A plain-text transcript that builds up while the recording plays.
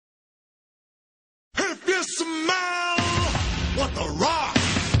you smell what the Rock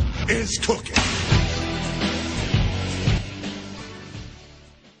is cooking?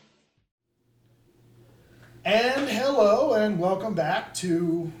 And hello, and welcome back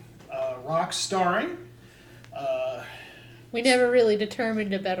to Rock Starring. We never really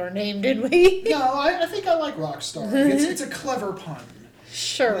determined a better name, did we? No, I think I like Rock Starring. It's a clever pun.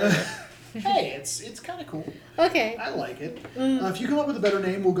 Sure. Hey, it's kind of cool. Okay. I like it. If you come up with a better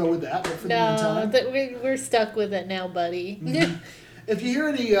name, we'll go with that. But for the meantime, we're stuck with it now, buddy. Mm-hmm. If you hear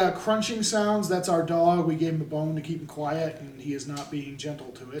any crunching sounds, that's our dog. We gave him a bone to keep him quiet, and he is not being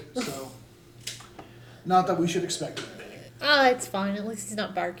gentle to it. So, not that we should expect it to be. It's fine. At least he's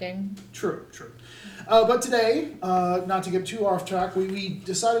not barking. True. But today, not to get too off track, we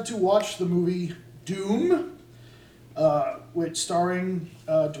decided to watch the movie Doom, which starring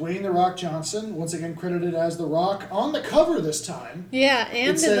Dwayne "The Rock" Johnson, once again credited as The Rock on the cover this time. Yeah,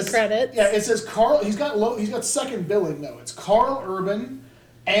 and the credits. Yeah, it says Karl. He's got second billing though. It's Karl Urban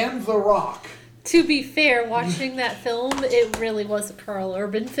and The Rock. To be fair, watching that film, it really was a Karl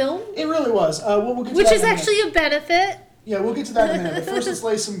Urban film. It really was. We'll get to which that is actually a benefit. Yeah, we'll get to that in a minute. But first, let's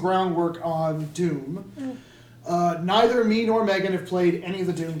lay some groundwork on Doom. Neither me nor Megan have played any of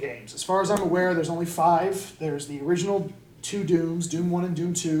the Doom games. As far as I'm aware, there's only 5. There's the original 2 Dooms, Doom 1 and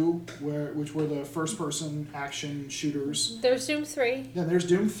Doom 2, which were the first-person action shooters. There's Doom 3. Then there's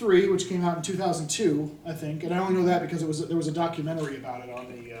Doom 3, which came out in 2002, I think. And I only know that because there was a documentary about it on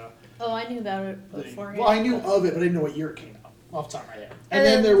the... Oh, I knew about it before. Well, I knew of it, but I didn't know what year it came out. Off the top of my head. And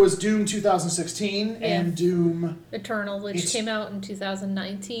then there was Doom 2016 and Doom... Eternal, which came out in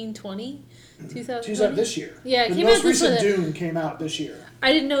 2019, 20? 2020? This year. Yeah, the most recent Doom came out this year.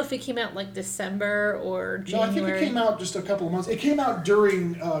 I didn't know if it came out like December or January. No, I think it came out just a couple of months. It came out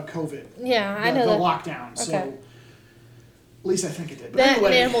during COVID. Yeah, I know the that. lockdown. So okay. At least I think it did. But that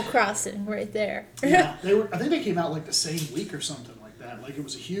anyway, and Animal Crossing right there. Yeah, I think they came out like the same week or something like that. Like it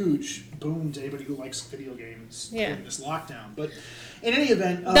was a huge boom to anybody who likes video games during this lockdown. But in any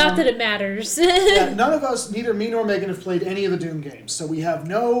event... Not that it matters. Yeah, none of us, neither me nor Megan, have played any of the Doom games. So we have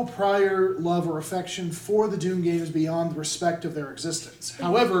no prior love or affection for the Doom games beyond the respect of their existence.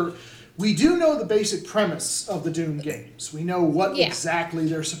 However, we do know the basic premise of the Doom games. We know what exactly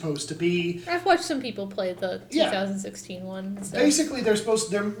they're supposed to be. I've watched some people play the 2016 one. So. Basically, they're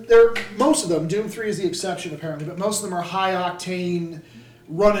most of them, Doom 3 is the exception apparently, but most of them are high-octane...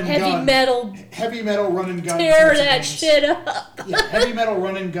 run and gun. Heavy metal run and gun. Tear that shit up. Yeah, heavy metal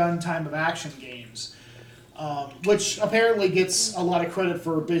run and gun time of action games. Which apparently gets a lot of credit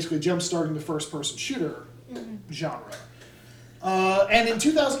for basically jump-starting the first-person shooter genre. And in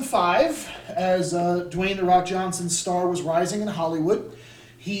 2005, as Dwayne "The Rock" Johnson's star was rising in Hollywood,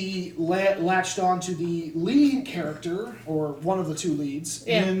 he latched onto the lead character, or one of the 2 leads,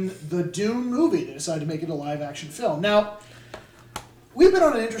 in the Doom movie. They decided to make it a live-action film. Now... we've been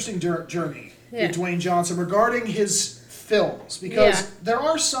on an interesting journey with Dwayne Johnson regarding his films because there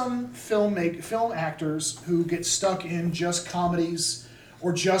are some film actors who get stuck in just comedies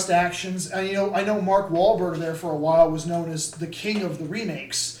or just actions. And, I know Mark Wahlberg there for a while was known as the king of the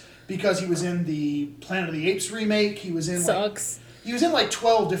remakes because he was in the Planet of the Apes remake. He was in like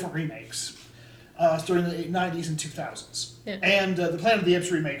 12 different remakes during the 90s and 2000s. Yeah. And the Planet of the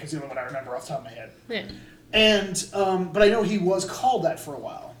Apes remake is the only one I remember off the top of my head. Yeah. And, but I know he was called that for a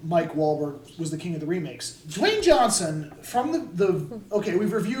while. Mike Wahlberg was the king of the remakes. Dwayne Johnson, from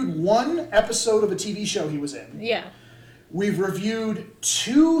we've reviewed 1 episode of a TV show he was in. Yeah. We've reviewed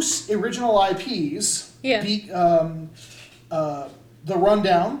 2 original IPs. Yeah. The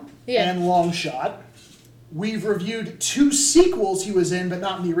Rundown and Long Shot. We've reviewed 2 sequels he was in, but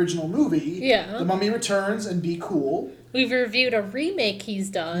not in the original movie. Yeah. The Mummy Returns and Be Cool. We've reviewed a remake he's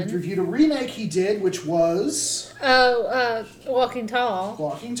done. We've reviewed a remake he did, which was... Walking Tall.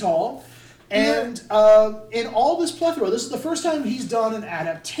 Walking Tall. And in all this plethora, this is the first time he's done an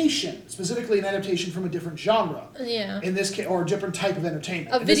adaptation, specifically an adaptation from a different genre. Yeah. In this case, or a different type of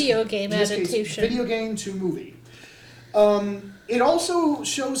entertainment. A video game adaptation. Video game to movie. It also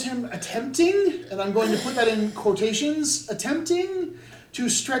shows him attempting, and I'm going to put that in quotations, attempting to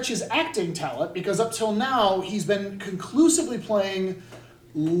stretch his acting talent, because up till now, he's been conclusively playing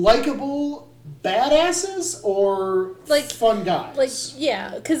likable badasses or fun guys.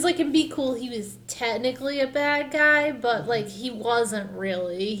 Because in Be Cool, he was technically a bad guy, but he wasn't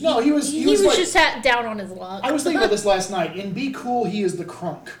really. No, he was just down on his luck. I was thinking about this last night. In Be Cool, he is the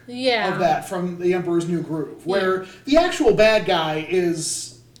crunk of that from The Emperor's New Groove, where the actual bad guy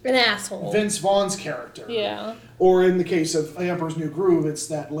is an asshole. Vince Vaughn's character. Yeah. Or in the case of The Emperor's New Groove, it's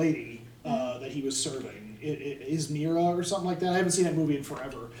that lady that he was serving. Izmira or something like that. I haven't seen that movie in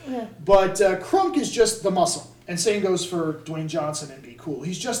forever. Yeah. But Crunk is just the muscle. And same goes for Dwayne Johnson and Be Cool.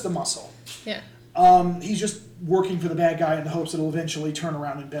 He's just the muscle. Yeah. He's just working for the bad guy in the hopes it'll eventually turn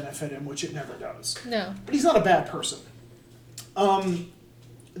around and benefit him, which it never does. No. But he's not a bad person.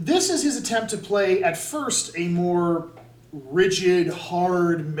 This is his attempt to play, at first, a more rigid,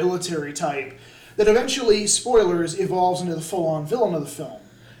 hard, military type that eventually, spoilers, evolves into the full-on villain of the film.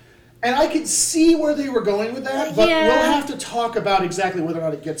 And I could see where they were going with that, but Yeah. we'll have to talk about exactly whether or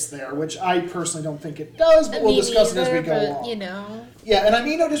not it gets there, which I personally don't think it does, but we'll discuss it as we go along. You know. Yeah, and I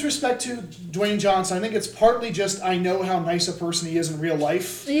mean no disrespect to Dwayne Johnson. I think it's partly just I know how nice a person he is in real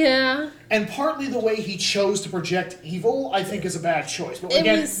life. Yeah. And partly the way he chose to project evil, I think, is a bad choice. But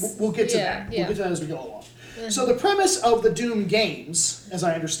again, we'll get to that. We'll get to that as we go along. So the premise of the Doom games, as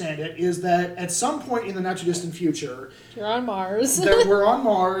I understand it, is that at some point in the not-too-distant future, You're on Mars. we're on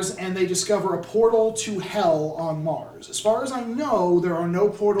Mars, and they discover a portal to Hell on Mars. As far as I know, there are no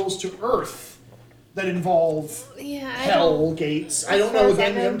portals to Earth that involve Hell gates. I don't know,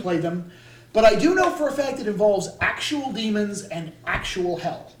 again, we haven't played them. But I do know for a fact it involves actual demons and actual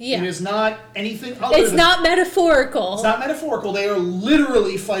hell. Yeah. It is not anything other It's than... not metaphorical. It's not metaphorical. They are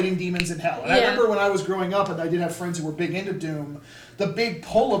literally fighting demons in hell. And I Yeah. remember when I was growing up and I did have friends who were big into Doom, the big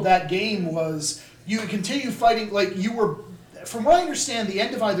pull of that game was you would continue fighting, like you were, from what I understand, the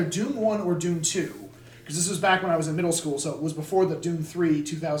end of either Doom 1 or Doom 2, because this was back when I was in middle school, so it was before the Doom 3,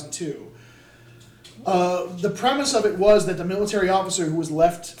 2002. The premise of it was that the military officer who was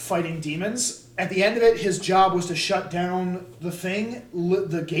left fighting demons, at the end of it, his job was to shut down the thing,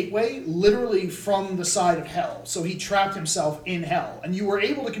 the gateway, literally from the side of hell. So he trapped himself in hell. And you were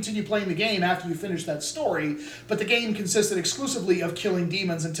able to continue playing the game after you finished that story, but the game consisted exclusively of killing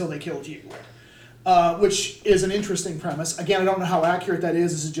demons until they killed you. Which is an interesting premise. Again, I don't know how accurate that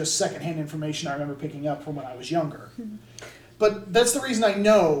is. This is just secondhand information I remember picking up from when I was younger. But that's the reason I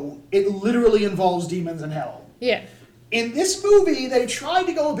know it literally involves demons and hell. Yeah. In this movie, they tried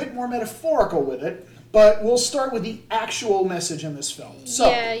to go a bit more metaphorical with it, but we'll start with the actual message in this film. So,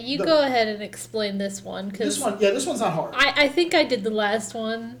 yeah, you go ahead and explain this one. This one's not hard. I think I did the last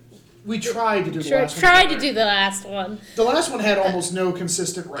one. We tried to do the last one. Tried to do the last one. The last one had almost no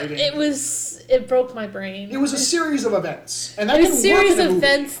consistent writing. It broke my brain. It was a series of events. And that It was didn't a series work in a of movie.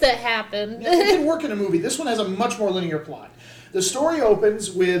 events that happened. It didn't work in a movie. This one has a much more linear plot. The story opens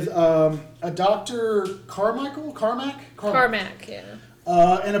with a Dr. Carmack, yeah.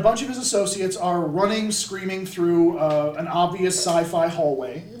 and a bunch of his associates are running, screaming through an obvious sci-fi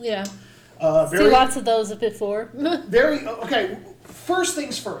hallway. Yeah. See lots of those before. Okay, first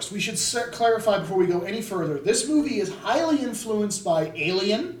things first. We should clarify before we go any further. This movie is highly influenced by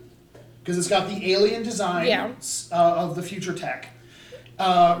Alien, because it's got the alien design of the future tech.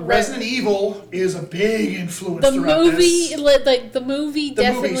 Resident Evil is a big influence throughout this. The movie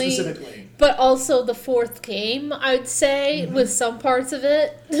definitely, movie specifically. But also the fourth game, I would say, with some parts of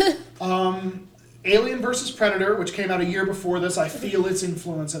it. Alien vs. Predator, which came out a year before this, I feel its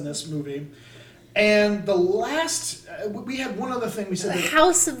influence in this movie. And the last, we had one other thing we said.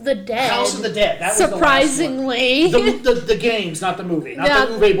 House of the Dead. House of the Dead. That was surprisingly. the last one. The games, not the movie. Not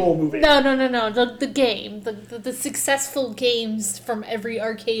the Uwe Boll movie. No. The game. The successful games from every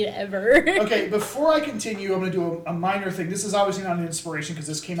arcade ever. Okay, before I continue, I'm going to do a minor thing. This is obviously not an inspiration because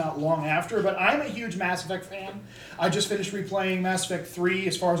this came out long after, but I'm a huge Mass Effect fan. I just finished replaying Mass Effect 3,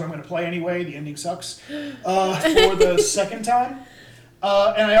 as far as I'm going to play anyway. The ending sucks. For the second time.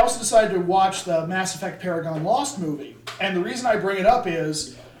 And I also decided to watch the Mass Effect Paragon Lost movie. And the reason I bring it up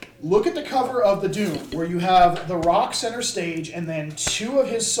is, look at the cover of the Doom, where you have The Rock center stage, and then two of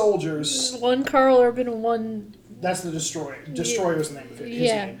his soldiers... One Karl Urban and one... That's the Destroyer. Destroyer's the name of it. His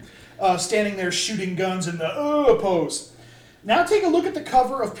Yeah. name. Standing there shooting guns in the pose. Now take a look at the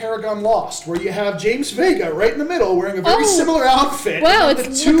cover of Paragon Lost, where you have James Vega right in the middle, wearing a very similar outfit. Wow, and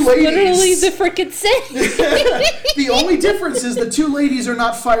it's the two ladies. literally the frickin' same. The only difference is the two ladies are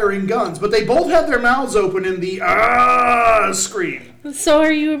not firing guns, but they both have their mouths open in the scream. So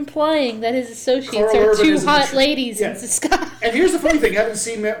are you implying that his associates Karl are Urban two is hot ladies Yeah. in disguise? And here's the funny thing, having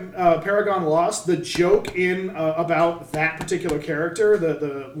seen Paragon Lost, the joke in about that particular character,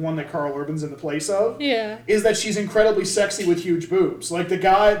 the one that Karl Urban's in the place of, is that she's incredibly sexy with huge boobs. Like the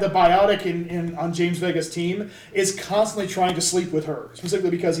guy, the biotic on James Vega's team, is constantly trying to sleep with her, specifically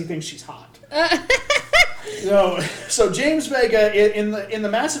because he thinks she's hot. So James Vega in the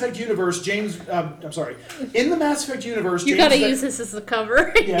Mass Effect universe, in the Mass Effect universe, You gotta use this as the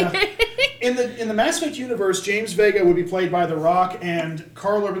cover. Yeah. In the Mass Effect universe, James Vega would be played by The Rock, and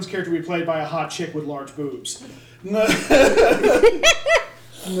Karl Urban's character would be played by a hot chick with large boobs.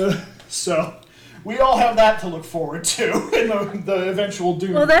 So, we all have that to look forward to in the eventual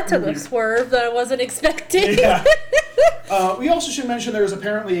Doom. Well, that took movie. a swerve that I wasn't expecting. Yeah. We also should mention there is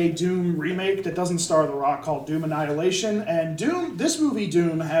apparently a Doom remake that doesn't star The Rock called Doom Annihilation, and this movie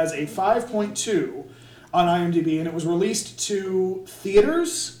Doom has a 5.2 on IMDb, and it was released to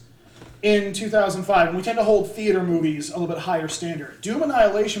theaters in 2005, and we tend to hold theater movies a little bit higher standard. Doom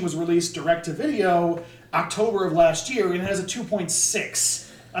Annihilation was released direct to video October of last year, and it has a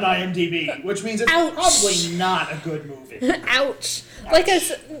 2.6 on IMDb, which means it's Ouch. probably not a good movie. Ouch. Like I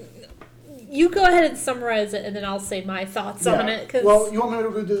said, you go ahead and summarize it, and then I'll say my thoughts on it. Cause well, you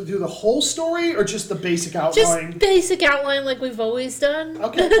want me to do the whole story, or just the basic outline? just basic outline like we've always done.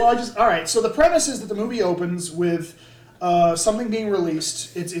 Okay, well, all right. So the premise is that the movie opens with something being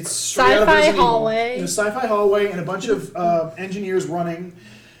released. It's straight out of Sci-fi Resident Evil. hallway. In a sci-fi hallway, and a bunch of engineers running,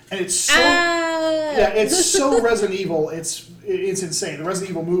 and it's so it's so Resident Evil. It's insane. The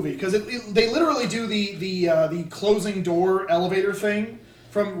Resident Evil movie, because they literally do the closing door elevator thing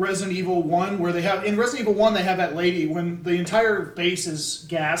from Resident Evil 1, where they have in Resident Evil 1 they have that lady when the entire base is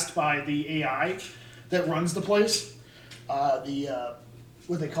gassed by the AI that runs the place. What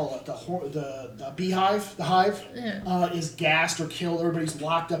they call it, the beehive, the hive, is gassed or killed. Everybody's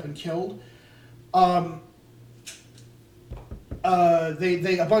locked up and killed. A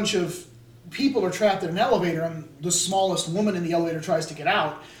bunch of people are trapped in an elevator, and the smallest woman in the elevator tries to get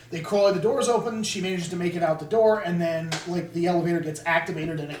out. They crawl, the door's open, she manages to make it out the door, and then the elevator gets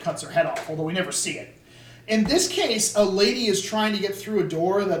activated and it cuts her head off, although we never see it. In this case, a lady is trying to get through a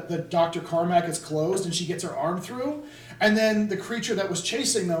door that the Dr. Carmack has closed, and she gets her arm through, and then the creature that was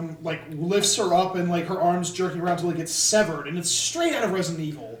chasing them lifts her up, and her arm's jerking around until it gets severed, and it's straight out of Resident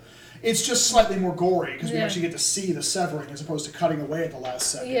Evil. It's just slightly more gory, because we actually get to see the severing as opposed to cutting away at the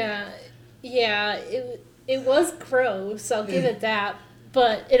last second. Yeah, it was gross, I'll give it that.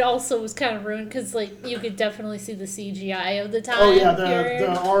 But it also was kind of ruined because, you could definitely see the CGI of the time. Oh, yeah,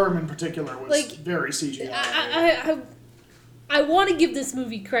 the arm in particular was very CGI. I want to give this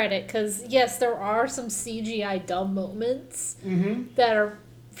movie credit because, yes, there are some CGI dumb moments that are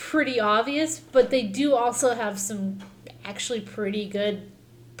pretty obvious, but they do also have some actually pretty good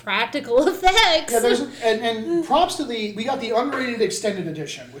practical effects. Yeah, and props to we got the unrated extended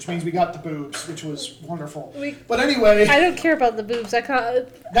edition, which means we got the boobs, which was wonderful. But anyway, I don't care about the boobs. That's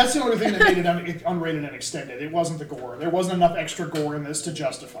the only thing that made it unrated and extended. It wasn't the gore. There wasn't enough extra gore in this to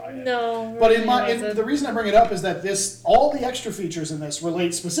justify it. No. But the reason I bring it up is that all the extra features in this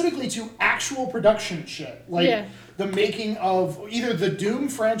relate specifically to actual production shit, the making of either the Doom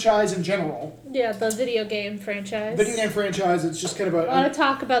franchise in general. Yeah, the video game franchise. It's just kind of a lot of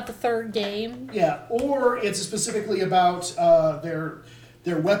talk about the third game. Yeah, or it's specifically about their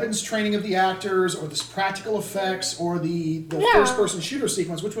weapons training of the actors, or this practical effects, or the first-person shooter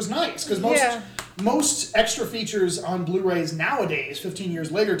sequence, which was nice, because most extra features on Blu-rays nowadays, 15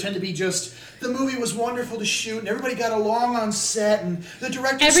 years later, tend to be just, the movie was wonderful to shoot, and everybody got along on set, and the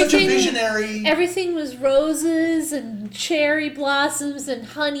director's such a visionary. Everything was roses, and cherry blossoms, and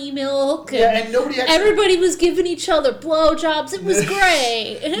honey milk. And everybody was giving each other blowjobs. It was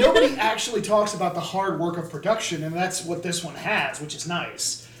great. Nobody actually talks about the hard work of production, and that's what this one has, which is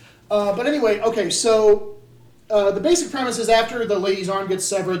nice. But anyway, okay, so the basic premise is after the lady's arm gets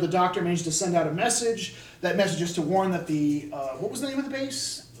severed, the doctor managed to send out a message. That message is to warn that what was the name of the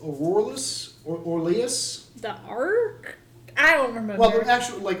base? Orleus? The Ark? I don't remember. Well, the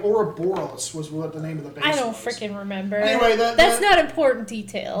actual, Ouroboros was what the name of the base was. I don't freaking remember. Anyway, that's not important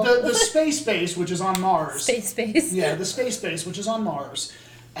detail. The space base, which is on Mars. Space base. Yeah, the space base, which is on Mars,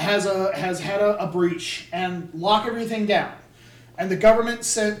 has had a breach and lock everything down. And the government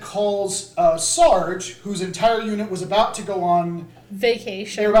calls Sarge, whose entire unit was about to go on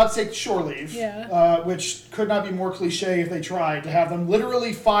vacation. They were about to take shore leave, which could not be more cliche if they tried to have them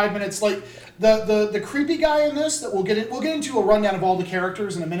literally 5 minutes. The creepy guy in this that we'll get into a rundown of all the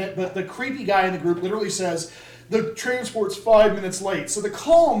characters in a minute. But the creepy guy in the group literally says the transport's 5 minutes late. So the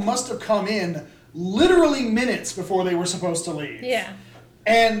call must have come in literally minutes before they were supposed to leave. Yeah.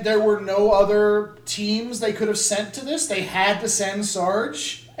 And there were no other teams they could have sent to this. They had to send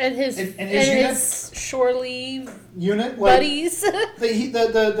Sarge and his shore leave unit buddies.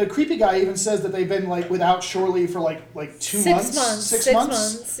 The creepy guy even says that they've been without shore leave for 2 months. 6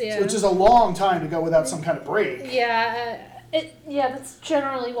 months, yeah. Which is a long time to go without some kind of break. Yeah, that's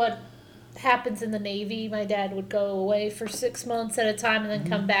generally what happens in the Navy. My dad would go away for 6 months at a time and then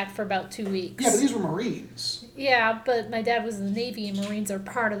come back for about 2 weeks. Yeah, but these were Marines. Yeah, but my dad was in the Navy, and Marines are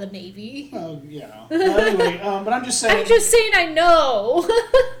part of the Navy. Oh, yeah. Anyway, but I'm just saying... I'm just saying I know.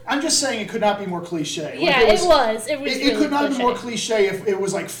 I'm just saying it could not be more cliche. Yeah, it was. It was. It could not be more cliche if it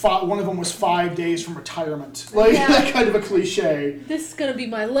was like one of them was 5 days from retirement. Like that kind of a cliche. This is gonna be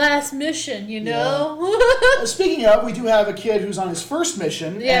my last mission, you know. Yeah. Speaking of, we do have a kid who's on his first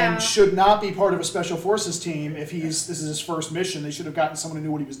mission and should not be part of a special forces team. If this is his first mission, they should have gotten someone who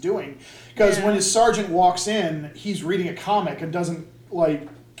knew what he was doing. Because when his sergeant walks in, he's reading a comic and doesn't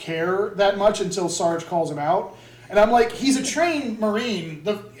care that much until Sarge calls him out. And I'm like, he's a trained Marine.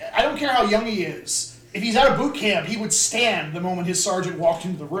 I don't care how young he is. If he's out of boot camp, he would stand the moment his sergeant walked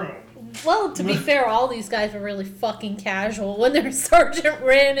into the room. Well, to be fair, all these guys were really fucking casual when their sergeant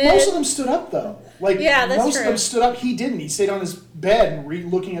ran in. Most of them stood up, though. That's most true. of them stood up. He didn't. He stayed on his bed and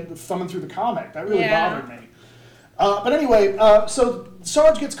looking at thumbing through the comic. That really bothered me. But anyway, so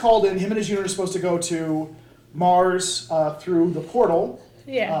Sarge gets called in. Him and his unit are supposed to go to Mars through the portal.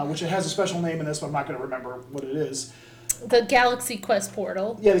 Yeah. Which it has a special name in this, but I'm not going to remember what it is. The Galaxy Quest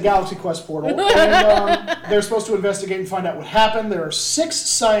portal. Yeah, the Galaxy Quest portal. And they're supposed to investigate and find out what happened. There are 6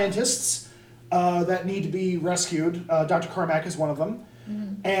 scientists that need to be rescued. Dr. Carmack is one of them.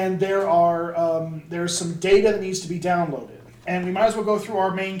 Mm-hmm. And there's some data that needs to be downloaded. And we might as well go through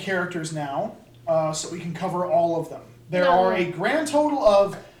our main characters now so we can cover all of them. There are a grand total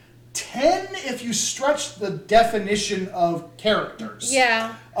of 10 if you stretch the definition of characters.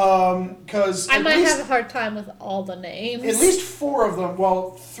 Yeah. Because I might have a hard time with all the names. At least 4 of them,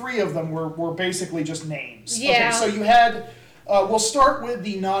 3 of them were basically just names. Yeah. Okay, so you had, we'll start with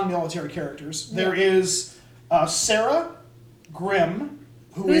the non-military characters. Yeah. There is Sarah Grimm,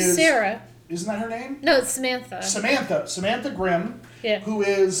 Who's Sarah? Isn't that her name? No, it's Samantha. Samantha Grimm, who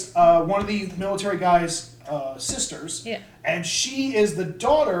is one of the military guys' sisters. Yeah. And she is the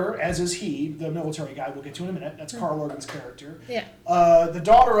daughter, as is he, the military guy we'll get to in a minute. That's Karl Urban's character. Yeah. The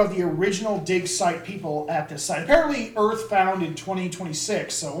daughter of the original dig site people at this site. Apparently Earth found in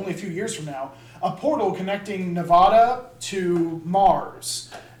 2026, so only a few years from now, a portal connecting Nevada to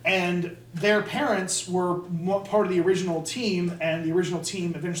Mars. And their parents were part of the original team, and the original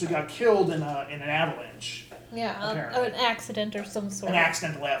team eventually got killed in an avalanche. Yeah, an accident or some sort. An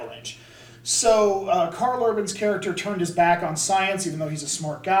accidental avalanche. So Karl Urban's character turned his back on science, even though he's a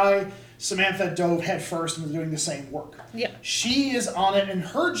smart guy. Samantha dove headfirst into doing the same work. Yeah. She is on it, and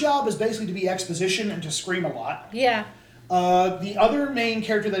her job is basically to be exposition and to scream a lot. Yeah. The other main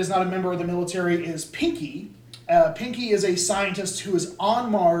character that is not a member of the military is Pinky. Pinky is a scientist who is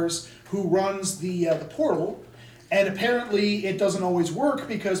on Mars who runs the portal. And apparently it doesn't always work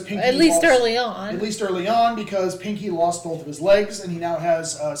because Pinky At least early on, because Pinky lost both of his legs and he now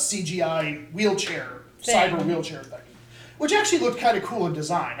has a CGI wheelchair, cyber wheelchair thing. Which actually looked kind of cool in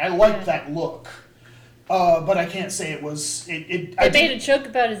design. I liked that look. But I can't say it was... They made a joke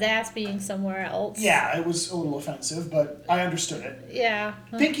about his ass being somewhere else. Yeah, it was a little offensive, but I understood it. Yeah.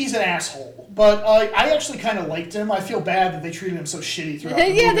 Pinky's an asshole, but I actually kind of liked him. I feel bad that they treated him so shitty throughout the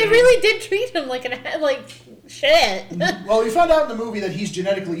movie. Yeah, they really did treat him like shit. Well, we found out in the movie that he's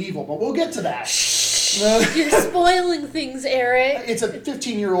genetically evil, but we'll get to that. You're spoiling things, Eric. It's a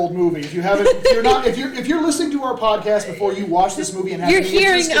 15-year-old movie. If you're listening to our podcast before you watch this movie and have you're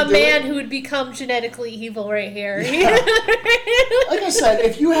hearing a man who would become genetically evil right here. Yeah. Like I said,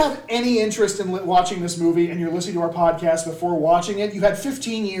 if you have any interest in watching this movie and you're listening to our podcast before watching it, you had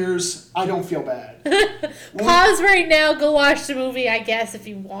 15 years. I don't feel bad. Pause right now. Go watch the movie, I guess, if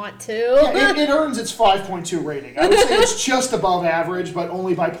you want to. Yeah, it earns its 5.2 rating. I would say it's just above average, but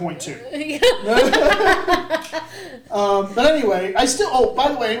only by 0.2. But anyway, by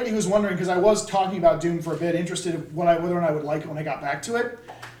the way, anybody who's wondering, because I was talking about Doom for a bit, interested in whether or not I would like it when I got back to it.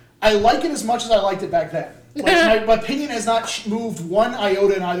 I like it as much as I liked it back then. My opinion has not moved one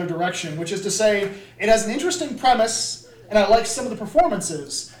iota in either direction, which is to say, it has an interesting premise, and I like some of the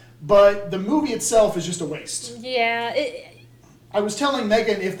performances, but the movie itself is just a waste. Yeah. I was telling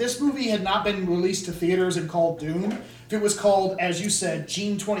Megan, if this movie had not been released to theaters and called Doom, if it was called, as you said,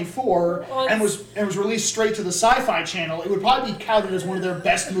 Gene 24, and was released straight to the Sci-Fi Channel, it would probably be counted as one of their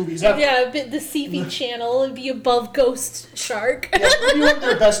best movies ever. Yeah, the CV Channel would be above Ghost Shark. Yeah, it would be one of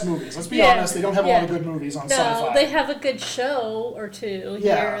their best movies. Let's be honest, they don't have a lot of good movies on Sci-Fi. No, they have a good show or two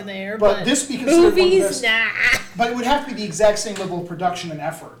here and there. But this be considered movies, one of the best. But it would have to be the exact same level of production and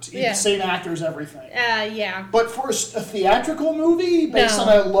effort. Yeah. Same actors, everything. Yeah. But for a theatrical movie based on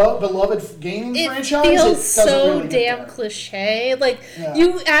a beloved gaming franchise, it feels so really damn cliche.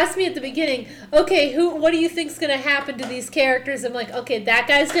 You asked me at the beginning, okay, what do you think's gonna happen to these characters? I'm like, okay, that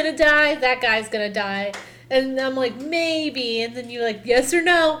guy's gonna die, that guy's gonna die. And I'm like, maybe. And then you're like, yes or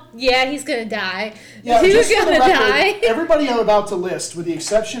no? Yeah, he's gonna die. Yeah, who's gonna die? Everybody I'm about to list, with the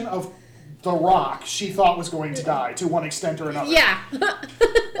exception of The Rock she thought was going to die to one extent or another. Yeah.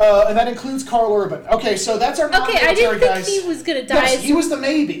 And that includes Karl Urban. Okay, so that's our non-military I didn't think guys. he was going to die. Yes, he was the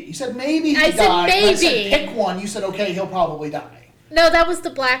maybe. You said maybe he died. said maybe. I said pick one. You said, okay, he'll probably die. No, that was the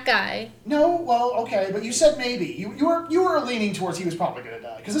black guy. No, well, okay, but you said maybe. You were leaning towards he was probably going to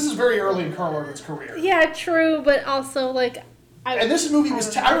die because this is very early in Karl Urban's career. Yeah, true, but also like. And this movie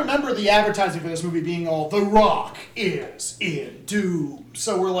was. I remember the advertising for this movie being all "The Rock is in Doom,"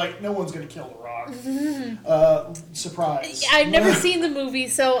 so we're like, no one's going to kill The Rock. Surprise. I've never seen the movie,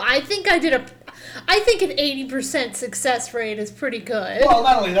 so I think I think an 80% success rate is pretty good. Well,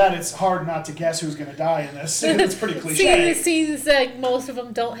 not only that, it's hard not to guess who's going to die in this. It's pretty cliche. Seems like most of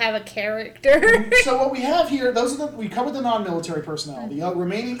them don't have a character. So what we have here, we covered the non-military personnel. The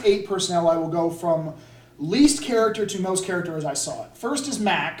remaining 8 personnel, I will go from least character to most character as I saw it. First is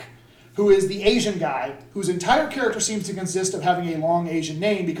Mac, who is the Asian guy, whose entire character seems to consist of having a long Asian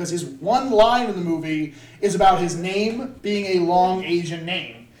name because his one line in the movie is about his name being a long Asian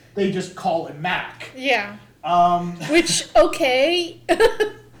name. They just call him Mac. Yeah. Which, okay.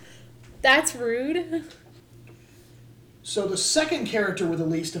 That's rude. So the second character with the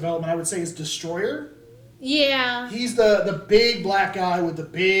least development, I would say, is Destroyer. Yeah. He's the big black guy with the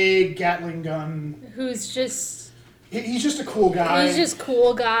big Gatling gun. Who's just... He's just a cool guy. He's just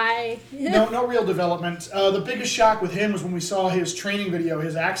cool guy. No real development. The biggest shock with him was when we saw his training video.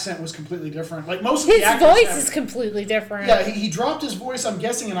 His accent was completely different. Like most of his the actors voice is completely different. Yeah, he dropped his voice, I'm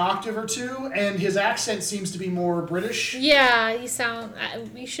guessing, an octave or two, and his accent seems to be more British. Yeah,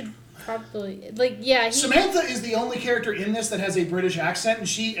 we should probably Samantha is the only character in this that has a British accent, and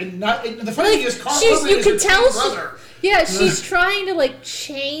the funny thing is, Karl Urban you is can her tell twin brother. Yeah, she's trying to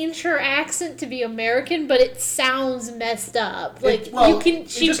change her accent to be American, but it sounds messed up. She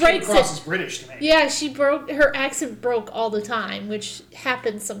just breaks came across as British to me. Yeah, her accent broke all the time, which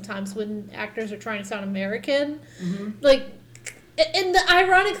happens sometimes when actors are trying to sound American. Mm-hmm. And the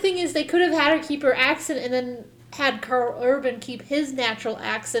ironic thing is, they could have had her keep her accent and then had Karl Urban keep his natural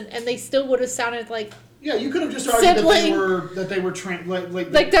accent, and they still would have sounded like. Yeah, you could have just argued that they were trained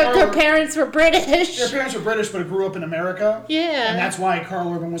their parents were British. Their parents were British, but grew up in America. Yeah, and that's why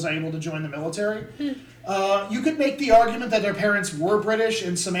Karl Urban was able to join the military. You could make the argument that their parents were British,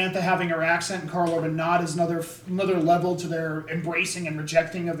 and Samantha having her accent and Karl Urban not is another level to their embracing and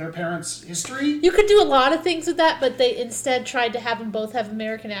rejecting of their parents' history. You could do a lot of things with that, but they instead tried to have them both have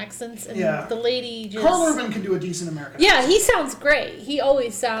American accents, and the lady just. Karl Urban can do a decent American. Yeah, he sounds great. He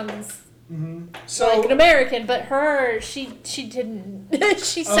always sounds. Like an American, but she didn't.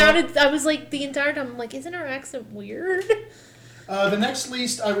 She sounded. I was like the entire time. I'm like, isn't her accent weird? The next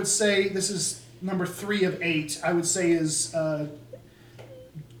least, I would say, this is number 3 of 8. I would say is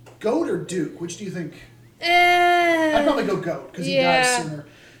Goat or Duke. Which do you think? I'd probably go Goat because he died sooner.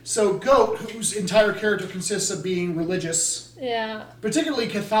 So Goat, whose entire character consists of being religious, particularly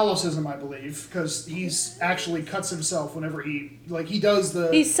Catholicism, I believe, because he's actually cuts himself whenever he does the.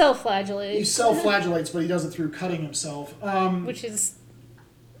 He self-flagellates. He self-flagellates, but he does it through cutting himself, which is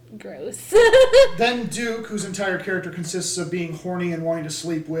gross. Then Duke, whose entire character consists of being horny and wanting to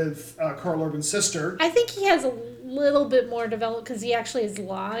sleep with Karl Urban's sister. I think he has a little bit more developed because he actually has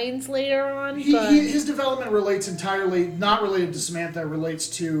lines later on. His development relates entirely, not related to Samantha, relates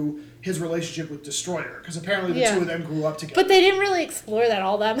to his relationship with Destroyer, because apparently the two of them grew up together. But they didn't really explore that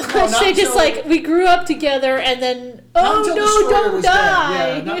all that much. They just we grew up together and then, don't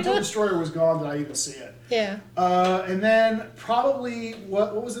die! Yeah, not until Destroyer was gone did I even see it. Yeah. And then probably,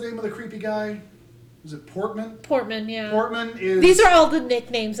 what was the name of the creepy guy? Was it Portman? Portman, yeah. Portman is... These are all the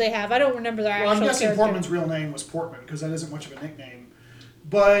nicknames they have. I don't remember their actual I'm guessing character. Portman's real name was Portman, because that isn't much of a nickname.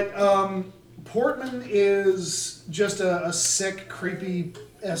 But Portman is just a sick, creepy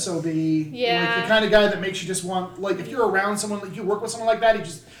SOB. Yeah. Like the kind of guy that makes you just want... if you're around someone, you work with someone like that, he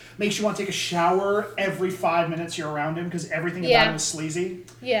just makes you want to take a shower every 5 minutes you're around him, because everything about him is sleazy.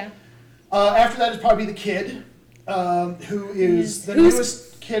 Yeah. After that is probably the kid, who is the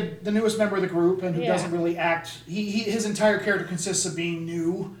newest member of the group, and who doesn't really act. His entire character consists of being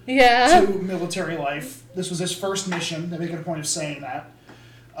new to military life. This was his first mission. They make it a point of saying that.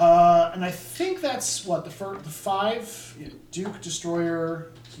 And I think that's the 5: Duke,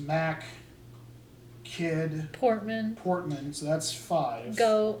 Destroyer, Mac, Kid, Portman. So that's 5.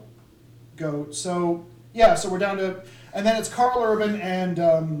 Goat. So so we're down to. And then it's Karl Urban and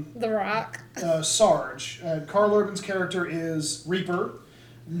The Rock. Sarge. Karl Urban's character is Reaper,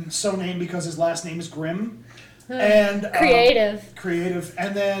 so named because his last name is Grimm. And creative.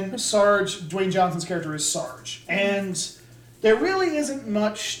 And then Sarge, Dwayne Johnson's character is Sarge. And There really isn't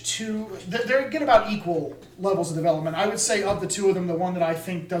much to... They're get about equal levels of development. I would say of the two of them, the one that I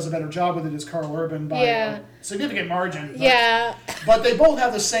think does a better job with it is Karl Urban by a significant margin. But they both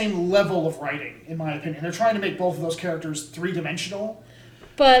have the same level of writing, in my opinion. They're trying to make both of those characters three-dimensional.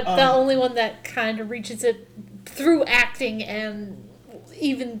 But the only one that kind of reaches it through acting and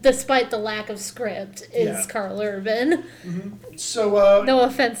even despite the lack of script is Karl Urban. Mm-hmm. So no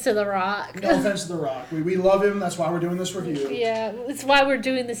offense to The Rock. No offense to The Rock. We love him. That's why we're doing this review. Yeah, it's why we're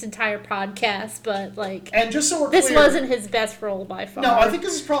doing this entire podcast. But like, and just so we're this clear, wasn't his best role by far. No, I think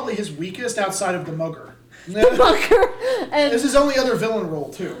this is probably his weakest outside of the Mugger. The Mugger. And this is his only other villain role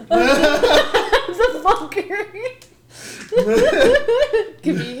too. The Mugger.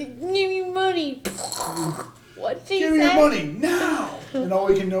 Give me money. What she Give say? me your money now. And all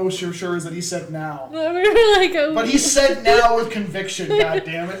we can know for sure is that he said now. Like but he said now with conviction. God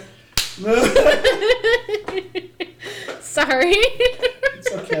damn it. Sorry.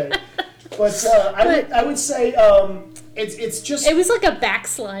 It's okay. But I would say it's just... It was like a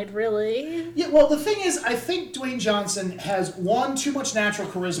backslide, really. Yeah, well, the thing is, I think Dwayne Johnson has, one, too much natural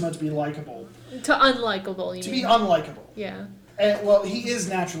charisma to be likable. To unlikable, you To mean. be unlikable. Yeah. And, well, he is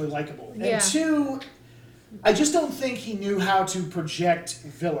naturally likable. Yeah. And two, I just don't think he knew how to project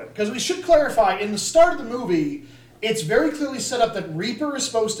villain. Because we should clarify, in the start of the movie, it's very clearly set up that Reaper is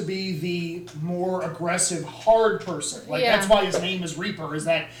supposed to be the more aggressive, hard person. Like, that's why his name is Reaper, is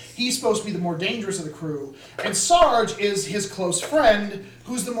that he's supposed to be the more dangerous of the crew. And Sarge is his close friend,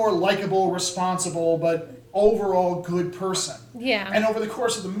 who's the more likable, responsible, but overall good person. Yeah. And over the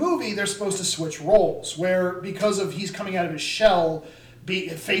course of the movie, they're supposed to switch roles, where because of he's coming out of his shell,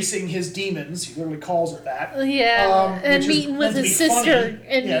 facing his demons, he literally calls it that. Yeah, and meeting with his sister.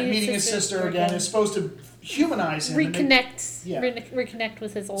 Meeting his sister again is supposed to humanize him. Reconnect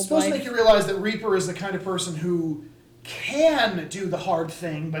with his old life. It's supposed to make you realize that Reaper is the kind of person who can do the hard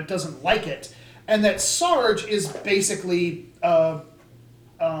thing, but doesn't like it. And that Sarge is basically...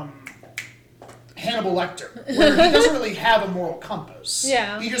 Hannibal Lecter, where he doesn't really have a moral compass.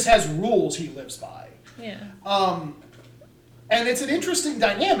 Yeah. He just has rules he lives by. Yeah. And it's an interesting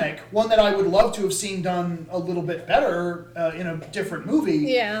dynamic, one that I would love to have seen done a little bit better in a different movie.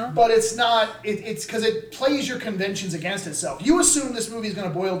 Yeah. But it's not, it's because it plays your conventions against itself. You assume this movie is going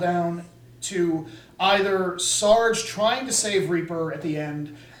to boil down to either Sarge trying to save Reaper at the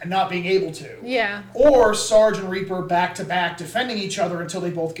end and not being able to. Yeah. Or Sarge and Reaper back to back defending each other until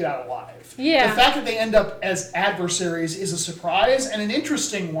they both get out alive. Yeah. The fact that they end up as adversaries is a surprise and an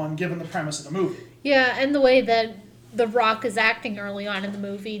interesting one given the premise of the movie. Yeah, and the way that The Rock is acting early on in the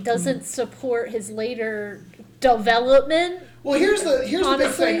movie doesn't support his later development. Well, here's the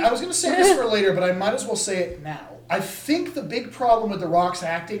big thing. I was going to say this for later, but I might as well say it now. I think the big problem with The Rock's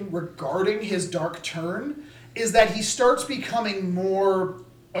acting regarding his dark turn is that he starts becoming more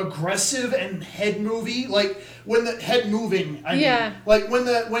aggressive and head moving, like when the head moving. I mean, like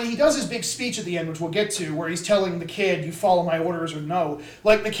when he does his big speech at the end, which we'll get to, where he's telling the kid, "You follow my orders or no."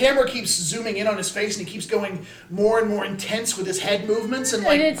 Like the camera keeps zooming in on his face, and he keeps going more and more intense with his head movements and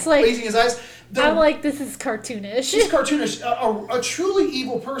it's like raising his eyes. I'm like, this is cartoonish. He's cartoonish. A truly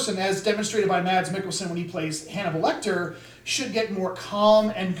evil person, as demonstrated by Mads Mikkelsen when he plays Hannibal Lecter, should get more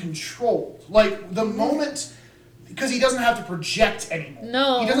calm and controlled. Like the moment. Because he doesn't have to project anymore.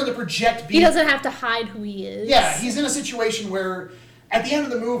 No. He doesn't have to project He doesn't have to hide who he is. Yeah, he's in a situation where, at the end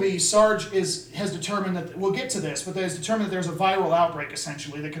of the movie, Sarge has determined that, we'll get to this, but has determined that there's a viral outbreak,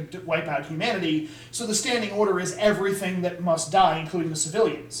 essentially, that could wipe out humanity. So the standing order is everything that must die, including the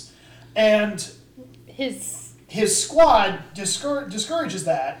civilians. And his squad discourages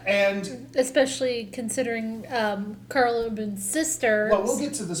that, and... Especially considering Karl Urban's sister... Well, we'll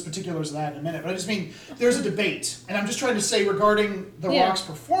get to the particulars of that in a minute, but I just mean, there's a debate, and I'm just trying to say regarding The Rock's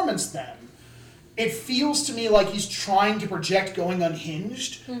performance then, it feels to me like he's trying to project going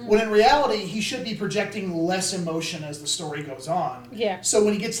unhinged, when in reality, he should be projecting less emotion as the story goes on. Yeah. So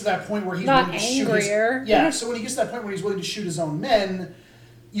when he gets to that point where he's not willing to angrier. shoot his... so when he gets to that point where he's willing to shoot his own men...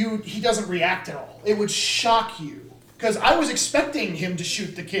 he doesn't react at all. It would shock you. Because I was expecting him to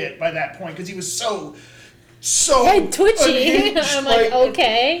shoot the kid by that point, because he was so and twitchy. Unhinged. I'm like,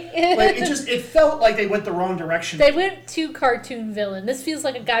 okay. It felt like they went the wrong direction. They went too cartoon villain. This feels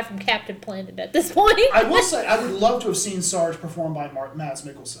like a guy from Captain Planet at this point. I will say, I would love to have seen Sarge performed by Mads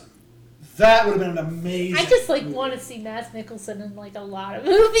Mikkelsen. That would have been an amazing I just movie. want to see Mads Mikkelsen in like a lot of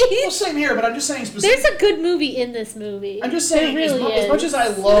movies. Well, same here, but I'm just saying specifically. There's a good movie in this movie. I'm just saying, as much as I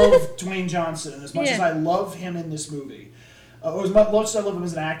love Dwayne Johnson, and as much as I love him in this movie, or as much as I love him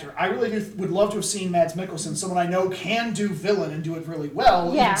as an actor, I really would love to have seen Mads Mikkelsen, someone I know can do villain and do it really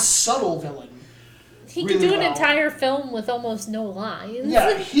well, even subtle villain. He really could do an well. entire film with almost no lines.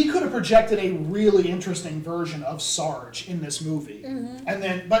 Yeah, he could have projected a really interesting version of Sarge in this movie. Mm-hmm. And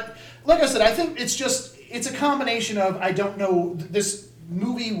then, but like I said, I think it's a combination of, I don't know, this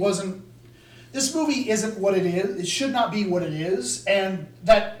movie isn't what it is. It should not be what it is. And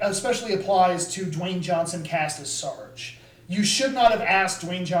that especially applies to Dwayne Johnson cast as Sarge. You should not have asked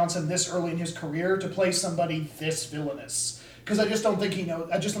Dwayne Johnson this early in his career to play somebody this villainous. Because I just don't think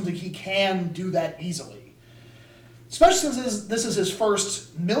he can do that easily. Especially since this is his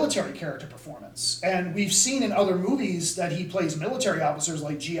first military character performance. And we've seen in other movies that he plays military officers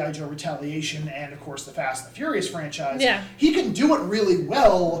like G.I. Joe Retaliation and, of course, the Fast and the Furious franchise. Yeah. He can do it really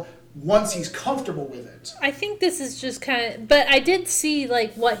well once he's comfortable with it. I think this is just kind of, but I did see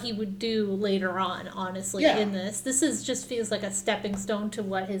like what he would do later on. Honestly, Yeah. in this is just feels like a stepping stone to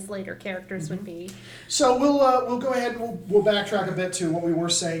what his later characters would be. So we'll go ahead and we'll backtrack a bit to what we were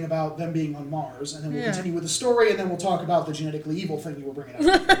saying about them being on Mars, and then we'll continue with the story, and then we'll talk about the genetically evil thing you were bringing up a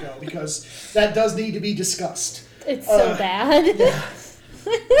minute ago, because that does need to be discussed. It's so bad. Yeah.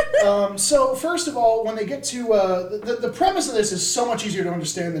 So first of all, when they get to the premise of this is so much easier to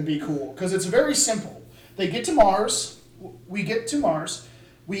understand than Be Cool, because it's very simple. They get to Mars. We get to Mars.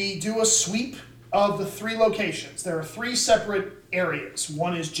 We do a sweep of the 3 locations. There are 3 separate areas.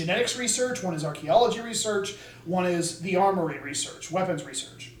 One is genetics research, one is archaeology research, one is the armory research, weapons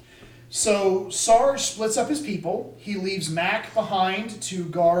research. So Sarge splits up his people. He leaves Mac behind to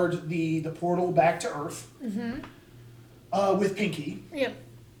guard the portal back to Earth with Pinky. Yep.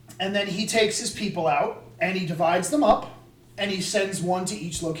 And then he takes his people out, and he divides them up, and he sends one to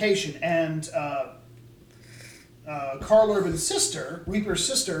each location. And Karl Urban's sister, Reaper's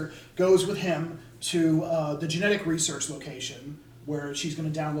sister, goes with him to the genetic research location where she's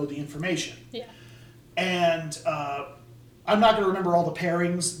going to download the information. Yeah. And I'm not going to remember all the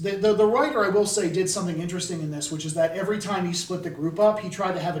pairings. The writer, I will say, did something interesting in this, which is that every time he split the group up, he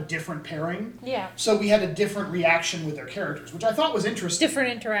tried to have a different pairing. Yeah. So we had a different reaction with their characters, which I thought was interesting.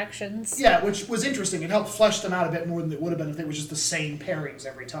 Different interactions. Yeah, which was interesting. It helped flesh them out a bit more than it would have been if it was just the same pairings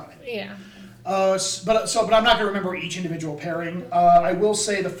every time. Yeah. But I'm not going to remember each individual pairing. I will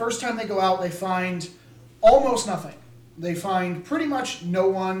say the first time they go out, they find almost nothing. They find pretty much no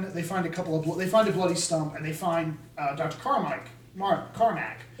one. They find they find a bloody stump, and they find Dr. Carmack,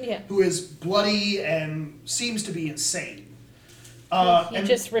 who is bloody and seems to be insane. He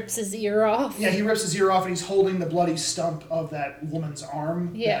just rips his ear off. Yeah, he rips his ear off, and he's holding the bloody stump of that woman's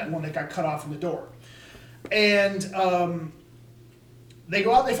arm, that one that got cut off from the door. And they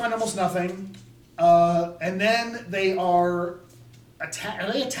go out, they find almost nothing, and then they are attacked.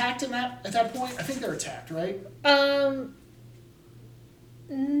 Are they attacked at that point? I think they're attacked, right?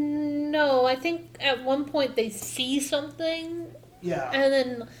 No, I think at one point they see something. Yeah. And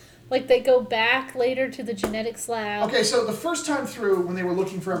then, like, they go back later to the genetics lab. Okay, so the first time through, when they were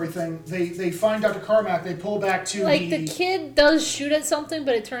looking for everything, they find Dr. Carmack, they pull back to the kid does shoot at something,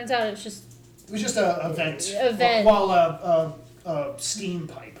 but it turns out it was just a vent. A vent. Well, a steam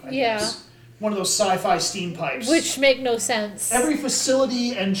pipe, I guess. One of those sci-fi steam pipes. Which make no sense. Every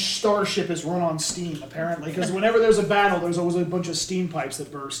facility and starship is run on steam, apparently, because whenever there's a battle, there's always a bunch of steam pipes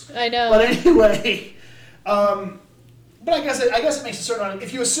that burst. I know. But anyway, but I guess it makes a certain amount.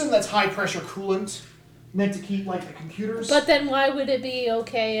 If you assume that's high pressure coolant meant to keep like the computers. But then why would it be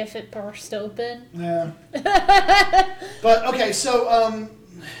okay if it burst open? Yeah. But okay, so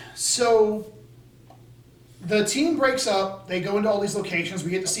the team breaks up. They go into all these locations. We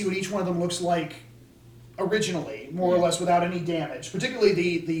get to see what each one of them looks like originally, more or less without any damage,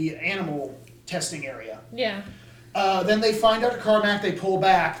 particularly the animal testing area. Yeah. Then they find Dr. Carmack. They pull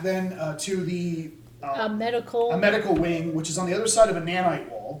back then to the a medical wing, which is on the other side of a nanite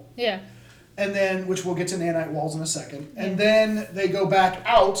wall. Yeah. And then, which we'll get to nanite walls in a second. And then they go back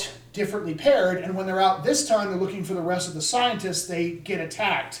out, differently paired, and when they're out this time, they're looking for the rest of the scientists. They get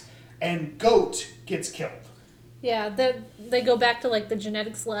attacked, and Goat gets killed. Yeah, they go back to like the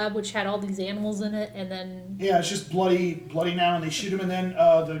genetics lab, which had all these animals in it, and then yeah, it's just bloody now, and they shoot him, and then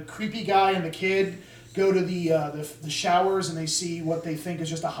the creepy guy and the kid go to the showers, and they see what they think is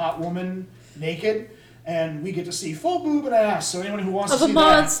just a hot woman naked, and we get to see full boob and ass. So anyone who wants to see a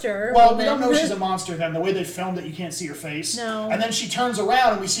monster. that, well, we don't know she's a monster. Then the way they filmed it, you can't see her face. No. And then she turns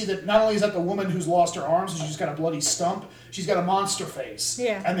around, and we see that not only is that the woman who's lost her arms, and she's got a bloody stump, she's got a monster face.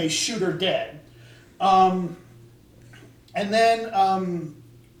 Yeah. And they shoot her dead. And then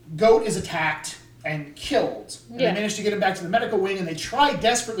Goat is attacked and killed. And they manage to get him back to the medical wing, and they try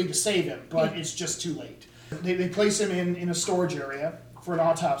desperately to save him, but it's just too late. They place him in a storage area for an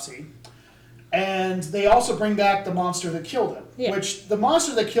autopsy. And they also bring back the monster that killed him. Yeah. Which, the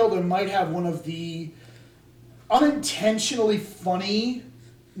monster that killed him might have one of the unintentionally funny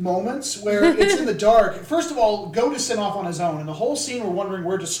moments where it's in the dark. First of all, Goat is sent off on his own, and the whole scene we're wondering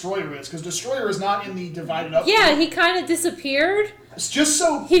where Destroyer is, because Destroyer is not in the divided up. Yeah, he kind of disappeared. It's just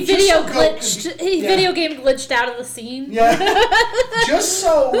so he video game glitched out of the scene. Yeah, just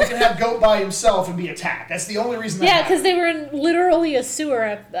so we can have Goat by himself and be attacked. That's the only reason. Yeah, because they were in literally a sewer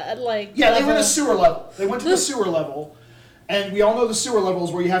at like. Yeah, they were in a sewer level. They went to the sewer level. And we all know the sewer level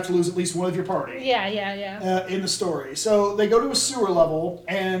is where you have to lose at least one of your party. Yeah. In the story. So they go to a sewer level,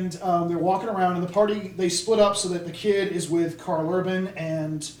 and they're walking around, and the party, they split up so that the kid is with Karl Urban,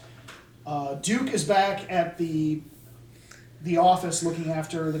 and Duke is back at the office looking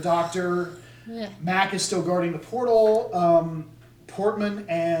after the doctor. Yeah. Mac is still guarding the portal. Portman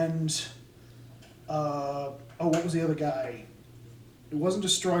and... what was the other guy? It wasn't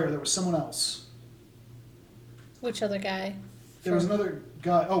Destroyer, there was someone else. Which other guy? There was another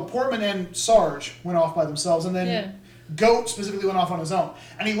guy. Oh, Portman and Sarge went off by themselves, and then Goat specifically went off on his own.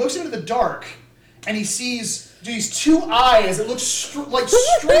 And he looks into the dark, and he sees these two eyes that look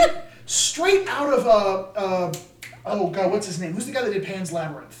straight out of oh god, what's his name? Who's the guy that did Pan's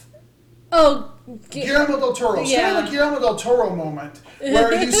Labyrinth? Oh, Guillermo del Toro. It's kind of like Guillermo del Toro moment,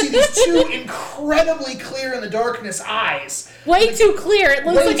 where you see these two incredibly clear in the darkness eyes. Way too clear. It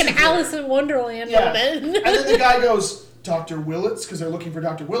looks like an Alice in Wonderland moment. And then the guy goes, Dr. Willits, because they're looking for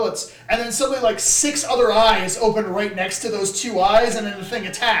Dr. Willits, and then suddenly like 6 other eyes open right next to those 2 eyes, and then the thing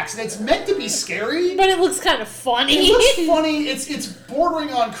attacks. And it's meant to be scary. But it looks kind of funny. It looks funny. It's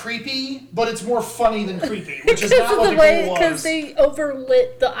bordering on creepy, but it's more funny than creepy, which is not what the goal was. Because they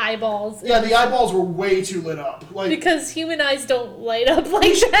overlit the eyeballs. Yeah, the eyeballs were way too lit up. Because human eyes don't light up like that.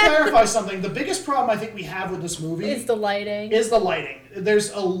 We should clarify something. The biggest problem I think we have with this movie is the lighting.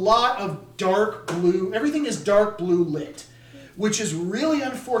 There's a lot of dark blue. Everything is dark blue lit, which is really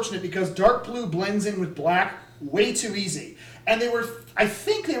unfortunate because dark blue blends in with black way too easy. And I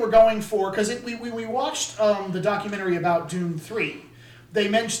think they were going for, because we watched the documentary about Doom 3. They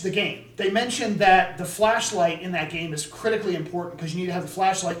mentioned the game. They mentioned that the flashlight in that game is critically important because you need to have the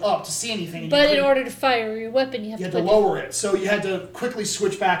flashlight up to see anything. But in order to fire your weapon, you have to lower it. So you had to quickly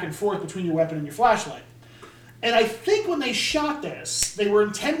switch back and forth between your weapon and your flashlight. And I think when they shot this, they were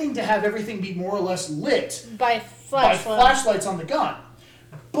intending to have everything be more or less lit by flashlights on the gun.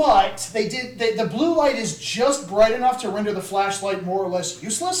 But the blue light is just bright enough to render the flashlight more or less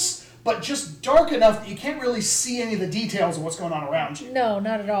useless, but just dark enough that you can't really see any of the details of what's going on around you. No,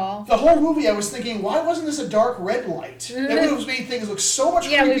 not at all. The whole movie, I was thinking, why wasn't this a dark red light? It would have made things look so much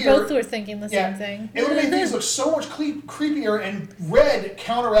creepier. Yeah, we both were thinking the same thing. It would have made things look so much creepier, and red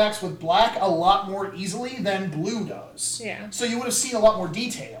counteracts with black a lot more easily than blue does. Yeah. So you would have seen a lot more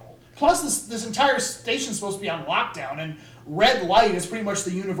detail. Plus, this entire station's supposed to be on lockdown, and red light is pretty much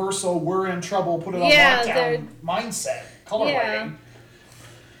the universal we're in trouble, put it on lockdown mindset, color lighting.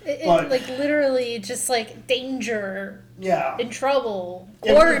 Like literally just like danger, in trouble,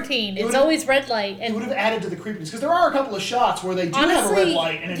 quarantine. It's always red light. And it would have added to the creepiness because there are a couple of shots where they do have a red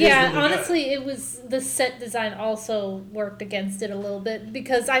light, and it is really honestly, good. it was the set design also worked against it a little bit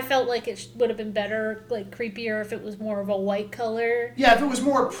because I felt like it would have been better, like creepier, if it was more of a white color. Yeah, if it was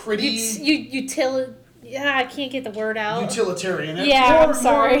more pretty. I can't get the word out. Utilitarian. I'm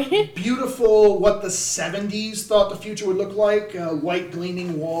sorry. More beautiful, what the 70s thought the future would look like, white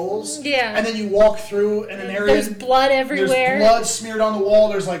gleaming walls. Yeah. And then you walk through in an area. There's blood everywhere. There's blood smeared on the wall.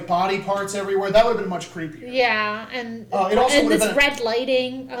 There's like body parts everywhere. That would have been much creepier. Yeah, and this red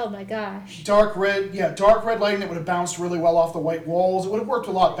lighting. Oh my gosh. Dark red lighting that would have bounced really well off the white walls. It would have worked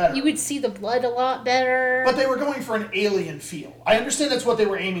a lot better. You would see the blood a lot better. But they were going for an alien feel. I understand that's what they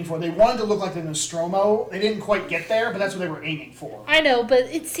were aiming for. They wanted to look like the Nostromo. They didn't quite get there, but that's what they were aiming for. I know, but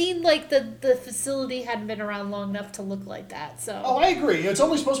it seemed like the facility hadn't been around long enough to look like that. So. Oh, I agree. It's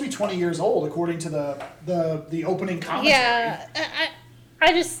only supposed to be 20 years old, according to the opening commentary. Yeah,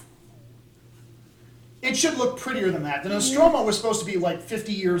 I just. It should look prettier than that. The Nostromo was supposed to be like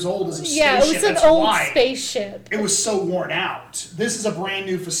 50 years old as a spaceship. Yeah, it was an old spaceship. It was so worn out. This is a brand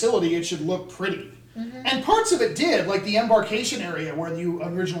new facility. It should look pretty. Mm-hmm. And parts of it did, like the embarkation area where you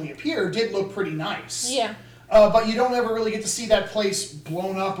originally appeared, did look pretty nice. Yeah. But you don't ever really get to see that place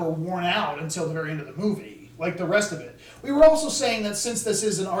blown up or worn out until the very end of the movie, like the rest of it. We were also saying that since this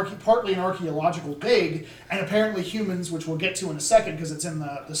is partly an archaeological dig, and apparently humans, which we'll get to in a second because it's in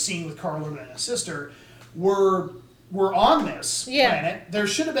the scene with Karl Urban and his sister, were on this planet, there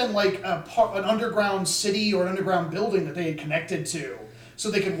should have been like an underground city or an underground building that they had connected to, so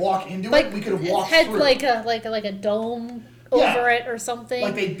they could walk into it. We could have walked through. It had like a dome over it or something.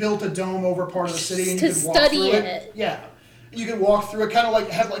 Like they built a dome over part of the city and you could walk study through it. Yeah. You could walk through it, kind of like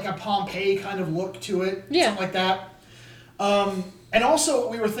had like a Pompeii kind of look to it, something like that. And also,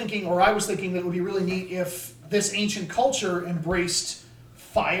 we were thinking, or I was thinking, that it would be really neat if this ancient culture embraced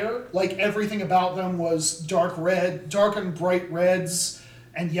fire. Like everything about them was dark and bright reds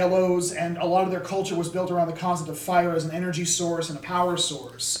and yellows, and a lot of their culture was built around the concept of fire as an energy source and a power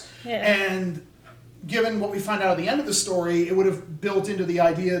source. Yeah. And given what we find out at the end of the story, it would have built into the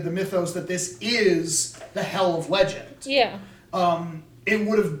idea, the mythos, that this is the Hell of Legend. Yeah. It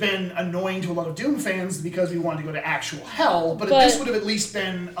would have been annoying to a lot of Doom fans because we wanted to go to actual hell, but this would have at least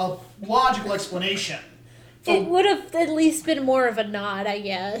been a logical explanation. It would have at least been more of a nod, I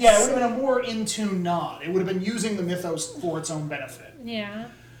guess. Yeah, it would have been a more in tune nod. It would have been using the mythos for its own benefit. Yeah.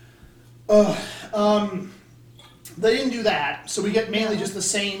 They didn't do that, so we get mainly just the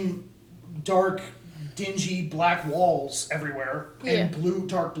same dark, dingy black walls everywhere and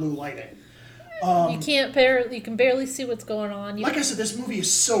dark blue lighting. You can barely see what's going on. Like I said, this movie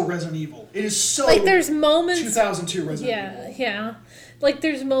is so Resident Evil. It is so like there's moments 2002 Resident Evil. Yeah. Like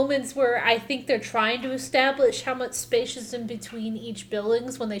there's moments where I think they're trying to establish how much space is in between each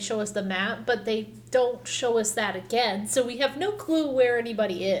buildings when they show us the map, but they don't show us that again, so we have no clue where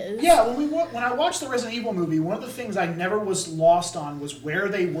anybody is. Yeah, when I watched the Resident Evil movie, one of the things I never was lost on was where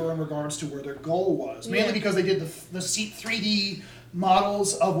they were in regards to where their goal was. Mainly because they did the 3D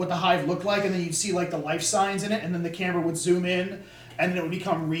models of what the hive looked like, and then you'd see like the life signs in it, and then the camera would zoom in, and then it would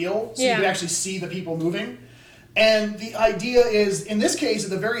become real, so you could actually see the people moving. And the idea is, in this case, at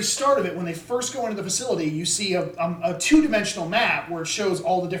the very start of it, when they first go into the facility, you see a two-dimensional map where it shows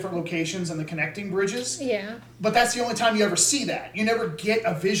all the different locations and the connecting bridges. Yeah. But that's the only time you ever see that. You never get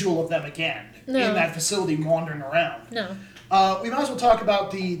a visual of them again in that facility wandering around. No. We might as well talk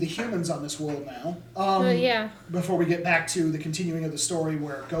about the humans on this world now. Yeah. Before we get back to the continuing of the story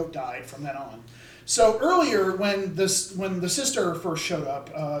where Goat died from then on. So earlier, when the sister first showed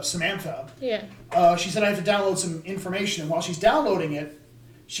up, Samantha, she said, I have to download some information. And while she's downloading it,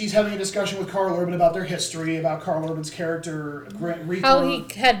 she's having a discussion with Karl Urban about their history, about Karl Urban's character, Reaper. How he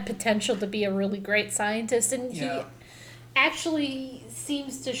had potential to be a really great scientist, and he actually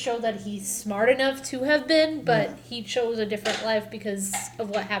seems to show that he's smart enough to have been, but he chose a different life because of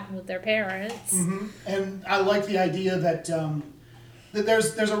what happened with their parents. Mm-hmm. And I like the idea that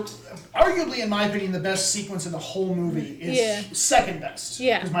there's arguably, in my opinion, the best sequence in the whole movie is second best.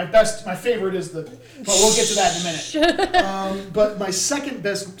 Yeah. Because my favorite is but we'll get to that in a minute. But my second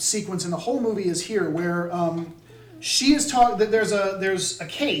best sequence in the whole movie is here, where she is talking that there's a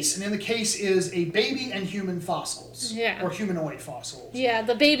case, and in the case is a baby and human fossils, or humanoid fossils. Yeah,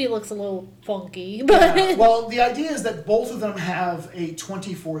 the baby looks a little funky, but well, the idea is that both of them have a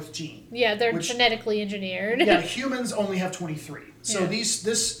 24th gene. Yeah, they're genetically engineered. Yeah, humans only have 23. So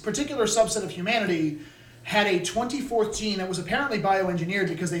this particular subset of humanity had a 24th gene that was apparently bioengineered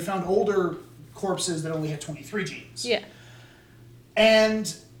because they found older corpses that only had 23 genes. Yeah.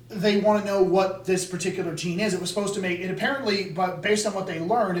 And they want to know what this particular gene is. It was supposed to make it, apparently, but based on what they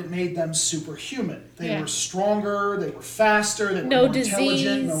learned, it made them superhuman. They were stronger, they were faster, they were more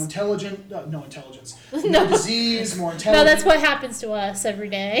intelligent, no intelligence, no disease, more intelligent. No, that's what happens to us every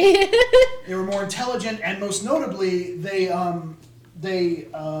day. They were more intelligent, and most notably,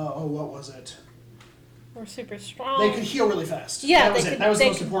 what was it? We're super strong. They could heal really fast. Yeah, that was it. That was the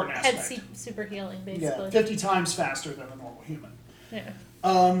most important aspect. Had super healing, basically. Yeah, 50 times faster than a normal human. Yeah.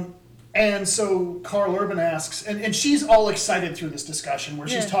 And so Karl Urban asks, and she's all excited through this discussion where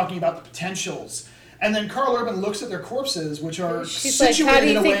she's talking about the potentials. And then Karl Urban looks at their corpses, which are situated like, how do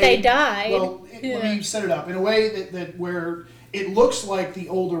you in a think way, they died? Well, let me set it up. In a way that where it looks like the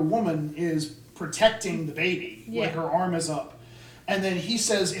older woman is protecting the baby, like her arm is up. And then he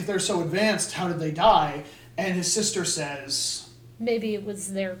says, if they're so advanced, how did they die? And his sister says... Maybe it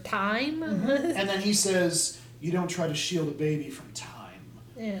was their time? Mm-hmm. And then he says, you don't try to shield a baby from time.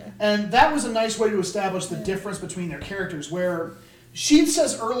 Yeah. And that was a nice way to establish the difference between their characters, where she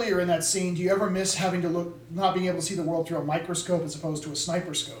says earlier in that scene, do you ever miss having to not being able to see the world through a microscope as opposed to a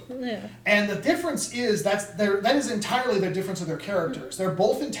sniper scope? Yeah. And the difference is, that is entirely the difference of their characters. They're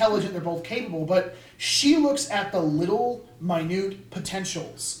both intelligent, they're both capable, but she looks at the little, minute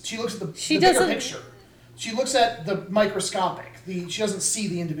potentials. She looks at the bigger picture. She looks at the microscopic. She doesn't see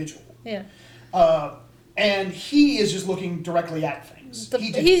the individual. Yeah. And he is just looking directly at things.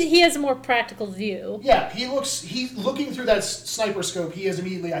 He has a more practical view. Yeah, he's looking through that sniper scope. He has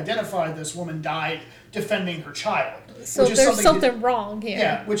immediately identified this woman died defending her child. So there's something wrong here.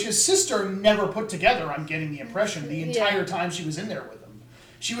 Yeah, which his sister never put together, I'm getting the impression, the entire time she was in there with him.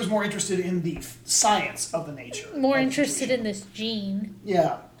 She was more interested in the science of the nature. More interested in this gene.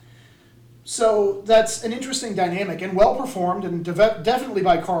 Yeah. So that's an interesting dynamic and well performed and definitely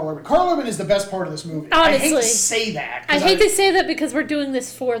by Karl Urban. Karl Urban is the best part of this movie. Honestly. I hate to say that. I hate to say that because we're doing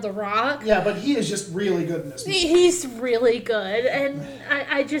this for The Rock. Yeah, but he is just really good in this movie. He's really good, and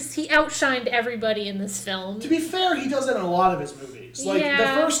he outshined everybody in this film. To be fair, he does that in a lot of his movies. Like, the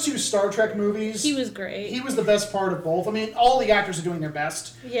first 2 Star Trek movies... He was great. He was the best part of both. I mean, all the actors are doing their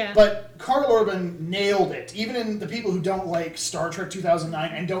best. Yeah. But Karl Urban nailed it. Even in the people who don't like Star Trek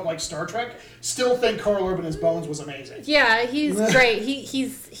 2009 and don't like Star Trek, still think Karl Urban as Bones was amazing. Yeah, he's great.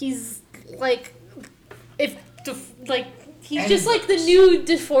 He's like... He's just like the new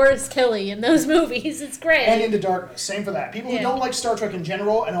DeForest Kelly in those movies. It's great. And Into Darkness, same for that. People who don't like Star Trek in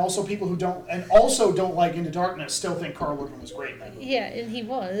general, and also people who don't like Into Darkness, still think Karl Urban was great in that movie. Yeah, and he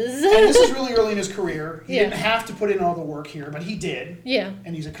was. And this is really early in his career. He didn't have to put in all the work here, but he did. Yeah.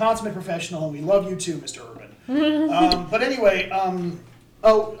 And he's a consummate professional, and we love you too, Mr. Urban. But anyway,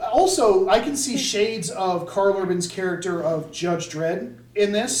 also, I can see shades of Karl Urban's character of Judge Dredd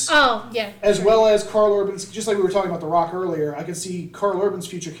in this. Oh, yeah. As well as Karl Urban's, just like we were talking about The Rock earlier, I can see Karl Urban's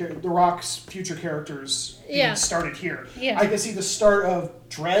The Rock's future characters being started here. Yeah. I can see the start of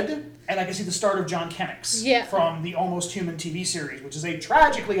Dredd, and I can see the start of John Kennex from the Almost Human TV series, which is a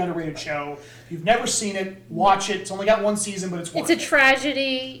tragically underrated show. If you've never seen it, watch it. It's only got 1 season, but it's worth it. It's a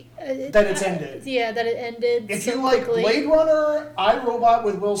tragedy. That it's ended. Yeah, that it ended. If so you like quickly. Blade Runner, iRobot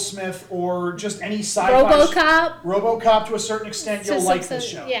with Will Smith, or just any sci-fi... RoboCop to a certain extent, you'll like this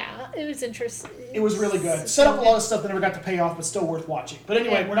show. Yeah, it was interesting. It was really good. Set up a lot of stuff that never got to pay off, but still worth watching. But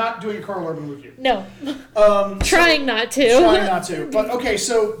anyway, we're not doing a Karl Urban review. No. Trying not to. Trying not to. But okay,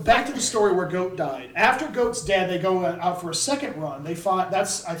 so back to the story where Goat died. After Goat's dead, they go out for a second run. They find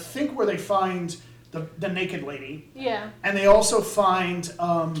that's I think where they find the naked lady. Yeah. And they also find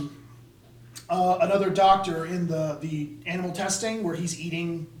another doctor in the animal testing where he's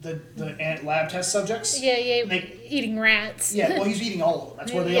eating the lab test subjects. Yeah, eating rats. Yeah, well, he's eating all of them.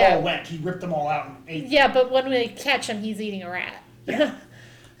 That's where they all went. He ripped them all out and ate them. Yeah, but when they catch him, he's eating a rat. Yeah.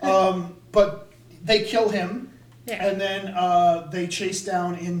 But they kill him, and then they chase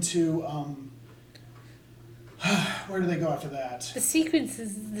down into... where do they go after that? The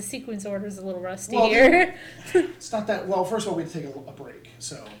sequence order is a little rusty here. It's not that... Well, first of all, we have to take a break,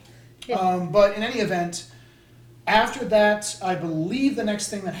 so... but in any event, after that, I believe the next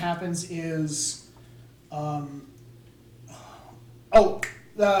thing that happens is...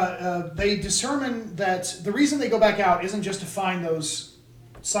 they determine that the reason they go back out isn't just to find those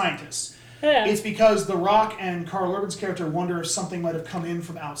scientists. Yeah. It's because The Rock and Karl Urban's character wonder if something might have come in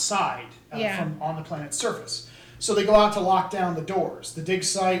from outside, from on the planet's surface. So they go out to lock down the doors, the dig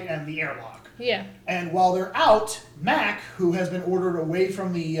site and the airlock. Yeah. And while they're out, Mac, who has been ordered away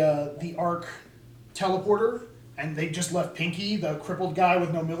from the Ark teleporter, and they just left Pinky, the crippled guy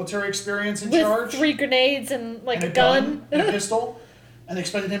with no military experience, in charge. With 3 grenades and and a gun. And a pistol. And they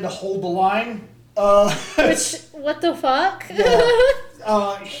expected him to hold the line. What the fuck?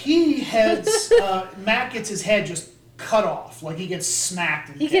 Yeah. He heads... Mac gets his head just cut off. Like, he gets smacked.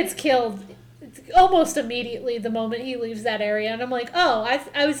 And he gets killed almost immediately the moment he leaves that area. And I'm like, oh,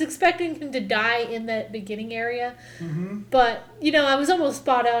 I was expecting him to die in that beginning area. Mm-hmm. But, I was almost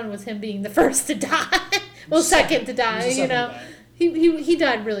spot on with him being the first to die. Well, second to die, He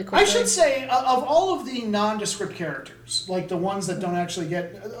died really quickly. I should say, of all of the nondescript characters, like the ones that don't actually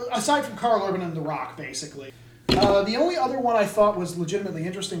get... Aside from Karl Urban and The Rock, basically... the only other one I thought was legitimately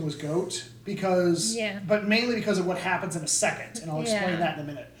interesting was Goat, but mainly because of what happens in a second, and I'll explain that in a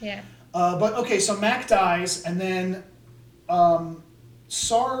minute. Yeah. But okay, so Mac dies, and then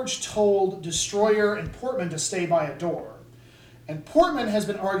Sarge told Destroyer and Portman to stay by a door, and Portman has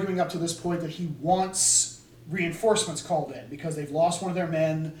been arguing up to this point that he wants reinforcements called in because they've lost one of their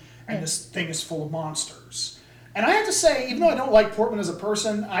men, and this thing is full of monsters. And I have to say, even though I don't like Portman as a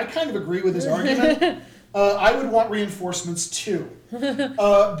person, I kind of agree with his argument. I would want reinforcements too.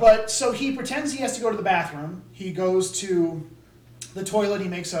 But so he pretends he has to go to the bathroom. He goes to the toilet. He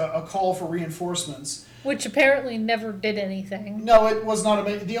makes a call for reinforcements. Which apparently never did anything. No, it was not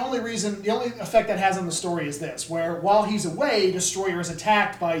amazing. The only effect that has on the story is this, where while he's away, Destroyer is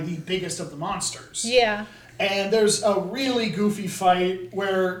attacked by the biggest of the monsters. Yeah. And there's a really goofy fight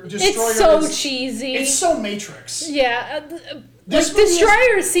where Destroyer It's so cheesy. It's so Matrix. Yeah.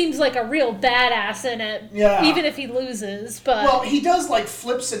 Destroyer seems like a real badass in it, Yeah. even if he loses. But well, he does like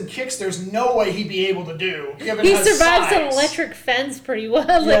flips and kicks. There's no way he'd be able to do. Given he his survives size. an electric fence pretty well,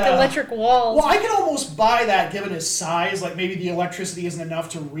 like electric walls. Well, I can almost buy that given his size. Like maybe the electricity isn't enough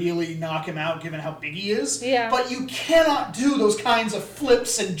to really knock him out, given how big he is. Yeah. But you cannot do those kinds of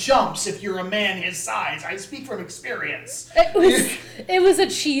flips and jumps if you're a man his size. I speak from experience. It was a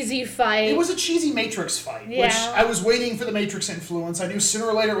cheesy fight. It was a cheesy Matrix fight, which Yeah. I was waiting for the Matrix influence. I knew sooner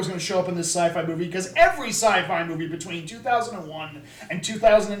or later it was going to show up in this sci-fi movie because every sci-fi movie between 2001 and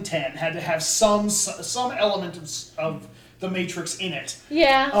 2010 had to have some element of the Matrix in it.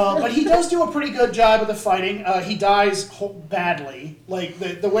 Yeah. But he does do a pretty good job of the fighting. He dies badly. Like,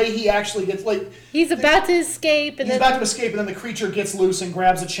 the way he actually gets, like... He's about to escape. And He's about to escape, and then the creature gets loose and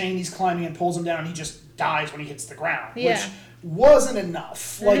grabs a chain he's climbing and pulls him down, and he just dies when he hits the ground. Yeah. Which wasn't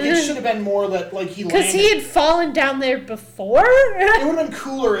enough. Like, it should have been more that, like, he landed... Because he had fallen down there before? It would have been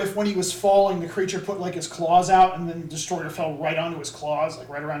cooler if when he was falling, the creature put, like, his claws out, and then the Destroyer fell right onto his claws, like,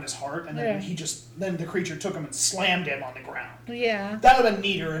 right around his heart, and then then the creature took him and slammed him on the ground. Yeah. That would have been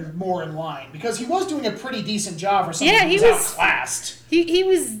neater and more in line, because he was doing a pretty decent job for someone Yeah, who was outclassed. He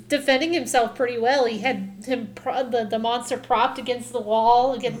was defending himself pretty well. He had the monster propped against the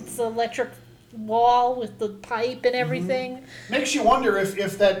wall, against the electric wall with the pipe and everything. Makes you wonder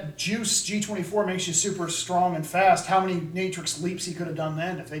if that juice G24 makes you super strong and fast, how many Matrix leaps he could have done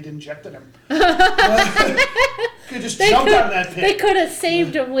then if they'd injected him. Could just jump out of that pit. They could have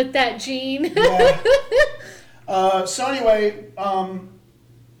saved him with that gene. Yeah. So anyway,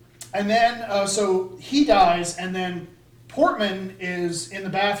 and then so he dies, and then Portman is in the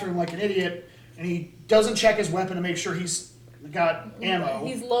bathroom like an idiot, and he doesn't check his weapon to make sure he's got ammo.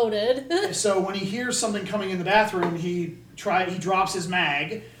 He's loaded. So when he hears something coming in the bathroom, he drops his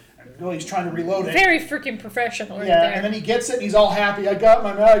mag. Well, he's trying to reload it. Very freaking professional right Yeah, there. and then he gets it, and he's all happy. I got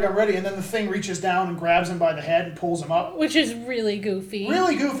my mag, I'm ready. And then the thing reaches down and grabs him by the head and pulls him up. Which is really goofy.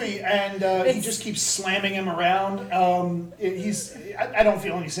 Really goofy, and he just keeps slamming him around. I don't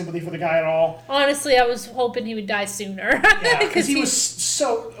feel any sympathy for the guy at all. Honestly, I was hoping he would die sooner. Yeah, because he was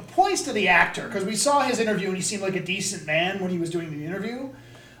so... Points to the actor, because we saw his interview, and he seemed like a decent man when he was doing the interview.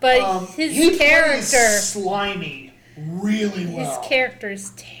 But his character... plays slimy really well. His character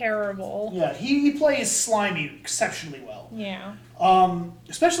is terrible. Yeah, he plays slimy exceptionally well. Yeah.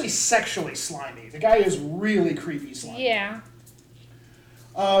 Especially sexually slimy. The guy is really creepy slimy. Yeah.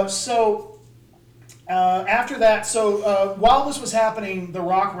 After that, while this was happening, The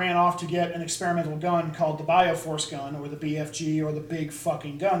Rock ran off to get an experimental gun called the Bioforce gun, or the BFG, or the big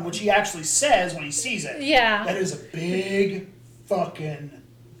fucking gun, which he actually says when he sees it. Yeah. That is a big fucking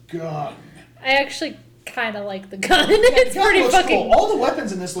gun. I actually kind of like the gun. It's pretty fucking cool. All the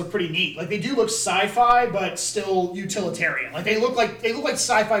weapons in this look pretty neat. Like, they do look sci-fi, but still utilitarian. Like, they look like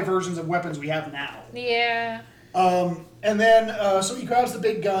sci-fi versions of weapons we have now. Yeah. And then, so he grabs the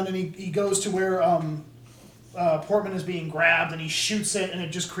big gun, and he goes to where Portman is being grabbed, and he shoots it, and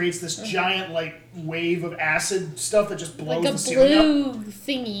it just creates this giant, like, wave of acid stuff that just blows Like the ceiling up. a blue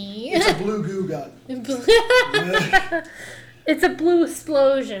thingy. It's a blue goo gun. It's a blue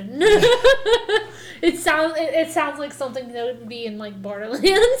explosion. It sounds like something that would be in, like,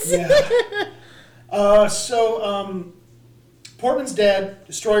 Borderlands. Yeah. Portman's dead,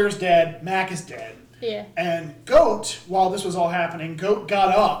 Destroyer's dead, Mac is dead. Yeah. And Goat, while this was all happening, Goat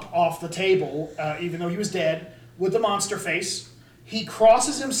got up off the table, even though he was dead, with the monster face. He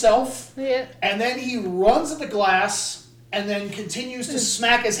crosses himself, and then he runs at the glass, and then continues to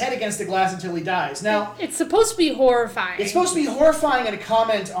smack his head against the glass until he dies. Now, it's supposed to be horrifying. It's supposed to be horrifying and a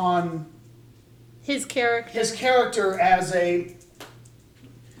comment on his character. His character as a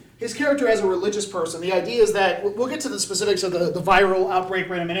religious person. The idea is that, we'll get to the specifics of the viral outbreak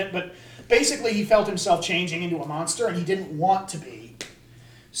right in a minute, but basically he felt himself changing into a monster, and he didn't want to be.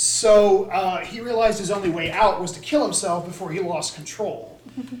 So he realized his only way out was to kill himself before he lost control.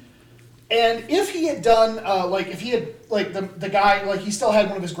 And if he had done, the guy, like, he still had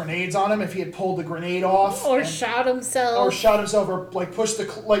one of his grenades on him, if he had pulled the grenade off. Or shot himself. Or, like, pushed the,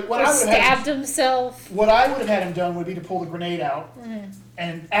 like, what or I would have stabbed himself. What I would have had him done would be to pull the grenade out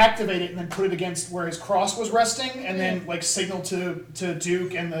and activate it, and then put it against where his cross was resting, and then, like, signal to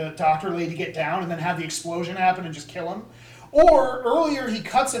Duke and the doctor lady to get down, and then have the explosion happen and just kill him. Or, earlier he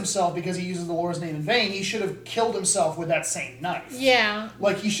cuts himself because he uses the Lord's name in vain. He should have killed himself with that same knife. Yeah.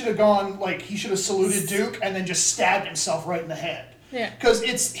 Like, he should have gone, like, he should have saluted Duke and then just stabbed himself right in the head. Yeah. Because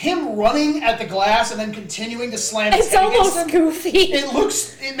it's him running at the glass and then continuing to slam his head against him. It's almost goofy.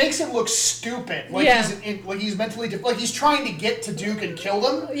 It makes him look stupid. Like he's mentally, like he's trying to get to Duke and kill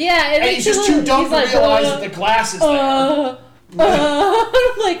them. Yeah. And he's just too dumb to realize that the glass is there.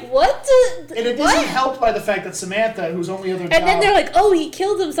 I'm like, what? And it what? isn't helped by the fact that Samantha, whose only other job... And then they're like, oh, he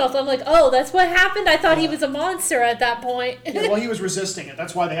killed himself. I'm like, oh, that's what happened? I thought he was a monster at that point. Yeah, well, he was resisting it.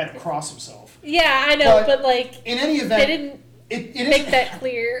 That's why they had him cross himself. Yeah, I know, but like... In any event... They didn't make that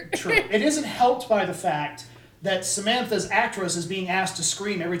clear. True. It isn't helped by the fact that Samantha's actress is being asked to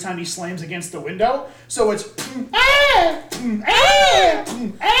scream every time he slams against the window. So it's...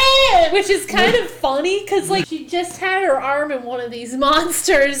 Which is kind of funny, because like she just had her arm in one of these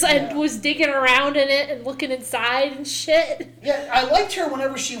monsters and was digging around in it and looking inside and shit. Yeah, I liked her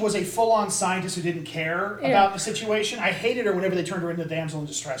whenever she was a full-on scientist who didn't care about the situation. I hated her whenever they turned her into damsel in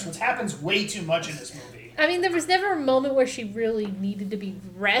distress, which happens way too much in this movie. I mean, there was never a moment where she really needed to be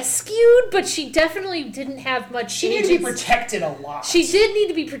rescued, but she definitely didn't have much She needed to be protected a lot. She did need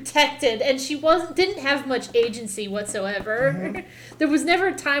to be protected, and she didn't have much agency whatsoever. Mm-hmm. There was never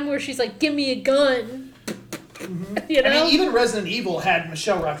a time where she's like, give me a gun. Mm-hmm. You know? I mean, even Resident Evil had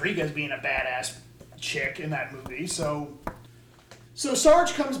Michelle Rodriguez being a badass chick in that movie, so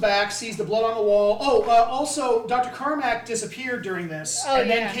Sarge comes back, sees the blood on the wall. Also, Dr. Carmack disappeared during this,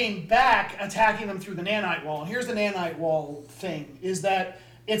 then came back attacking them through the nanite wall. And here's the nanite wall thing, is that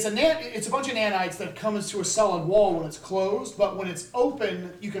it's a bunch of nanites that comes to a solid wall when it's closed, but when it's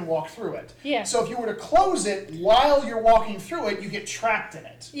open, you can walk through it. Yeah. So if you were to close it while you're walking through it, you get trapped in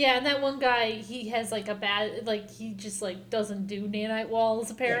it. Yeah, and that one guy, he has like a bad, like he just like doesn't do nanite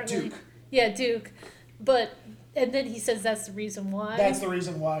walls apparently. Yeah, Duke. Yeah, Duke. And then he says that's the reason why. That's the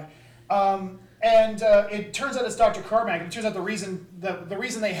reason why. It turns out it's Dr. Carmack. It turns out the reason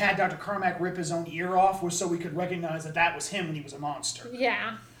they had Dr. Carmack rip his own ear off was so we could recognize that was him when he was a monster.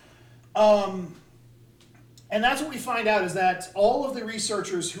 Yeah. And that's what we find out, is that all of the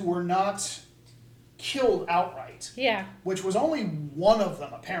researchers who were not killed outright. Yeah. Which was only one of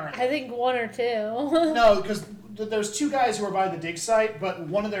them, apparently. I think one or two. No, because there's two guys who are by the dig site, but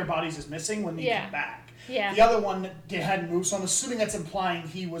one of their bodies is missing when they come back. Yeah. The other one hadn't moved, so I'm assuming that's implying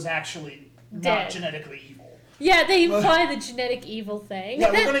he was actually not genetically evil. Yeah, they imply the genetic evil thing.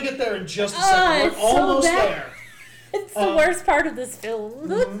 Yeah, we're going to get there in just a second. We're almost there. It's the worst part of this film.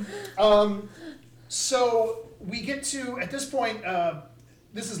 Mm-hmm. So we get to, at this point,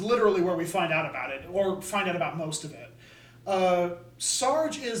 this is literally where we find out about it, or find out about most of it.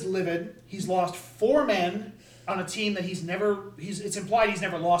 Sarge is livid. He's lost 4 men on a team that it's implied he's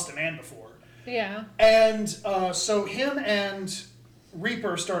never lost a man before. Yeah. And so him and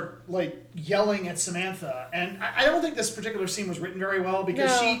Reaper start like yelling at Samantha, and I don't think this particular scene was written very well,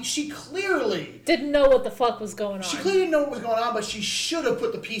 because she clearly didn't know what the fuck was going on. She clearly didn't know what was going on, but she should have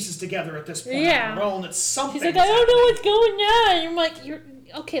put the pieces together at this point on her own. That something. She's like, I don't know what's going on. And you're like,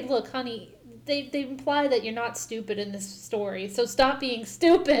 okay, look, honey. They imply that you're not stupid in this story, so stop being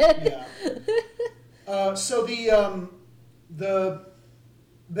stupid. Yeah. So they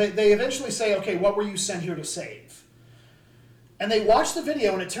eventually say, okay, what were you sent here to save? And they watch the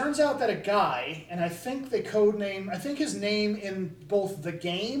video, and it turns out that a guy, and I think his name in both the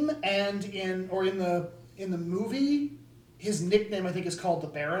game and in the movie, his nickname I think is called the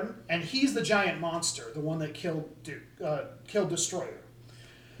Baron, and he's the giant monster, the one that killed Destroyer.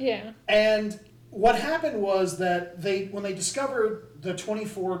 Yeah. And what happened was that when they discovered the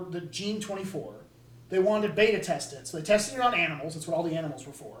gene 24, they wanted to beta test it. So they tested it on animals. That's what all the animals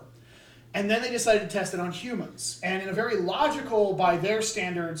were for. And then they decided to test it on humans. And in a very logical, by their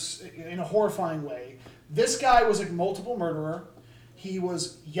standards, in a horrifying way, this guy was a multiple murderer. He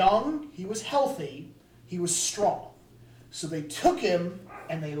was young. He was healthy. He was strong. So they took him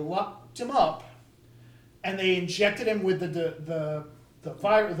and they locked him up, and they injected him with the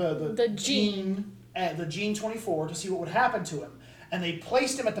gene 24 to see what would happen to him. And they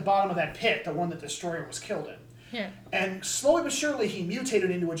placed him at the bottom of that pit, the one that Destroyer was killed in. Yeah. And slowly but surely he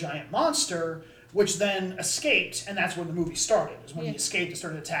mutated into a giant monster, which then escaped, and that's when the movie started. Is when he escaped and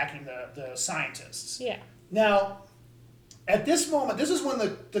started attacking the scientists. Yeah. Now, at this moment, this is when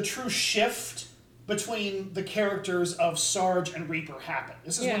the true shift between the characters of Sarge and Reaper happened.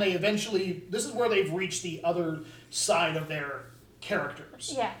 This is when this is where they've reached the other side of their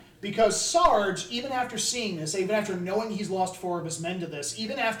characters. Yeah. Because Sarge, even after seeing this, even after knowing he's lost 4 of his men to this,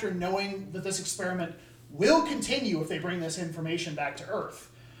 even after knowing that this experiment will continue if they bring this information back to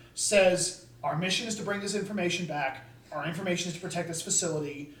Earth, says, our mission is to bring this information back, our information is to protect this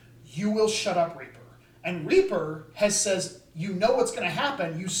facility, you will shut up Reaper. And Reaper says, you know what's going to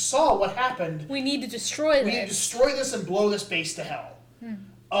happen, you saw what happened. We need to destroy this. We need to destroy this and blow this base to hell.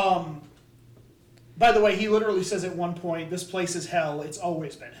 By the way, he literally says at one point, this place is hell, it's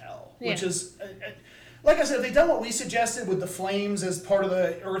always been hell. Which is, like I said, if they'd done what we suggested with the flames as part of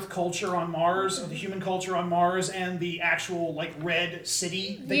the Earth culture on Mars, or the human culture on Mars, and the actual, like, red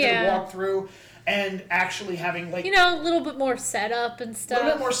city they could have walked through, and actually having, like... a little bit more setup and stuff. A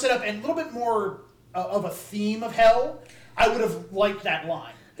little bit more setup, and a little bit more of a theme of hell, I would have liked that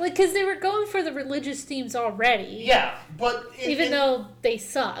line. Like, because they were going for the religious themes already. Yeah, but... Even though they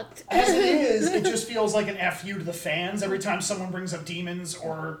sucked. As it is, it just feels like an FU to the fans every time someone brings up demons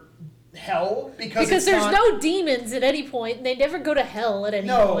or... hell because there's no demons at any point and they never go to hell at any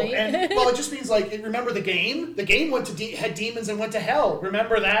point. And well, it just means like remember the game went to had demons and went to hell,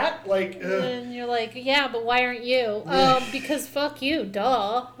 remember that, like and you're like, yeah, but why aren't you? Because fuck you,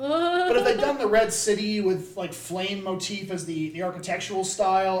 duh. But if they'd done the red city with like flame motif as the architectural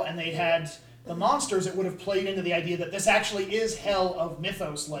style, and they had the monsters, it would have played into the idea that this actually is hell of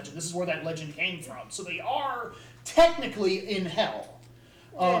mythos legend. This is where that legend came from, so they are technically in hell.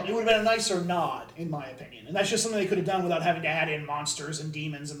 It would have been a nicer nod, in my opinion. And that's just something they could have done without having to add in monsters and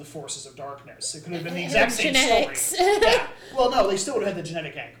demons and the forces of darkness. It could have been the exact same story. Yeah. Well, no, they still would have had the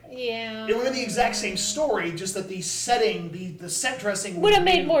genetic angle. Yeah. It would have been the exact same story, just that the setting, the set dressing would have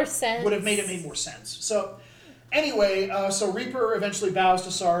made more sense. Would have made more sense. So, anyway, so Reaper eventually bows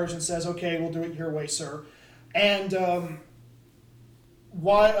to Sarge and says, okay, we'll do it your way, sir. And,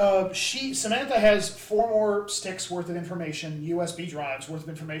 Samantha has 4 more sticks worth of information, USB drives worth of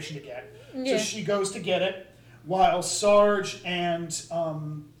information to get. Yeah. So she goes to get it, while Sarge and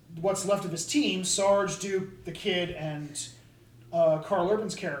what's left of his team, Sarge, Duke, the kid, and Karl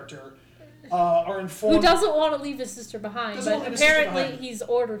Urban's character, are informed... Who doesn't want to leave his sister behind, but apparently he's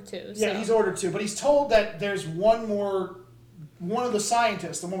ordered to. So. Yeah, he's ordered to, but he's told that there's one of the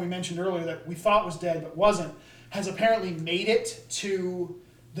scientists, the one we mentioned earlier that we thought was dead but wasn't, has apparently made it to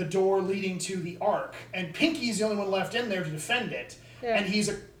the door leading to the Ark. And Pinky's the only one left in there to defend it. Yeah. And he's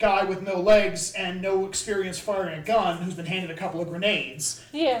a guy with no legs and no experience firing a gun who's been handed a couple of grenades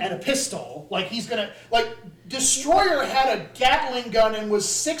and a pistol. Like, he's gonna... Like, Destroyer had a Gatling gun and was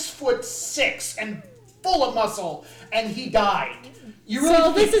 6'6" and full of muscle, and he died.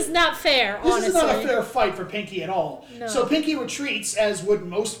 This is not fair, honestly. This is not a fair fight for Pinky at all. No. So Pinky retreats, as would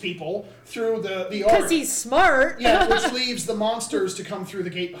most people, through the Ark. Because he's smart. Yeah, which leaves the monsters to come through the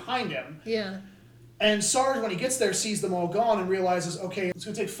gate behind him. Yeah. And Sarge, when he gets there, sees them all gone and realizes, okay, it's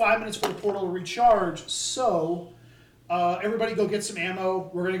going to take 5 minutes for the portal to recharge, so everybody go get some ammo.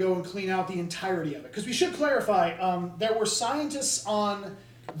 We're going to go and clean out the entirety of it. Because we should clarify, there were scientists on...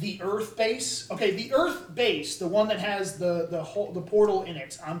 the Earth base. Okay, the Earth base, the one that has the portal in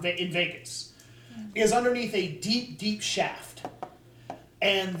it in Vegas, is underneath a deep, deep shaft.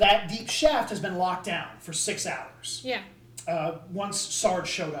 And that deep shaft has been locked down for 6 hours. Yeah. Once Sarge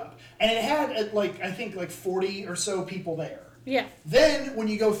showed up. And it had, I think 40 or so people there. Yeah. Then, when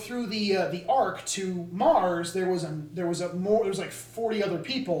you go through the Ark to Mars, there was like 40 other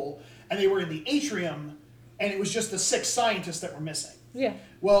people, and they were in the atrium, and it was just the 6 scientists that were missing. Yeah.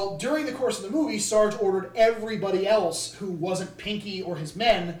 Well, during the course of the movie, Sarge ordered everybody else who wasn't Pinky or his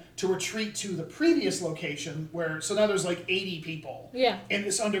men to retreat to the previous location, so now there's like 80 people in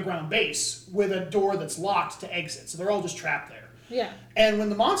this underground base with a door that's locked to exit. So they're all just trapped there. Yeah. And when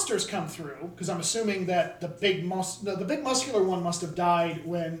the monsters come through, because I'm assuming that the big muscular one must have died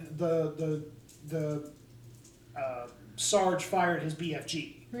when the Sarge fired his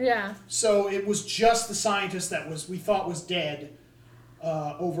BFG. Yeah. So it was just the scientist that we thought was dead.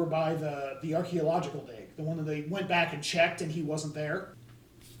 Over by the archaeological dig, the one that they went back and checked and he wasn't there.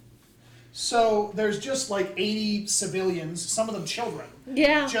 So there's just like 80 civilians, some of them children,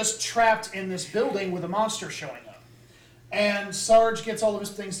 just trapped in this building with a monster showing up. And Sarge gets all of his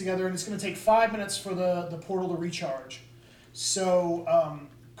things together, and it's going to take 5 minutes for the portal to recharge. So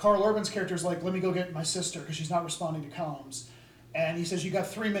Karl Urban's character is like, let me go get my sister because she's not responding to comms. And he says, you got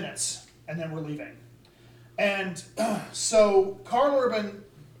 3 minutes, and then we're leaving. And so Karl Urban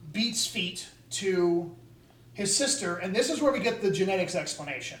beats feet to his sister, and this is where we get the genetics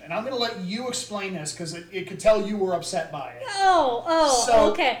explanation. And I'm going to let you explain this, because it could tell you were upset by it.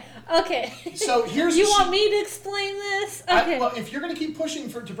 Okay. So here's... You want me to explain this? Okay. Well, if you're going to keep pushing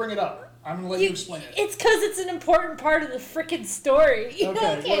to bring it up, I'm going to let you explain it. It's because it's an important part of the freaking story.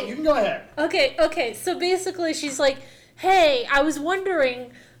 Okay, well, you can go ahead. Okay. So basically she's like, hey, I was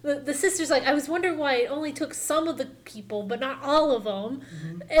wondering... The sister's like, I was wondering why it only took some of the people, but not all of them.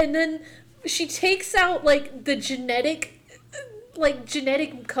 Mm-hmm. And then she takes out, like, the genetic like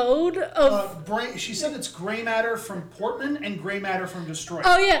genetic code of She said it's gray matter from Portman and gray matter from Destroyer.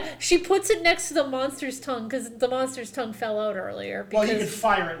 Oh yeah, she puts it next to the monster's tongue because the monster's tongue fell out earlier. Because, well, you could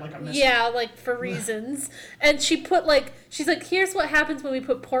fire it like a missile. Yeah, like for reasons. And she put she's like, here's what happens when we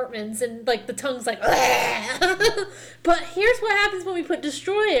put Portmans, and like the tongue's like, but here's what happens when we put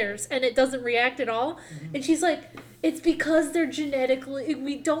Destroyers, and it doesn't react at all. Mm-hmm. And she's like, it's because they're genetically,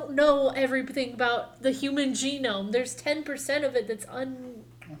 we don't know everything about the human genome. There's 10% of it that's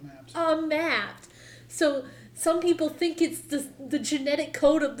unmapped. So some people think it's the genetic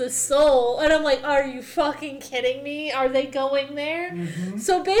code of the soul. And I'm like, are you fucking kidding me? Are they going there? Mm-hmm.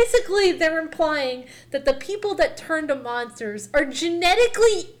 So basically they're implying that the people that turn to monsters are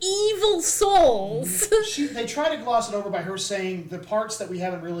genetically evil souls. They try to gloss it over by her saying the parts that we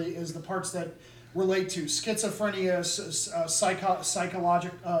haven't really is the parts that relate to schizophrenia,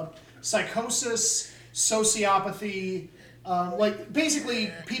 psychosis, sociopathy, like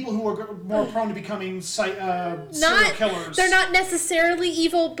basically people who are more prone to becoming serial killers. They're not necessarily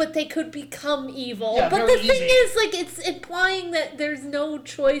evil, but they could become evil. Yeah, but the thing is, like, it's implying that there's no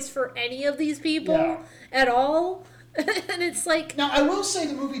choice for any of these people at all. And it's like, now I will say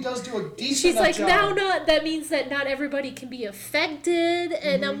the movie does do a decent enough job. That means that not everybody can be affected,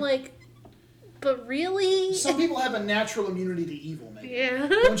 and I'm like, but really? Some people have a natural immunity to evil, maybe. Yeah.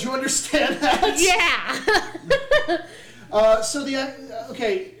 Don't you understand that? Yeah.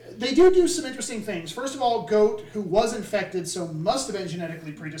 They do some interesting things. First of all, Goat, who was infected, so must have been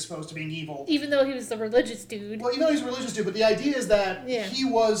genetically predisposed to being evil. Even though he was the religious dude. Well, even though he's a religious dude, but the idea is that he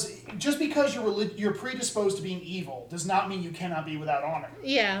was, just because you're predisposed to being evil does not mean you cannot be without honor.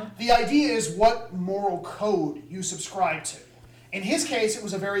 Yeah. The idea is what moral code you subscribe to. In his case, it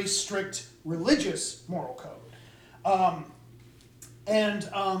was a very strict religious moral code.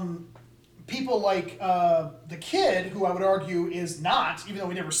 People like the kid, who I would argue is not, even though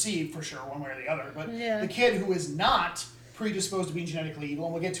we never see for sure one way or the other, but the kid who is not predisposed to being genetically evil,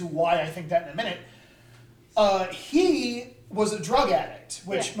 and we'll get to why I think that in a minute, he was a drug addict,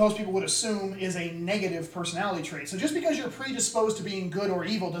 which most people would assume is a negative personality trait. So just because you're predisposed to being good or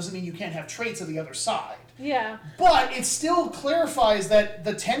evil doesn't mean you can't have traits of the other side. Yeah. But it still clarifies that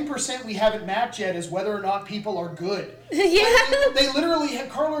the 10% we haven't mapped yet is whether or not people are good. Yeah. They literally,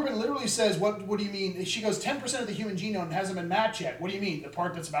 Karl Urban literally says, what do you mean? She goes, 10% of the human genome hasn't been mapped yet. What do you mean? The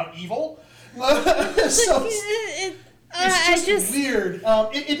part that's about evil? So it's just weird.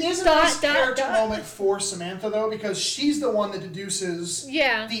 It is a nice character moment for Samantha, though, because she's the one that deduces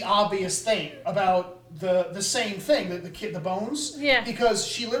the obvious thing about the same thing, the bones. Yeah. Because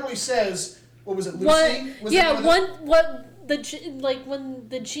she literally says, what was it, Lucy? When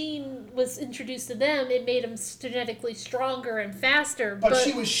the gene was introduced to them, it made them genetically stronger and faster. But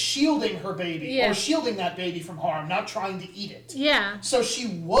she was shielding her baby, or shielding that baby from harm, not trying to eat it. Yeah. So she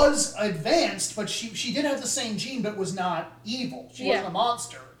was advanced, but she did have the same gene, but was not evil. She wasn't a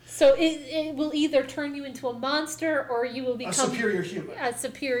monster. So it will either turn you into a monster, or you will become a superior human. A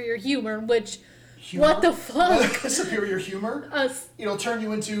superior human, which... What the fuck? Superior humor? It'll turn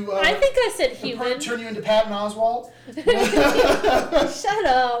you into... I think I said human. Turn you into Patton Oswalt? Shut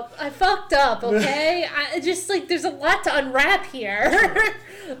up. I fucked up, okay? There's a lot to unwrap here.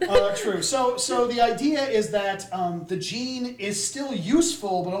 True. So the idea is that the gene is still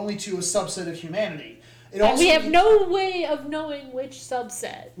useful, but only to a subset of humanity. We have no way of knowing which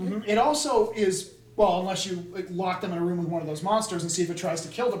subset. Mm-hmm. It also is... Well, unless you lock them in a room with one of those monsters and see if it tries to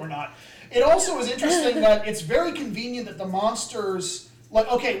kill them or not. It also is interesting that it's very convenient that the monsters... what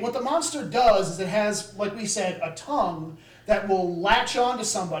the monster does is it has, like we said, a tongue that will latch onto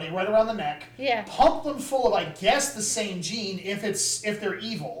somebody right around the neck, pump them full of, I guess, the same gene if they're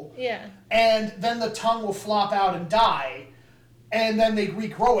evil, and then the tongue will flop out and die, and then they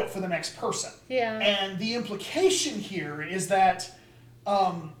regrow it for the next person. Yeah. And the implication here is that...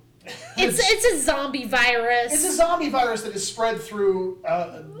 It's a zombie virus. It's a zombie virus that is spread through,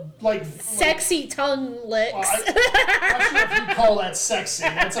 sexy tongue licks. I'm not sure if you call that sexy.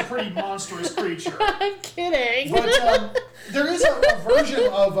 That's a pretty monstrous creature. I'm kidding. But there is a version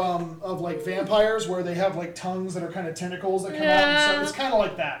of vampires where they have tongues that are kind of tentacles that come out. So it's kind of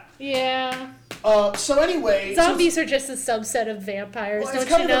like that. Yeah. So anyway... Zombies are just a subset of vampires, don't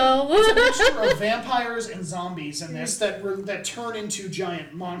you know? It's a mixture of vampires and zombies in this that turn into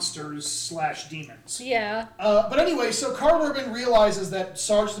giant monsters/demons. Yeah. But anyway, so Karl Urban realizes that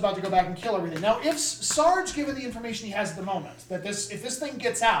Sarge is about to go back and kill everything. Now, if Sarge, given the information he has at the moment, that if this thing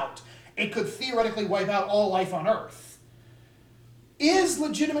gets out, it could theoretically wipe out all life on Earth, is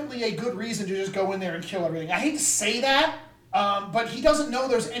legitimately a good reason to just go in there and kill everything. I hate to say that, But he doesn't know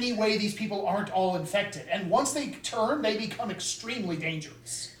there's any way these people aren't all infected. And once they turn, they become extremely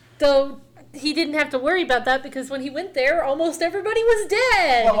dangerous. Though he didn't have to worry about that because when he went there, almost everybody was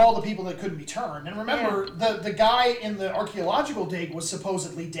dead. Well, all the people that couldn't be turned. And remember, the guy in the archaeological dig was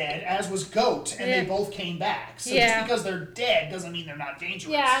supposedly dead, as was Goat, and they both came back. So just because they're dead doesn't mean they're not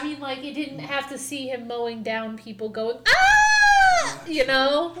dangerous. Yeah, I mean, like, you didn't have to see him mowing down people going, ah! You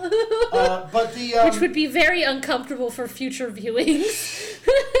know? But the... Which would be very uncomfortable for future viewings.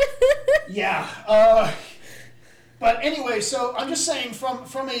 Yeah. But anyway, so I'm just saying,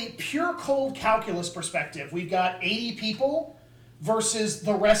 from a pure cold calculus perspective, we've got 80 people versus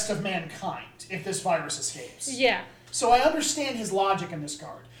the rest of mankind if this virus escapes. Yeah. So I understand his logic in this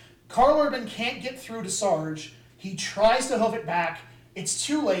regard. Karl Urban can't get through to Sarge. He tries to hoof it back. It's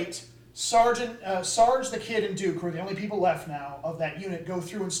too late. Sarge, the kid, and Duke, who are the only people left now of that unit, go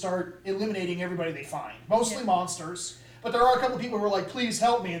through and start eliminating everybody they find. Mostly monsters, but there are a couple of people who are like, please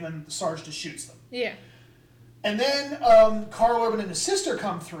help me, and then Sarge just shoots them. Yeah. And then Karl Urban and his sister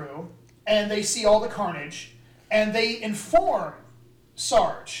come through, and they see all the carnage, and they inform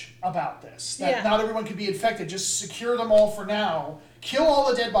Sarge about this. That not everyone could be infected. Just secure them all for now. Kill all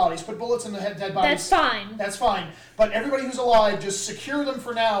the dead bodies. Put bullets in the dead bodies. That's fine. That's fine. But everybody who's alive, just secure them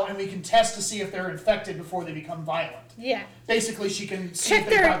for now, and we can test to see if they're infected before they become violent. Yeah. Basically, she can see Check if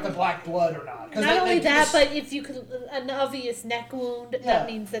they've got the black blood or not. Not only that, but if you could, an obvious neck wound, that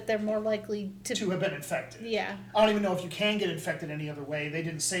means that they're more likely to have been infected. Yeah. I don't even know if you can get infected any other way. They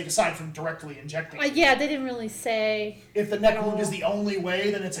didn't say it, aside from directly injecting. Yeah, they didn't really say. If the neck wound is the only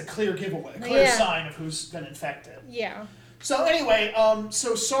way, then it's a clear giveaway, a clear sign of who's been infected. Yeah. So anyway,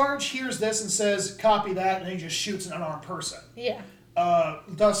 so Sarge hears this and says, copy that, and he just shoots an unarmed person. Yeah.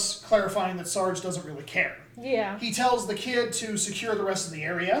 Thus clarifying that Sarge doesn't really care. Yeah. He tells the kid to secure the rest of the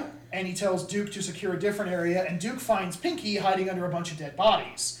area, and he tells Duke to secure a different area, and Duke finds Pinky hiding under a bunch of dead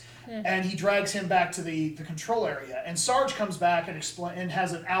bodies. And he drags him back to the control area. And Sarge comes back and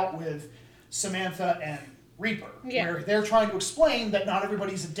has an out with Samantha and Reaper, where they're trying to explain that not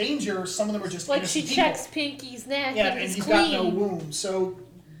everybody's in danger. Some of them are just like innocent she people. checks Pinky's neck and he's he's clean. got no wounds. So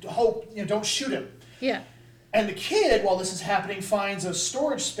don't shoot him. Yeah. And the kid, while this is happening, finds a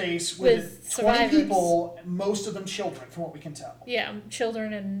storage space with 20 survivors. people, most of them children, from what we can tell. Yeah,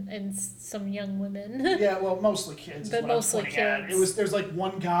 children and some young women. Yeah, well, mostly kids. But is what mostly I'm pointing at. kids. There's like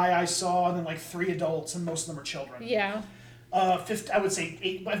one guy I saw, and then like 3 adults, and most of them are children. Yeah. 50, I would say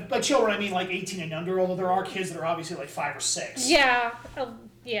 8. By children, I mean like 18 and under. Although there are kids that are obviously like 5 or 6. Yeah.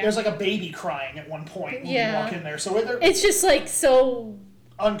 Yeah. There's like a baby crying at one point when you walk in there. So it's just like so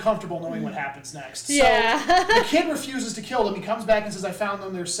uncomfortable knowing what happens next. Yeah. So the kid refuses to kill them. He comes back and says, I found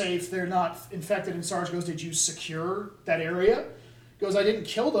them, they're safe, they're not infected. And Sarge goes, did you secure that area? He goes, I didn't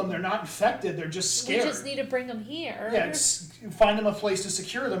kill them, they're not infected, they're just scared. We just need to bring them here. Yeah, find them a place to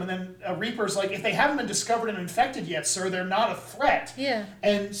secure them. And then Reaper's like, if they haven't been discovered and infected yet, sir, they're not a threat. Yeah.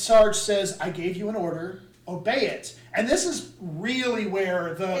 And Sarge says, I gave you an order, obey it. And this is really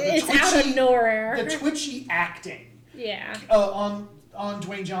where the it's twitchy, out of nowhere. the twitchy acting on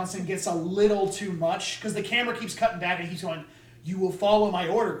Dwayne Johnson gets a little too much, because the camera keeps cutting back and he's going, you will follow my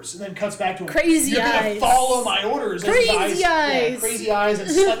orders, and then cuts back to him. Crazy You're eyes. You're going to follow my orders. Crazy eyes. eyes. Yeah, crazy eyes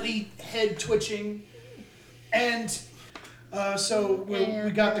and slightly head twitching. And so we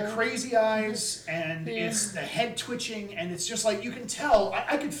got the crazy eyes, and it's the head twitching, and it's just like, you can tell,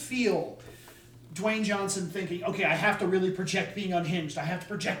 I could feel Dwayne Johnson thinking, okay, I have to really project being unhinged. I have to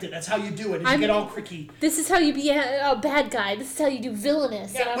project it. That's how you do it. And you get all cricky. This is how you be a bad guy. This is how you do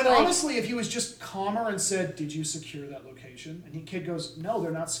villainous. Yeah, but honestly, if he was just calmer and said, did you secure that location? And the kid goes, no,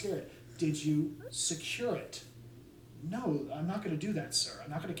 they're not scared. Did you secure it? No, I'm not going to do that, sir.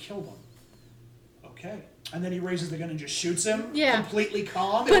 I'm not going to kill them. Okay. And then he raises the gun and just shoots him. Yeah. Completely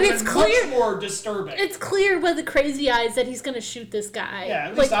calm. But it's clear, much more disturbing. It's clear by the crazy eyes that he's going to shoot this guy. Yeah,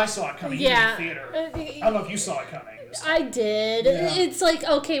 at least I saw it coming in the theater. I don't know if you saw it coming. I did. Yeah. It's like,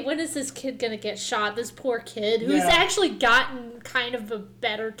 okay, when is this kid going to get shot? This poor kid who's actually gotten kind of a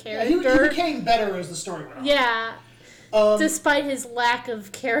better character. Yeah, he became better as the story went on. Yeah. Despite his lack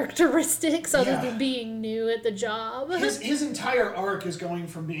of characteristics other than being new at the job. His entire arc is going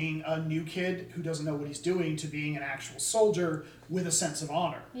from being a new kid who doesn't know what he's doing to being an actual soldier with a sense of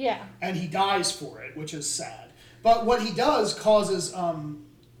honor. Yeah. And he dies for it, which is sad. But what he does causes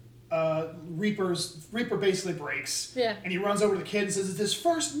Reaper basically breaks. Yeah. And he runs over to the kid and says, it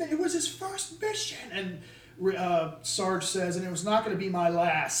was his first mission. And Sarge says, and it was not going to be my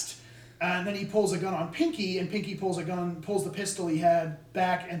last. And then he pulls a gun on Pinky, and Pinky pulls the pistol he had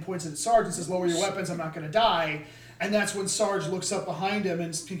back and points it at Sarge and says, lower your weapons, I'm not going to die. And that's when Sarge looks up behind him,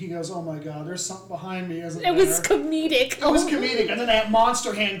 and Pinky goes, "Oh my God, there's something behind me, isn't there?" It was comedic. It was comedic, and then that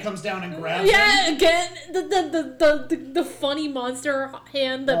monster hand comes down and grabs him. Yeah, again, the funny monster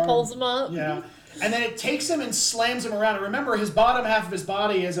hand that pulls him up. Yeah, and then it takes him and slams him around. And remember, his bottom half of his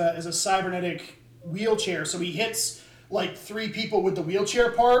body is a cybernetic wheelchair, so he hits like 3 people with the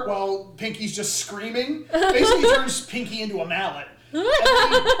wheelchair part while Pinky's just screaming. Basically turns Pinky into a mallet. And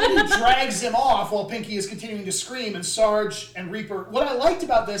then he drags him off while Pinky is continuing to scream, and Sarge and Reaper... What I liked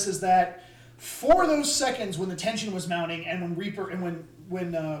about this is that for those seconds when the tension was mounting and when Reaper and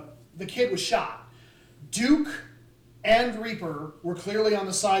when the kid was shot, Duke and Reaper were clearly on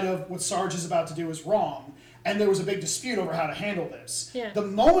the side of what Sarge is about to do is wrong, and there was a big dispute over how to handle this. Yeah. The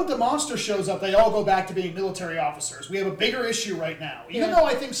moment the monster shows up, they all go back to being military officers. We have a bigger issue right now. Even though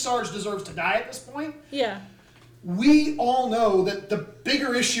I think Sarge deserves to die at this point, we all know that the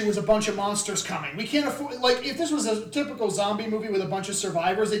bigger issue is a bunch of monsters coming. We can't afford... Like, if this was a typical zombie movie with a bunch of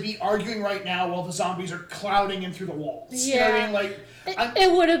survivors, they'd be arguing right now while the zombies are clouding in through the walls. Yeah. You know what I mean? Like,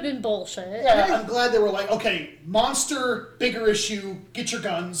 it would have been bullshit. yeah, I'm glad they were like, okay, monster, bigger issue, get your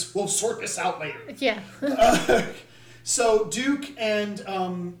guns, we'll sort this out later. Yeah. So Duke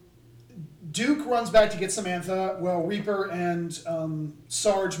runs back to get Samantha, while Reaper and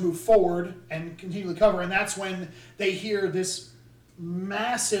Sarge move forward and continue to cover, and that's when they hear this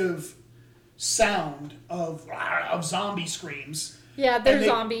massive sound of zombie screams. Yeah, they're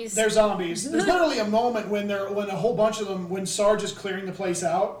zombies. They're zombies. There's literally a moment when a whole bunch of them, when Sarge is clearing the place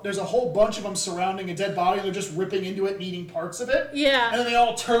out, there's a whole bunch of them surrounding a dead body, and they're just ripping into it and eating parts of it. Yeah. And then they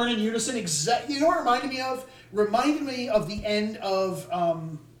all turn in unison. You know what it reminded me of? Reminded me of the end of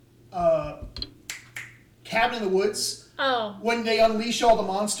Cabin in the Woods. Oh. When they unleash all the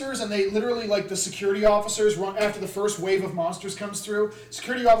monsters, and they literally, like, the security officers run after the first wave of monsters comes through.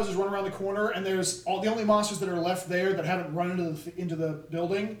 Security officers run around the corner, and there's the only monsters that are left there that haven't run into the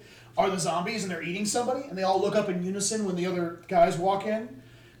building are the zombies, and they're eating somebody, and they all look up in unison when the other guys walk in,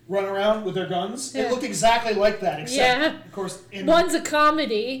 run around with their guns. Yeah. It looked exactly like that, except of course one's a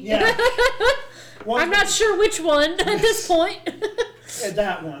comedy. Yeah. I'm not sure which one at this point.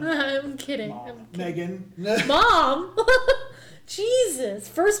 That one. I'm kidding. Mom. Megan. Mom? Jesus.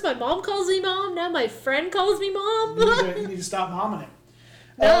 First my mom calls me mom, now my friend calls me mom. You need to stop momming it.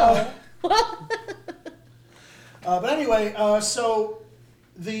 No. But anyway, so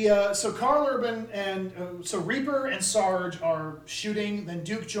Karl Urban and so Reaper and Sarge are shooting. Then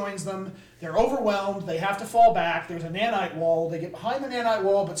Duke joins them. They're overwhelmed. They have to fall back. There's a nanite wall. They get behind the nanite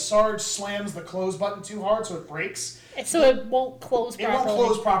wall, but Sarge slams the close button too hard, so it breaks. So it won't close properly. It won't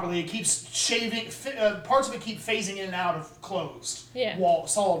close properly. It keeps shaving. Parts of it keep phasing in and out of closed wall,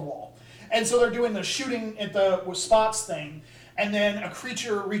 solid wall. And so they're doing the shooting at the spots thing. And then a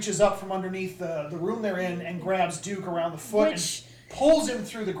creature reaches up from underneath the room they're in and grabs Duke around the foot and pulls him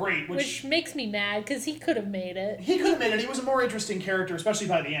through the grate. Which makes me mad, because he could have made it. He could have made it. He was a more interesting character, especially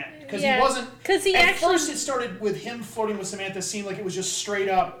by the end. Because he wasn't... At first it started with him flirting with Samantha, seemed like it was just straight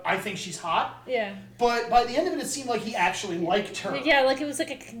up, I think she's hot. Yeah. But by the end of it, it seemed like he actually liked her. Yeah, like it was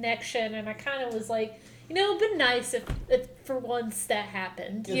like a connection, and I kind of was like... You know, it'd been nice if for once that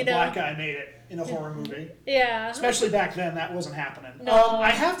happened. Yeah, the black guy made it in a horror movie. Yeah. Especially back then, that wasn't happening. No.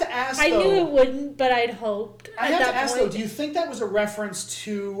 I have to ask, I knew it wouldn't, but I'd hoped. I have to ask, though, do you think that was a reference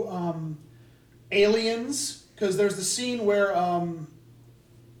to Aliens? Because there's the scene where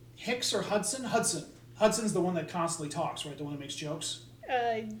Hicks or Hudson? Hudson's the one that constantly talks, right? The one that makes jokes?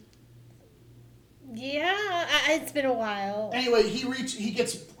 Yeah, it's been a while. Anyway, he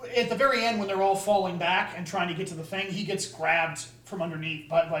gets, at the very end when they're all falling back and trying to get to the thing, he gets grabbed from underneath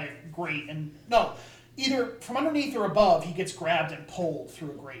by a grate. Either from underneath or above, he gets grabbed and pulled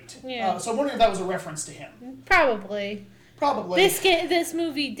through a grate. Yeah. So I'm wondering if that was a reference to him. Probably. This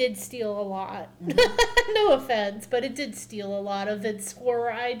movie did steal a lot. Mm-hmm. No offense, but it did steal a lot of its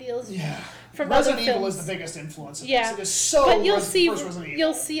horror ideals. Yeah. From Resident other Evil films. is the biggest influence. Yeah. It is so. But you'll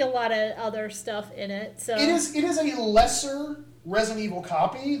see a lot of other stuff in it. So it is a lesser Resident Evil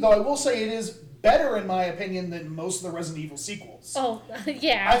copy, though I will say it is better in my opinion than most of the Resident Evil sequels. Oh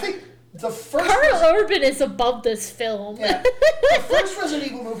yeah. I think the first Karl Urban is above this film. Yeah. The first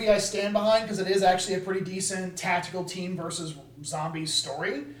Resident Evil movie I stand behind because it is actually a pretty decent tactical team versus zombies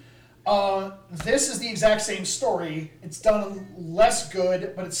story. This is the exact same story. It's done less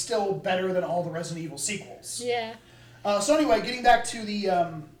good, but it's still better than all the Resident Evil sequels. Yeah. So anyway, getting back to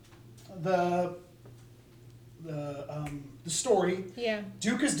the story. Yeah.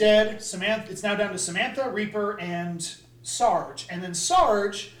 Duke is dead. Samantha. It's now down to Samantha, Reaper, and Sarge. And then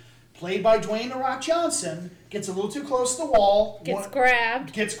Sarge, played by Dwayne "The Rock" Johnson, gets a little too close to the wall, Gets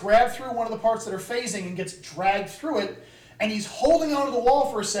grabbed through one of the parts that are phasing and gets dragged through it, and he's holding onto the wall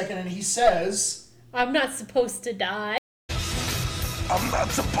for a second, and he says, I'm not supposed to die. I'm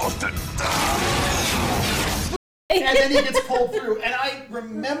not supposed to die. and then he gets pulled through. And I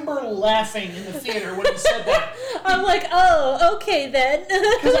remember laughing in the theater when he said that. I'm like, oh, okay then.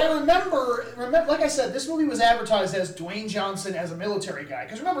 Because I remember, like I said, this movie was advertised as Dwayne Johnson as a military guy.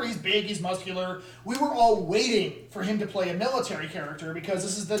 Because remember, he's big, he's muscular. We were all waiting for him to play a military character because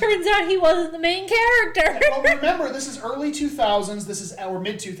this is the... Turns out he wasn't the main character. Well, remember, this is early 2000s. This is our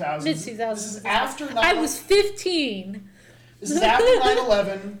mid-2000s. Mid-2000s. This is after 9/11. I was 15. This is after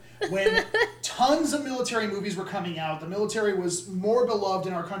 9/11, when tons of military movies were coming out. The military was more beloved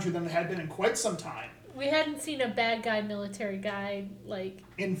in our country than it had been in quite some time. We hadn't seen a bad guy military guy, like...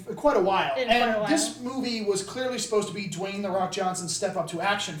 In quite a while. In quite a while. This movie was clearly supposed to be Dwayne "The Rock" Johnson's step up to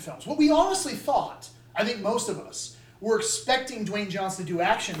action films. What we honestly thought, I think most of us, were expecting Dwayne Johnson to do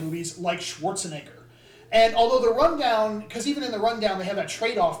action movies like Schwarzenegger. And although the rundown, because even in the rundown they have that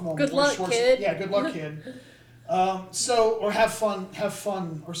trade-off moment. Good luck, kid. Yeah, good luck, kid. Or have fun,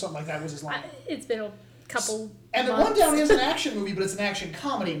 or something like that was his line. It's been a couple And the months. rundown is an action movie, but it's an action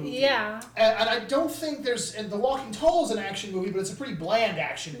comedy movie. Yeah. And I don't think and The Walking Tall is an action movie, but it's a pretty bland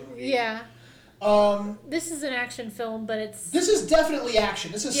action movie. Yeah. This is an action film, but it's... This is definitely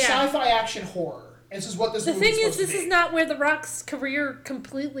action. This is sci-fi action horror. This is what this movie is supposed to be. The thing is, this is not where The Rock's career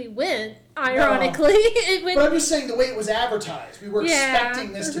completely went, ironically. No. But I'm just saying the way it was advertised. We were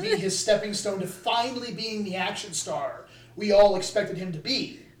expecting this to be his stepping stone to finally being the action star we all expected him to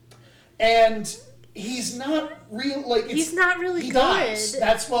be. And he's not real, like... He's not really he good. Dies.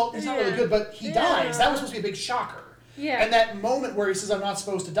 He's not really good, but he dies. That was supposed to be a big shocker. Yeah. And that moment where he says, I'm not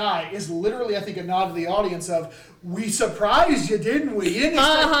supposed to die, is literally, I think, a nod to the audience of, we surprised you, didn't we? You didn't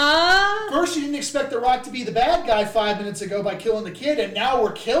expect, First, you didn't expect The Rock to be the bad guy 5 minutes ago by killing the kid, and now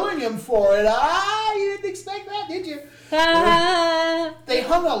we're killing him for it. You didn't expect that, did you? They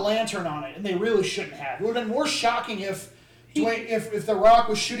hung a lantern on it, and they really shouldn't have. It would have been more shocking if The Rock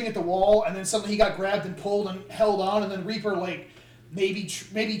was shooting at the wall, and then suddenly he got grabbed and pulled and held on, and then Reaper,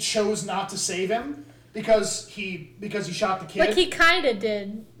 maybe chose not to save him. Because he shot the kid. Like, he kind of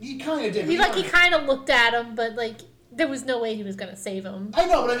did. He kind of did. He kind of looked at him, but, there was no way he was going to save him. I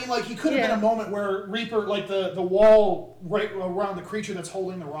know, but I mean, he could have been a moment where Reaper, the wall right around the creature that's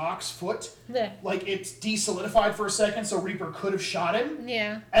holding the Rock's foot, it's desolidified for a second, so Reaper could have shot him.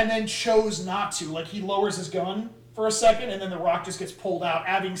 Yeah. And then chose not to. He lowers his gun for a second, and then the Rock just gets pulled out,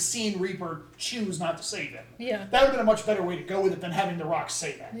 having seen Reaper choose not to save him. Yeah. That would have been a much better way to go with it than having the Rock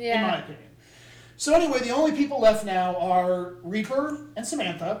say that, in my opinion. So anyway, the only people left now are Reaper and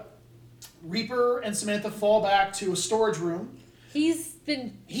Samantha. Reaper and Samantha fall back to a storage room. He's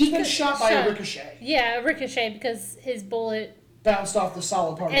been shot by a ricochet. Yeah, a ricochet, because his bullet bounced off the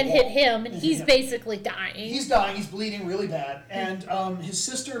solid part of the wall. hit him, and he's basically dying. He's dying. He's bleeding really bad. And his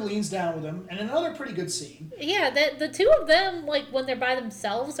sister leans down with him, and another pretty good scene. Yeah, the two of them, when they're by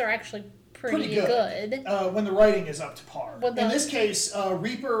themselves, are actually pretty good. When the writing is up to par. In this case,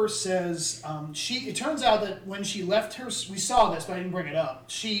 Reaper says it turns out that when she left we saw this, but I didn't bring it up.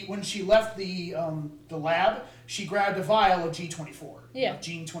 When she left the lab, she grabbed a vial of G24. Yeah.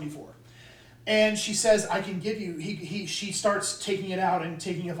 Gene 24. And she says, I can give you, she starts taking it out and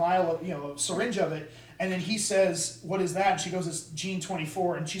taking a vial of, a syringe of it. And then he says, what is that? And she goes, it's Gene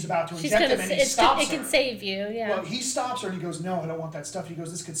 24. And she's about to inject him, and he stops her. It can save you, yeah. Well, he stops her, and he goes, no, I don't want that stuff. He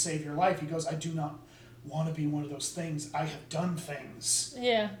goes, this could save your life. He goes, I do not want to be one of those things. I have done things.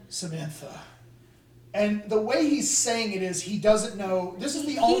 Yeah. Samantha. And the way he's saying it is he doesn't know. This is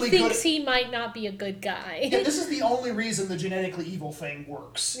the only He thinks he might not be a good guy. Yeah, this is the only reason the genetically evil thing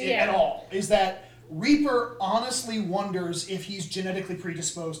works at all. Is that Reaper honestly wonders if he's genetically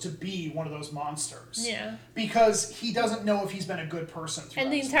predisposed to be one of those monsters. Yeah. Because he doesn't know if he's been a good person throughout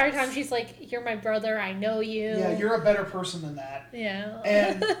And the entire time she's like, you're my brother, I know you. Yeah, you're a better person than that. Yeah.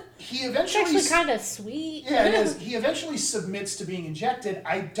 And he eventually... It's actually kind of sweet. Yeah, it is. He eventually submits to being injected.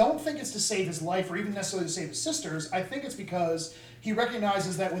 I don't think it's to save his life or even necessarily to save his sisters. I think it's because he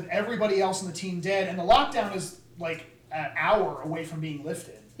recognizes that with everybody else in the team dead, and the lockdown is an hour away from being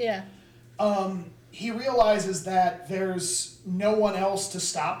lifted. Yeah. He realizes that there's no one else to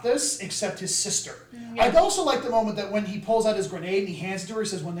stop this except his sister. Yeah. I'd also like the moment that when he pulls out his grenade and he hands it to her, he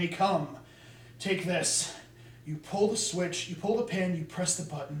says, when they come, take this. You pull the switch, you pull the pin, you press the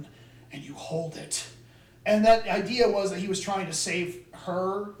button, and you hold it. And that idea was that he was trying to save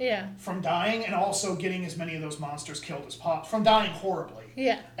her from dying and also getting as many of those monsters killed as possible. From dying horribly.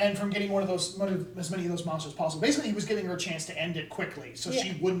 Yeah. And from getting as many of those monsters as possible. Basically, he was giving her a chance to end it quickly so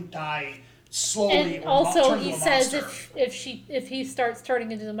she wouldn't die slowly. And or also, turn he into a says monster. if he starts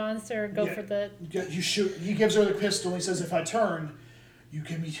turning into the monster, go Yeah. for the. You shoot. He gives her the pistol. He says, "If I turn, you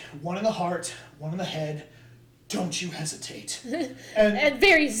give me one in the heart, one in the head. Don't you hesitate." And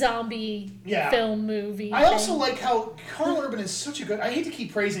very zombie Yeah. film movie. I also thing. like how Karl Urban is such a good. I hate to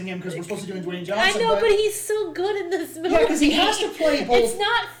keep praising him because we're supposed to be doing Dwayne I Johnson. know, but he's so good in this movie. Yeah, because he has to play both. It's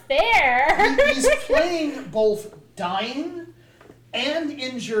not fair. He's playing both dying and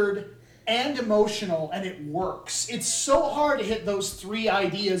injured and emotional, and it works. It's so hard to hit those three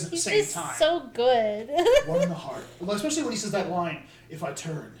ideas at the He's same just time. so good. One in the heart. Well, especially when he says that line, "If I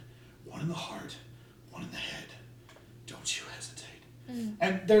turn, one in the heart, one in the head. Don't you hesitate."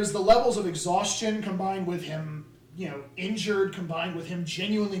 And there's the levels of exhaustion combined with him, injured, combined with him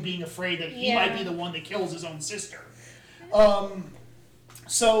genuinely being afraid that he might be the one that kills his own sister. Then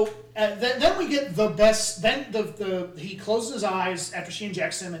we get the best. Then he closes his eyes after she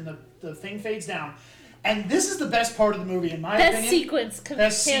injects him, and the thing fades down. And this is the best part of the movie, in my opinion.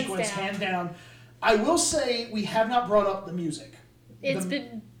 Best sequence, hands down. I will say we have not brought up the music. It's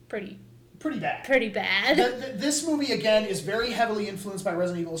been pretty bad. Pretty bad. This movie again is very heavily influenced by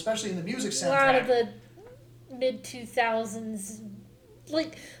Resident Evil, especially in the music soundtrack. A lot of the mid 2000s.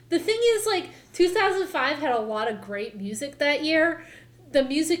 Like the thing is, 2005 had a lot of great music that year. The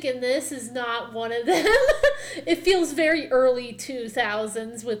music in this is not one of them. It feels very early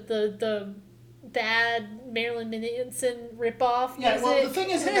 2000s with the bad Marilyn Manson ripoff music. Yeah, well, the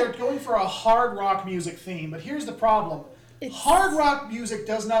thing is that they're going for a hard rock music theme, but here's the problem. Hard rock music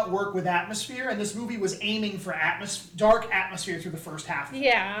does not work with atmosphere, and this movie was aiming for dark atmosphere through the first half.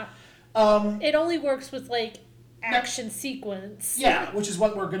 Yeah. It only works with, action sequence. Yeah, which is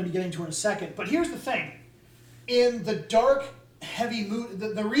what we're going to be getting to in a second. But here's the thing. In the dark, heavy mood,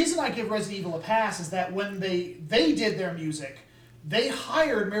 the reason I give Resident Evil a pass is that when they did their music, they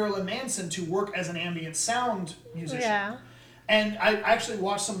hired Marilyn Manson to work as an ambient sound musician. Yeah. And I actually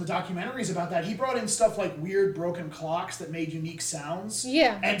watched some of the documentaries about that. He brought in stuff like weird broken clocks that made unique sounds.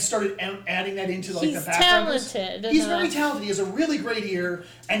 Yeah. And started adding that into the background. He's talented. He's very talented. He has a really great ear,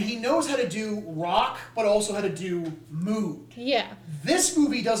 and he knows how to do rock, but also how to do mood. Yeah. This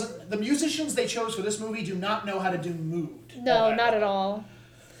movie doesn't. The musicians they chose for this movie do not know how to do mood. No, not at all.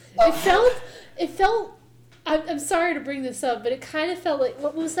 It felt. I'm sorry to bring this up, but it kind of felt like,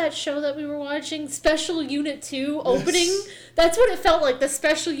 what was that show that we were watching? Special Unit 2 opening? Yes. That's what it felt like, the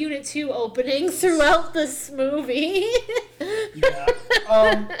Special Unit 2 opening throughout this movie. Yeah.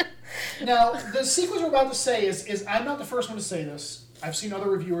 Now, the sequence we're about to say is I'm not the first one to say this. I've seen other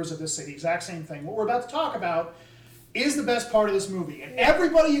reviewers of this say the exact same thing. What we're about to talk about is the best part of this movie. And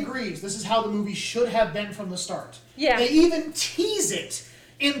everybody agrees this is how the movie should have been from the start. Yeah. They even tease it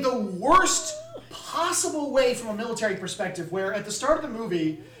in the worst possible way from a military perspective, where at the start of the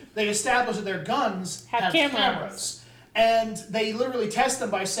movie, they establish that their guns have cameras. And they literally test them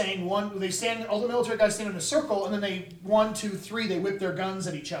by saying all the military guys stand in a circle, and then they 1, 2, 3, they whip their guns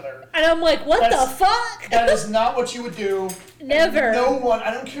at each other. And I'm like, what the fuck? That is not what you would do. Never. No one,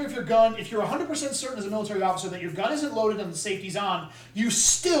 I don't care if if you're 100% certain as a military officer that your gun isn't loaded and the safety's on, you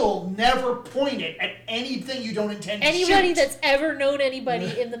still never point it at anything you don't intend to shoot. Anybody that's ever known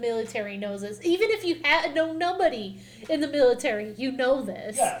anybody in the military knows this. Even if you know nobody in the military, you know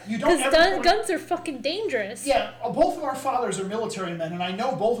this. Yeah, you don't Because guns are fucking dangerous. Yeah, both of our fathers are military men, and I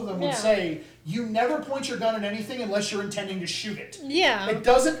know both of them would say, you never point your gun at anything unless you're intending to shoot it. Yeah. It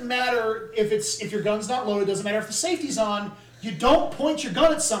doesn't matter if your gun's not loaded, it doesn't matter if the safety's on, you don't point your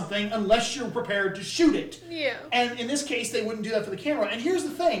gun at something unless you're prepared to shoot it. Yeah. And in this case, they wouldn't do that for the camera. And here's the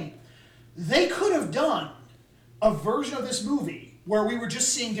thing. They could have done a version of this movie where we were just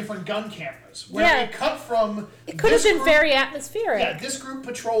seeing different gun cameras. Where we cut from... It could have been very atmospheric. Yeah, this group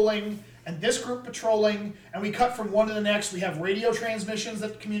patrolling and this group patrolling, and we cut from one to the next. We have radio transmissions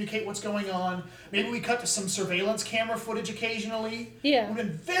that communicate what's going on. Maybe we cut to some surveillance camera footage occasionally. Yeah. It would have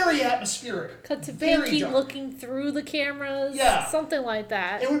been very atmospheric. Cut to very Pinky dark. looking through the cameras. Yeah. Something like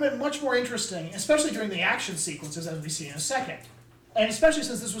that. It would have been much more interesting, especially during the action sequences, as we see in a second. And especially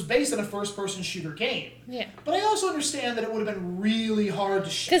since this was based on a first-person shooter game. Yeah. But I also understand that it would have been really hard to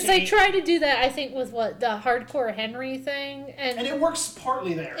shoot. Because they tried to do that, I think, with the Hardcore Henry thing. And it works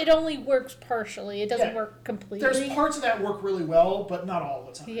partly there. It only works partially. It doesn't work completely. There's parts of that work really well, but not all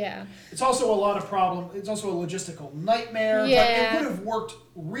the time. Yeah. It's also a lot of problem. It's also a logistical nightmare. Yeah. But it would have worked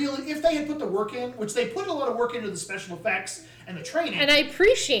really, if they had put the work in, which they put a lot of work into the special effects and the training. And I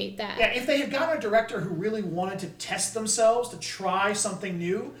appreciate that. Yeah, if they had gotten a director who really wanted to test themselves, to try something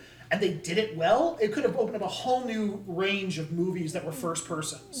new, and they did it well, it could have opened up a whole new range of movies that were first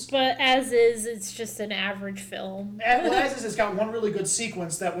persons. But as is, it's just an average film. And as is, it's got one really good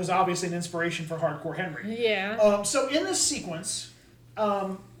sequence that was obviously an inspiration for Hardcore Henry. Yeah. So in this sequence,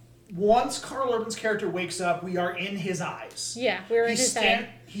 once Karl Urban's character wakes up, we are in his eyes. Yeah, we're in his head.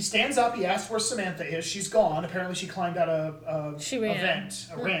 He stands up, he asks where Samantha is. She's gone. Apparently she climbed out a vent,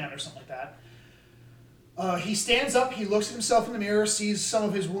 ran or something like that. He stands up, he looks at himself in the mirror, sees some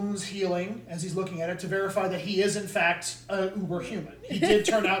of his wounds healing as he's looking at it to verify that he is in fact an uber-human. He did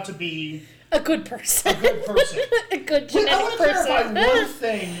turn out to be a good person. A good person. A good genetic person. I want to clarify one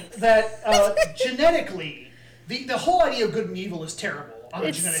thing, that genetically, the whole idea of good and evil is terrible.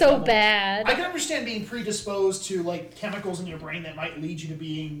 It's so level. Bad. I can understand being predisposed to like chemicals in your brain that might lead you to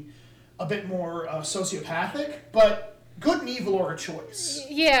being a bit more sociopathic, but good and evil are a choice.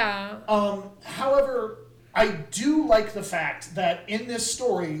 Yeah. However, I do like the fact that in this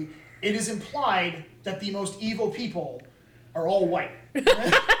story, it is implied that the most evil people are all white.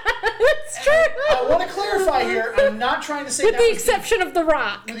 That's true. I want to clarify here, I'm not trying to say with the exception of The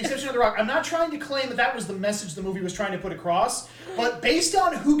Rock. With the exception of The Rock. I'm not trying to claim that that was the message the movie was trying to put across, but based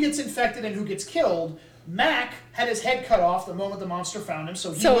on who gets infected and who gets killed, Mac had his head cut off the moment the monster found him,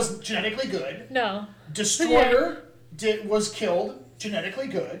 so he was genetically good. No. Destroyer was killed, genetically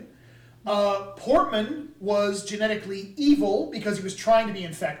good. Portman was genetically evil because he was trying to be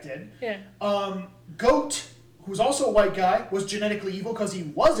infected. Yeah. Goat, who's also a white guy, was genetically evil because he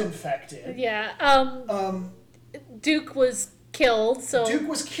was infected. Yeah. Duke was killed, so... Duke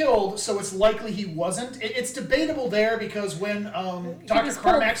was killed, so it's likely he wasn't. It's debatable there because when Dr.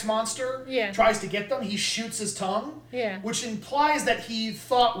 Carmack's monster tries to get them, he shoots his tongue, which implies that he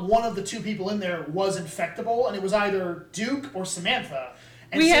thought one of the two people in there was infectable, and it was either Duke or Samantha.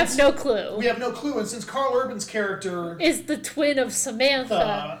 And we have no clue. We have no clue, and since Karl Urban's character... is the twin of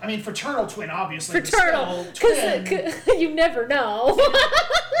Samantha. I mean, fraternal twin, obviously. Fraternal. Because you never know.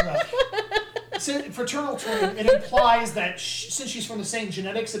 Fraternal twin, it implies that since she's from the same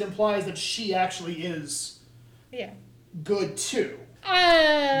genetics, it implies that she actually is good too.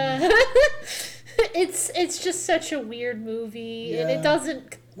 It's just such a weird movie, and it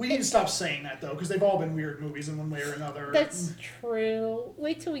doesn't... We need to stop saying that, though, because they've all been weird movies in one way or another. That's true.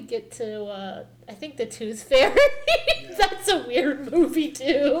 Wait till we get to, I think, The Tooth Fairy. That's a weird movie,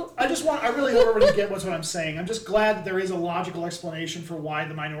 too. I really hope everybody gets what I'm saying. I'm just glad that there is a logical explanation for why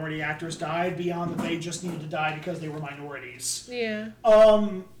the minority actors died, beyond that they just needed to die because they were minorities. Yeah.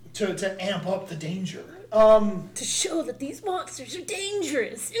 To amp up the danger. To show that these monsters are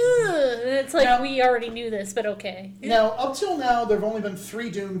dangerous. And it's like, now, we already knew this, but okay. Now, up till now, there have only been 3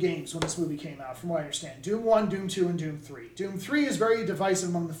 Doom games when this movie came out, from what I understand. Doom 1, Doom 2, and Doom 3. Doom 3 is very divisive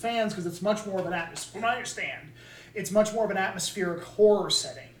among the fans because it's much more of an atmosphere. From what I understand, it's much more of an atmospheric horror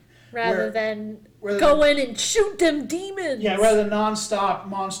setting. Rather than go in and shoot them demons. Yeah, rather than non-stop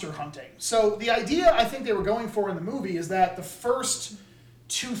monster hunting. So the idea I think they were going for in the movie is that the first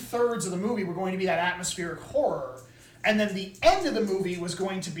 2/3 of the movie were going to be that atmospheric horror, and then the end of the movie was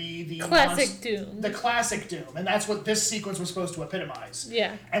going to be the classic Doom. The classic Doom, and that's what this sequence was supposed to epitomize.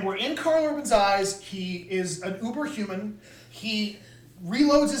 Yeah. And we're in Karl Urban's eyes. He is an uber-human. He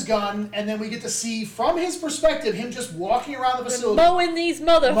reloads his gun, and then we get to see, from his perspective, him just walking around the facility. Mowing these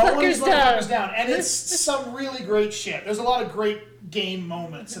motherfuckers down. And it's some really great shit. There's a lot of great game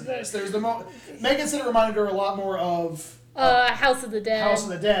moments in this. There's Megan said it reminded her a lot more of... House of the Dead. House of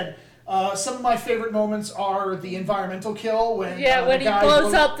the Dead. Some of my favorite moments are the environmental kill when he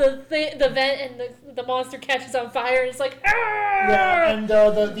blows up the vent and the monster catches on fire and it's like Arr! Yeah, and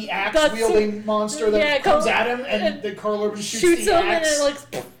the axe wielding monster that comes at him and the Karl Urban shoots the him axe. and it looks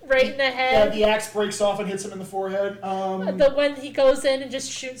right in the head. Yeah, the axe breaks off and hits him in the forehead. When he goes in and just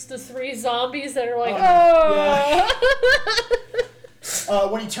shoots the 3 zombies that are like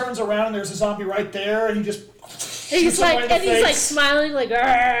when he turns around and there's a zombie right there and he just he's like smiling like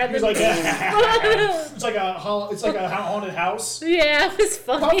he's like it's like a haunted house. Yeah, it was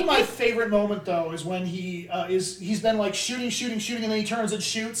funny. Probably my favorite moment though is when he's been like shooting and then he turns and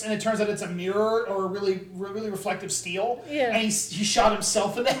shoots and it turns out it's a mirror or a really reflective steel. Yeah. And he shot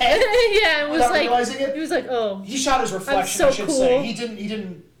himself in the head. Yeah, it was like realizing it. He was like, oh. He shot his reflection, so I should cool. say. He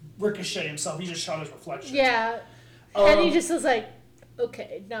didn't ricochet himself. He just shot his reflection. Yeah. And he just was like,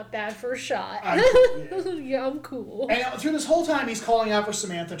 okay, not bad for a shot. Yeah, I'm cool. And through this whole time, he's calling out for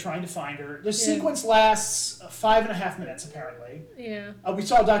Samantha, trying to find her. The sequence lasts 5.5 minutes, apparently. Yeah. We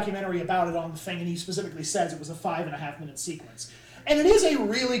saw a documentary about it on the thing, and he specifically says it was a 5.5-minute sequence. And it is a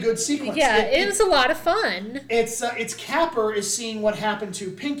really good sequence. Yeah, it was a lot of fun. Its capper is seeing what happened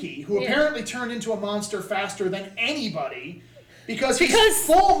to Pinky, who apparently turned into a monster faster than anybody, Because he's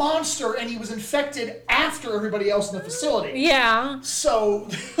full monster and he was infected after everybody else in the facility. Yeah. So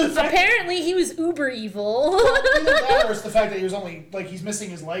apparently he was uber evil. Even better is the fact that he was only he's missing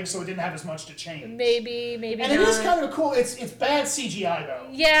his legs, so it didn't have as much to change. Maybe and not. It is kind of cool. It's bad CGI though.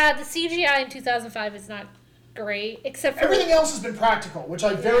 Yeah, the CGI in 2005 is not great, except for everything else has been practical, which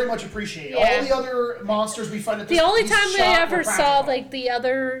I very much appreciate. Yeah. All the other monsters we find at this the only time I ever saw practical. the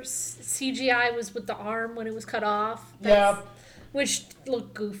other CGI was with the arm when it was cut off. Yeah. Which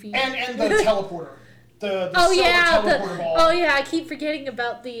looked goofy. And the teleporter. The teleporter ball. Oh yeah, I keep forgetting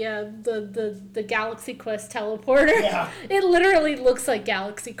about the Galaxy Quest teleporter. Yeah. It literally looks like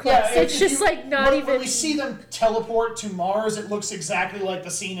Galaxy Quest. It's just not even. When we see them teleport to Mars, it looks exactly like the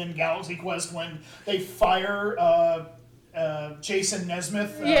scene in Galaxy Quest when they fire Jason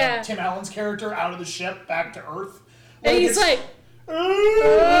Nesmith, Tim Allen's character, out of the ship back to Earth. And he's like,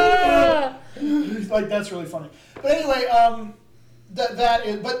 that's really funny. But anyway,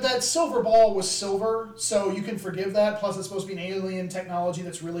 that silver ball was silver, so you can forgive that. Plus, it's supposed to be an alien technology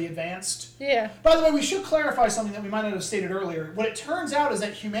that's really advanced. Yeah. By the way, we should clarify something that we might not have stated earlier. What it turns out is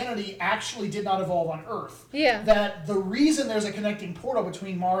that humanity actually did not evolve on Earth. Yeah. That the reason there's a connecting portal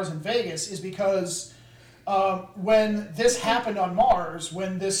between Mars and Vegas is because when this happened on Mars,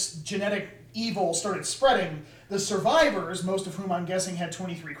 when this genetic evil started spreading, the survivors, most of whom I'm guessing had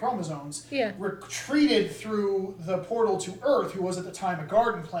 23 chromosomes, retreated through the portal to Earth, who was at the time a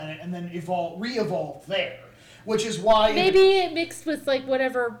garden planet, and then re-evolved there. Which is why... Maybe it mixed with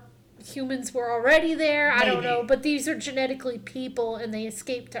whatever humans were already there. I don't know. But these are genetically people, and they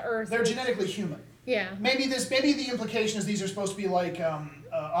escaped to Earth. They're genetically human. Yeah. Maybe the implication is these are supposed to be like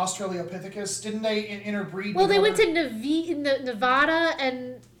Australopithecus. Didn't they interbreed? Well, they went to Nevada,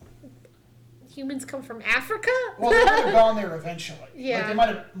 and humans come from Africa? Well, they might have gone there eventually. Yeah. They might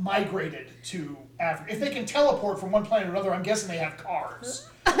have migrated to Africa. If they can teleport from one planet to another, I'm guessing they have cars.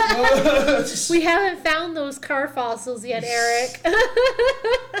 We haven't found those car fossils yet, Eric.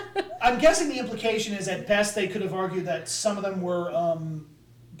 I'm guessing the implication is at best they could have argued that some of them were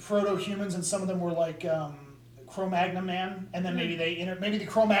proto-humans and some of them were Cro-Magnon man, and then maybe the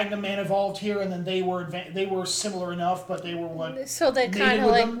Cro-Magnon man evolved here, and then they were similar enough, but they were so they kind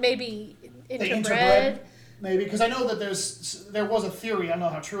of maybe interbred. Maybe because I know that there was a theory. I don't know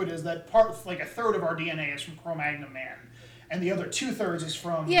how true it is that a third of our DNA is from Cro-Magnon man, and the other 2/3 is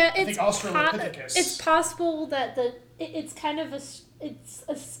from I think Australopithecus. It's possible that it's kind of it's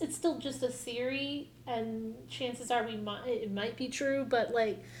still just a theory, and chances are it might be true, but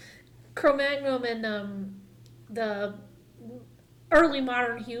Cro-Magnon and the early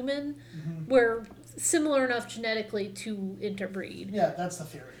modern human were similar enough genetically to interbreed. Yeah, that's the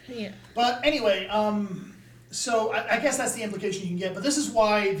theory. Yeah. But anyway, so I guess that's the implication you can get. But this is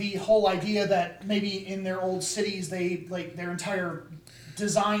why the whole idea that maybe in their old cities their entire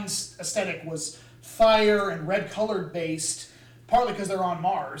design aesthetic was fire and red colored based, partly because they're on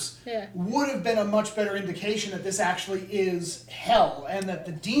Mars, would have been a much better indication that this actually is hell, and that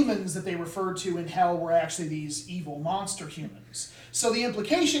the demons that they referred to in hell were actually these evil monster humans. So the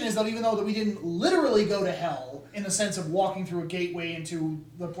implication is that even though that we didn't literally go to hell, in the sense of walking through a gateway into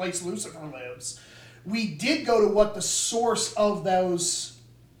the place Lucifer lives, we did go to what the source of those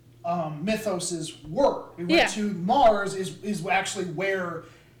mythoses were. We went to Mars is actually where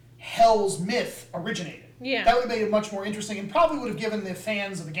hell's myth originated. Yeah. That would have made it much more interesting, and probably would have given the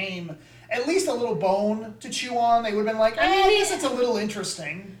fans of the game at least a little bone to chew on. They would have been like, I guess it's a little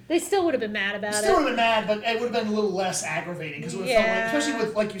interesting. They still would have been mad about it. Still would have been mad, but it would have been a little less aggravating, because it would have felt especially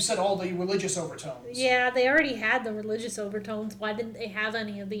with, like you said, all the religious overtones. Yeah, they already had the religious overtones. Why didn't they have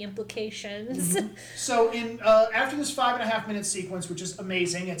any of the implications? So after this 5.5-minute sequence, which is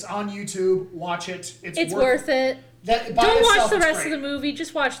amazing, it's on YouTube. Watch it. It's worth it. Don't watch the rest of the movie.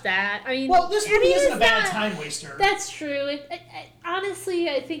 Just watch that. I mean, this movie isn't a bad time waster. That's true. Honestly,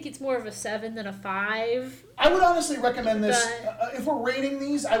 I think it's more of a 7 than a 5. I would honestly recommend this. If we're rating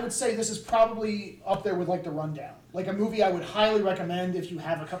these, I would say this is probably up there with The Rundown. Like a movie I would highly recommend if you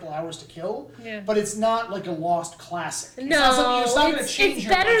have a couple hours to kill. Yeah. But it's not like a lost classic. It's not going to change it's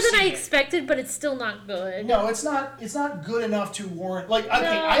your better than I life. expected, but it's still not good. No, it's not good enough to warrant.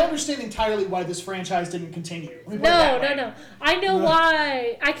 I understand entirely why this franchise didn't continue. No. I know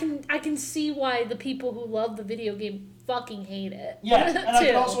why. I can see why the people who love the video game fucking hate it. Yeah, and I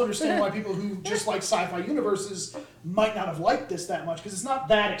can also understand why people who just like sci-fi universes might not have liked this that much, because it's not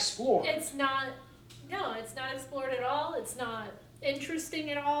that explored. It's not explored at all. It's not interesting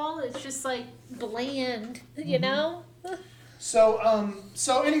at all. It's just bland, you know? So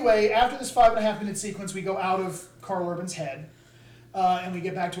anyway, after this 5.5-minute sequence, we go out of Karl Urban's head. and we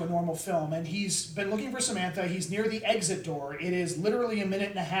get back to a normal film. And he's been looking for Samantha. He's near the exit door. It is literally a minute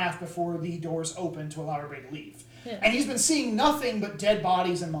and a half before the doors open to allow everybody to leave. Yeah. And he's been seeing nothing but dead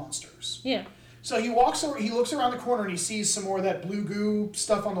bodies and monsters. Yeah. So he looks around the corner and he sees some more of that blue goo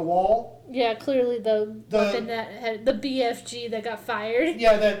stuff on the wall. Yeah, clearly the weapon that had the BFG that got fired.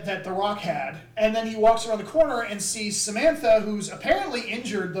 Yeah, that The Rock had. And then he walks around the corner and sees Samantha, who's apparently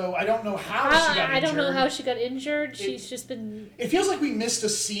injured, though I don't know how she got injured. I don't know how she got injured. She's just been... It feels like we missed a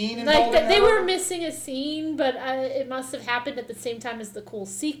scene involving her. They were missing a scene, but it must have happened at the same time as the cool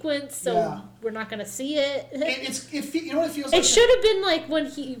sequence, so we're not going to see it. You know what it feels like? It should have been like when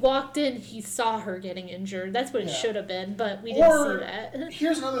he walked in, he saw her getting injured. That's what it should have been, but we didn't see that.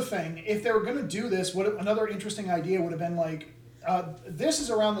 Here's another thing. If they were going to do this, another interesting idea would have been like, this is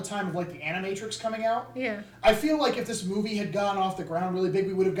around the time of like the Animatrix coming out. Yeah. I feel like if this movie had gone off the ground really big,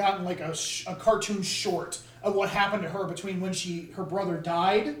 we would have gotten like a cartoon short of what happened to her between when her brother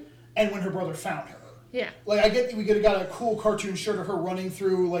died and when her brother found her. Yeah. Like, I get we could have got a cool cartoon shirt of her running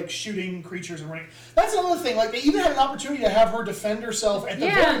through, like, shooting creatures and running. That's another thing. Like, they even had an opportunity to have her defend herself at the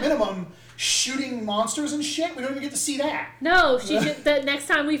very minimum, shooting monsters and shit. We don't even get to see that. No, the next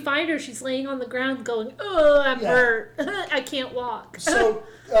time we find her, she's laying on the ground going, "Oh, I'm hurt. I can't walk." So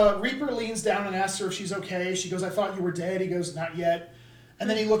Reaper leans down and asks her if she's okay. She goes, "I thought you were dead." He goes, "Not yet." And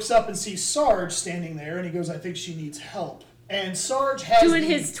then he looks up and sees Sarge standing there, and he goes, "I think she needs help." And Sarge has doing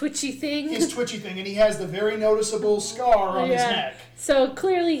his twitchy thing. And he has the very noticeable scar on his neck. So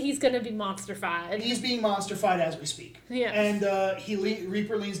clearly he's going to be monster-fied. He's being monster-fied as we speak. Yeah. And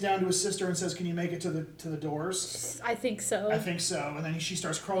Reaper leans down to his sister and says, "Can you make it to the doors?" I think so. And then she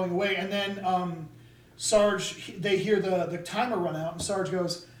starts crawling away. And then Sarge, they hear the timer run out, and Sarge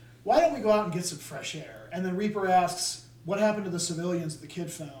goes, "Why don't we go out and get some fresh air?" And then Reaper asks, "What happened to the civilians the kid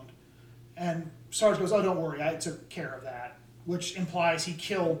found?" And Sarge goes, "Oh, don't worry, I took care of that," which implies he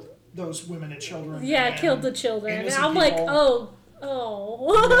killed those women and children. Yeah, killed the children. And I'm people. like, oh.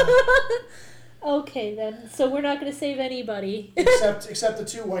 Okay, then. So we're not going to save anybody. Except the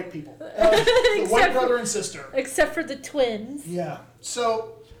two white people. The white brother and sister. Except for the twins. Yeah.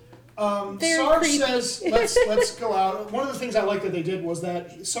 So Sarge creepy. Says, let's go out. One of the things I like that they did was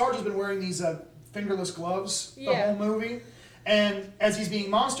that Sarge has been wearing these fingerless gloves the whole movie. And as he's being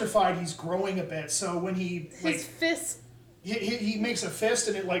monster-fied, he's growing a bit. So when his fist... He makes a fist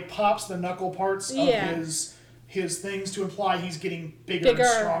and it like pops the knuckle parts of his things to imply he's getting bigger and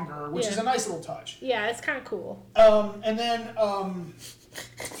stronger, which is a nice little touch. Yeah, it's kind of cool. And then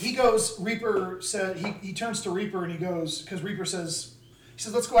he goes, Reaper said, he turns to Reaper and he goes, because Reaper says,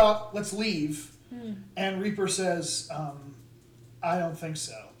 "Let's go out, let's leave." And Reaper says, "I don't think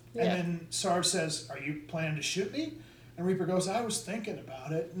so." Yeah. And then Sarge says, "Are you planning to shoot me?" And Reaper goes, "I was thinking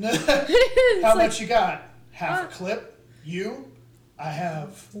about it." How much you got? Half a clip? You? I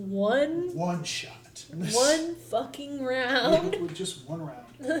have one shot. One fucking round. With just one round.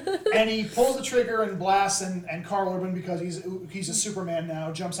 And he pulls the trigger and blasts, and Karl Urban, because he's a Superman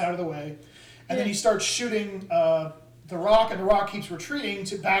now, jumps out of the way. And then he starts shooting the Rock, and the Rock keeps retreating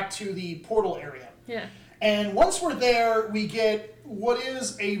back to the portal area. Yeah. And once we're there, we get what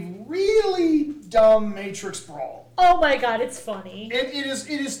is a really dumb Matrix brawl. Oh my god, it's funny. It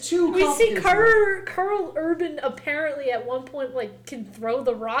is too We see complicated. Karl Urban apparently at one point can throw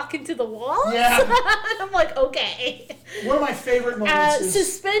the Rock into the wall. Yeah. And I'm like, okay. One of my favorite moments is...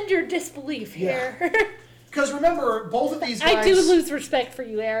 Suspend your disbelief here. Because remember, both of these guys... I do lose respect for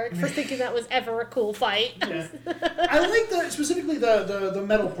you, Eric, for thinking that was ever a cool fight. Yeah. I like specifically the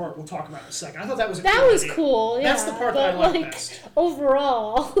metal part we'll talk about in a second. I thought that was cool, yeah. That's the part that I like best.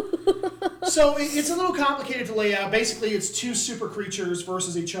 Overall. So it's a little complicated to lay out. Basically, it's two super creatures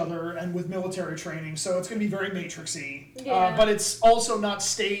versus each other and with military training, so it's going to be very Matrix-y. Yeah. But it's also not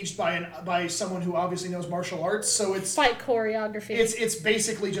staged by someone who obviously knows martial arts, so it's... Fight choreography. It's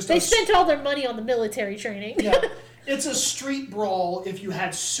basically just... They spent all their money on the military training. Yeah. It's a street brawl if you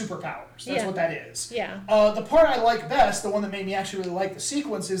had superpowers. That's what that is. Yeah. The part I like best, the one that made me actually really like the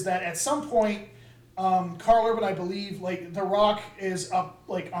sequence, is that at some point, Karl Urban, I believe, like, The Rock is up,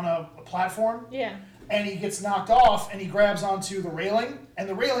 like, on a platform. Yeah. And he gets knocked off, and he grabs onto the railing. And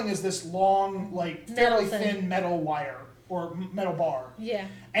the railing is this long, like, fairly thin metal wire, or metal bar. Yeah.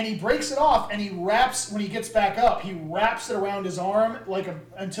 And he breaks it off, and he wraps, when he gets back up, he wraps it around his arm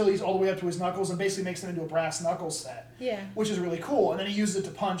until he's all the way up to his knuckles and basically makes them into a brass knuckles set. Yeah. Which is really cool. And then he uses it to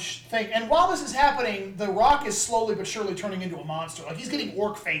punch thing. And while this is happening, The Rock is slowly but surely turning into a monster. Like, he's getting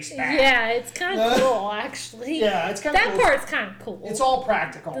orc face back. Yeah, it's kind of cool, actually. Yeah, it's kind of cool. That part's kind of cool. It's all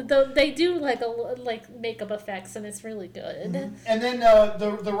practical. They do, like makeup effects, and it's really good. Mm-hmm. And then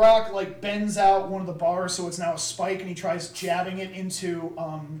the Rock, like, bends out one of the bars, so it's now a spike, and he tries jabbing it into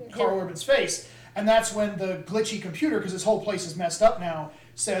Karl Urban's face. And that's when the glitchy computer, because his whole place is messed up now,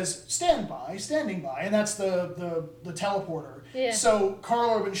 says, standing by, and that's the teleporter. Yeah. So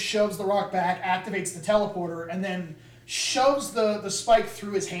Karl Urban shoves the Rock back, activates the teleporter, and then shoves the spike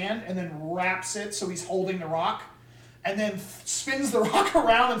through his hand, and then wraps it so he's holding the Rock, and then spins the Rock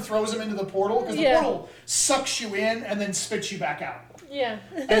around and throws him into the portal, because the portal sucks you in and then spits you back out. Yeah.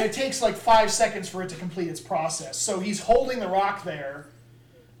 And it takes like 5 seconds for it to complete its process. So he's holding the Rock there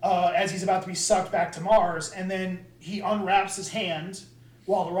as he's about to be sucked back to Mars, and then he unwraps his hand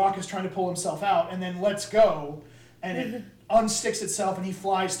while the Rock is trying to pull himself out, and then lets go, and it unsticks itself, and he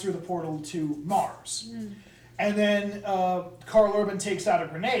flies through the portal to Mars. And then Karl Urban takes out a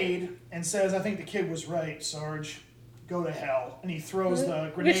grenade and says, I think the kid was right, Sarge. Go to hell. And he throws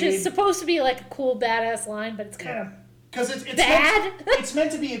the grenade. Which is supposed to be like a cool, badass line, but it's kind of because it's bad. It's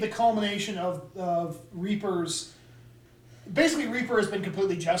meant to be the culmination of Reaper's. Basically, Reaper has been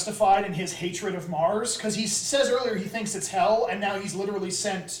completely justified in his hatred of Mars, because he says earlier he thinks it's hell, and now he's literally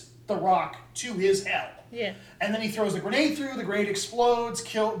sent the Rock to his hell. Yeah. And then he throws the grenade through, the grenade explodes,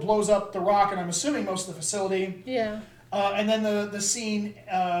 blows up the Rock, and I'm assuming most of the facility. Yeah. And then the scene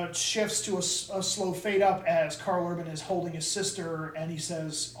shifts to a slow fade up as Karl Urban is holding his sister, and he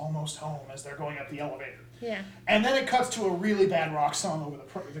says, almost home, as they're going up the elevator. Yeah. And then it cuts to a really bad rock song over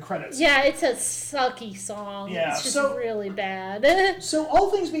the credits. Yeah, it's a sucky song. Yeah, it's just really bad. So all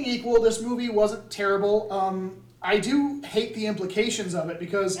things being equal, this movie wasn't terrible. I do hate the implications of it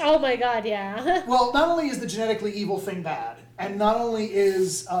because... Oh my god, yeah. Well, not only is the genetically evil thing bad, and not only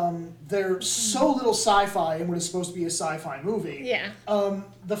is there so little sci-fi in what is supposed to be a sci-fi movie, Yeah.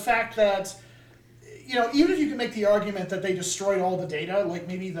 The fact that, you know, even if you can make the argument that they destroyed all the data, like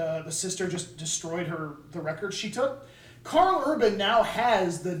maybe the sister just destroyed the records she took, Karl Urban now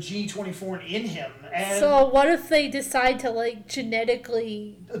has the G24 in him. And So what if they decide to, like,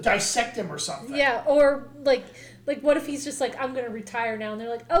 genetically... dissect him or something. Yeah, or, like, what if he's just like, I'm going to retire now, and they're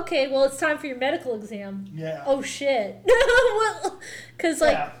like, okay, well, it's time for your medical exam. Yeah. Oh, shit. Because,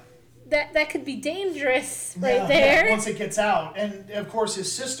 like, that could be dangerous right there. Yeah, once it gets out. And, of course, his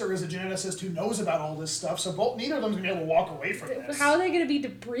sister is a geneticist who knows about all this stuff, so neither of them is going to be able to walk away from this. How are they going to be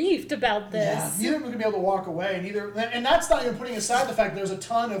debriefed about this? Yeah, neither of them are going to be able to walk away. And that's not even putting aside the fact that there's a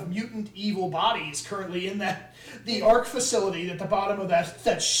ton of mutant evil bodies currently in the ARC facility at the bottom of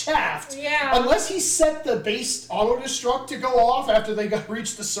that shaft. Yeah. Unless he set the base auto-destruct to go off after they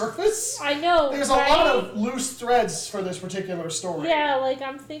reached the surface. I know, There's right? a lot of loose threads for this particular story. Yeah, like,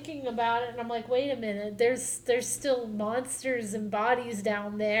 I'm thinking about it, and I'm like, wait a minute, there's still monsters and bodies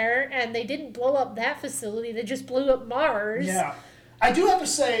down there, and they didn't blow up that facility, they just blew up Mars. Yeah. I do have to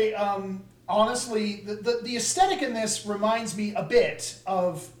say, honestly, the aesthetic in this reminds me a bit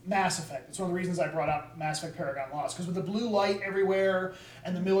of Mass Effect. It's one of the reasons I brought up Mass Effect Paragon Lost, because with the blue light everywhere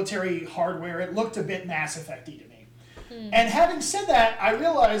and the military hardware, it looked a bit Mass Effect-y to me. And having said that, I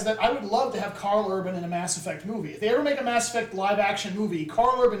realized that I would love to have Karl Urban in a Mass Effect movie. If they ever make a Mass Effect live-action movie,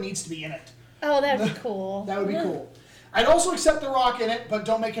 Karl Urban needs to be in it. Oh, that'd be cool. That would be cool. I'd also accept The Rock in it, but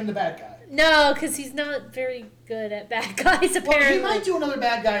don't make him the bad guy. No, because he's not very good at bad guys, apparently. Well, he might do another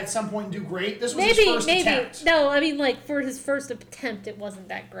bad guy at some point and do great. This was his first attempt. No, I mean, like, for his first attempt, it wasn't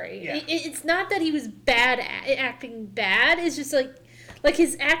that great. Yeah. It's not that he was bad at acting bad. It's just, like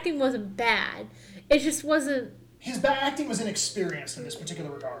his acting wasn't bad. It just wasn't... His acting was inexperienced in this particular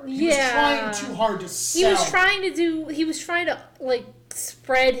regard. He was Yeah. trying too hard to sell. He was trying to, like,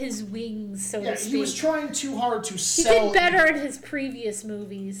 spread his wings, so to speak. He was trying too hard to He sell. did better in his previous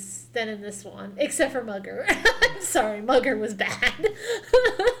movies than in this one, except for Mugger. I'm sorry, Mugger was bad.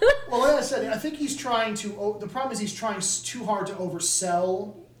 Well, like I said, I think he's trying to... The problem is he's trying too hard to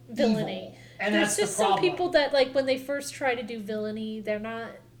oversell Villainy. evil. And There's that's just the problem. some people that, like, when they first try to do villainy, they're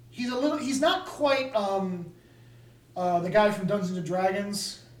not... He's not quite the guy from Dungeons and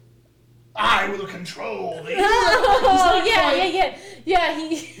Dragons. I will control the...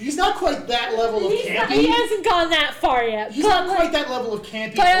 He's not quite that level of campy. He hasn't gone that far yet. He's not quite that level of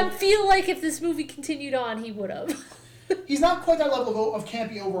campy. But I feel like if this movie continued on, he would have. He's not quite that level of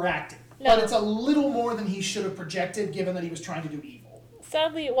campy overacting. No. But it's a little more than he should have projected, given that he was trying to do evil.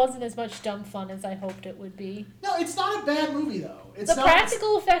 Sadly, it wasn't as much dumb fun as I hoped it would be. No, it's not a bad movie though. The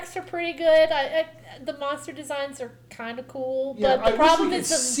practical effects are pretty good. The monster designs are kind of cool, but the problem is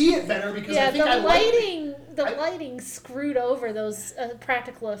see it better because I think the lighting screwed over those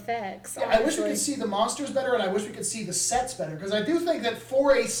practical effects. Yeah, I wish we could see the monsters better, and I wish we could see the sets better because I do think that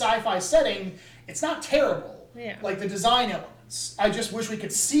for a sci-fi setting, it's not terrible. Yeah. Like the design elements, I just wish we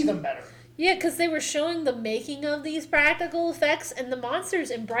could see them better. Yeah, because they were showing the making of these practical effects, and the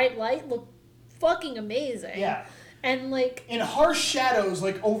monsters in bright light look fucking amazing. Yeah. And like in harsh shadows,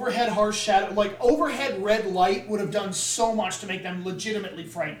 like overhead red light would have done so much to make them legitimately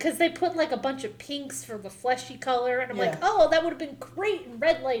frightening. Because they put like a bunch of pinks for the fleshy color, and I'm like, oh, that would have been great in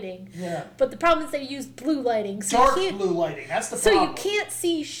red lighting. Yeah. But the problem is they used blue lighting, so dark blue lighting. That's the problem. So you can't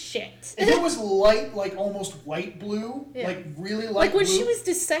see shit. If it was light, like almost white blue, like really light, like when blue, she was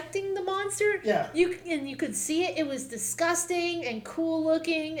dissecting the monster, yeah, you could see it. It was disgusting and cool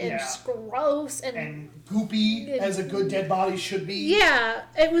looking and gross and goopy. As a good dead body should be. Yeah,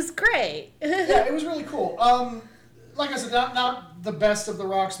 it was great. Yeah, it was really cool. Like I said, not the best of The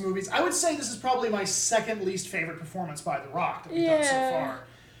Rock's movies. I would say this is probably my second least favorite performance by The Rock that we've done so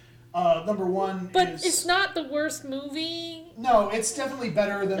far. Number one but it's not the worst movie. No, it's definitely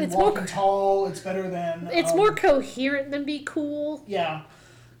better than Walking Tall. It's better than... It's more coherent than Be Cool. Yeah.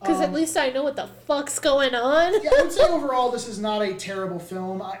 Because at least I know what the fuck's going on. Yeah, I would say overall this is not a terrible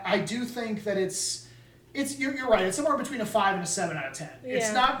film. I do think that you're right. It's somewhere between a 5 and a 7 out of 10. Yeah.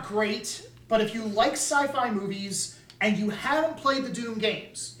 It's not great, but if you like sci-fi movies and you haven't played the Doom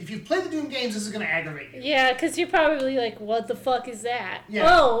games, if you've played the Doom games, this is going to aggravate you. Yeah, because you're probably like, what the fuck is that? Yeah.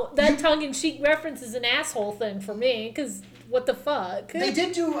 Oh, that tongue-in-cheek reference is an asshole thing for me, because what the fuck? They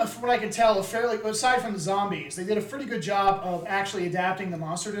did do, from what I can tell, aside from the zombies, they did a pretty good job of actually adapting the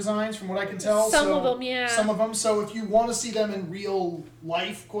monster designs, from what I can tell. Some of them, yeah. Some of them. So if you want to see them in real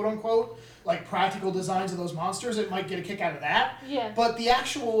life, quote-unquote, like practical designs of those monsters, it might get a kick out of that. Yeah. But the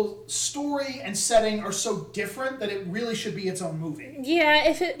actual story and setting are so different that it really should be its own movie. Yeah,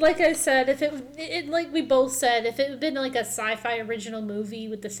 if it, like I said, if it like we both said, if it had been like a sci-fi original movie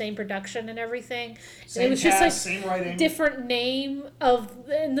with the same production and everything, same it was cast, just like same writing, different name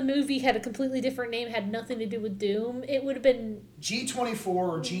and the movie had a completely different name, had nothing to do with Doom, it would have been G24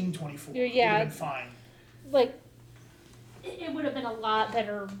 or Gene 24. Yeah, would have been fine. Like. It would have been a lot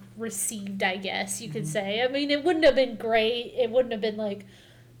better received, I guess you could say. I mean, it wouldn't have been great. It wouldn't have been like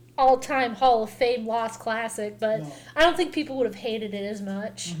all-time Hall of Fame lost classic, but no. I don't think people would have hated it as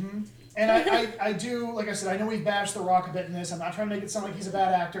much. Mm-hmm. And I do, like I said, I know we've bashed The Rock a bit in this. I'm not trying to make it sound like he's a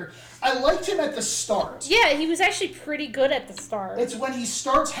bad actor. I liked him at the start. Yeah, he was actually pretty good at the start. It's when he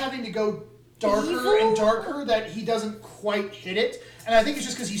starts having to go darker and darker that he doesn't quite hit it. And I think it's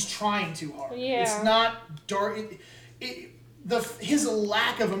just because he's trying too hard. Yeah. It's not dark... his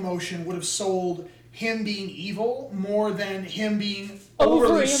lack of emotion would have sold him being evil more than him being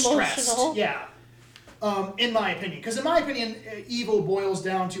overly stressed. Yeah, in my opinion. Because in my opinion, evil boils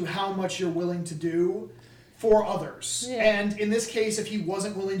down to how much you're willing to do for others. Yeah. And in this case, if he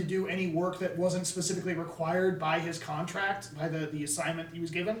wasn't willing to do any work that wasn't specifically required by his contract, by the assignment he was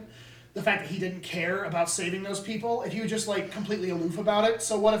given, the fact that he didn't care about saving those people, if he was just like completely aloof about it,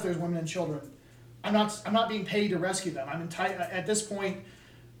 so what if there's women and children? I'm not being paid to rescue them. At this point,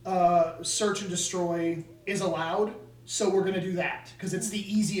 search and destroy is allowed, so we're going to do that because it's the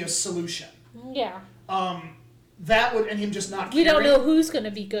easiest solution. Yeah. That would, and him just not caring. We don't know who's going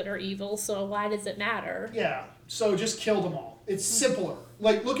to be good or evil, so why does it matter? Yeah. So just kill them all. It's simpler.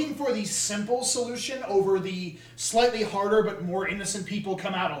 Like looking for the simple solution over the slightly harder but more innocent people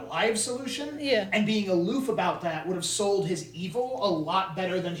come out alive solution. Yeah. And being aloof about that would have sold his evil a lot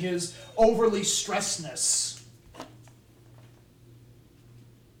better than his overly stressedness.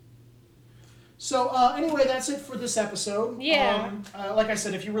 So anyway, that's it for this episode. Yeah. Like I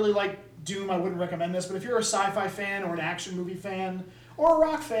said, if you really like Doom, I wouldn't recommend this. But if you're a sci-fi fan or an action movie fan or a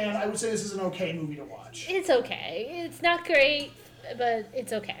rock fan, I would say this is an okay movie to watch. It's okay. It's not great, but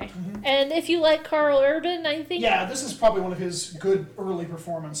it's okay. Mm-hmm. And if you like Karl Urban, I think... Yeah, this is probably one of his good early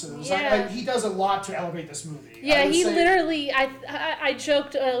performances. Yeah. He does a lot to elevate this movie. Yeah, he literally... I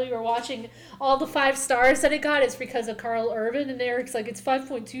joked earlier watching all the 5 stars that it got is because of Karl Urban, and Eric's like, it's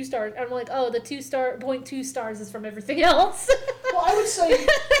 5.2 stars. I'm like, oh, the 0.2 stars is from everything else. Well, I would say...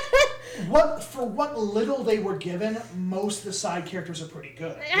 For what little they were given, most of the side characters are pretty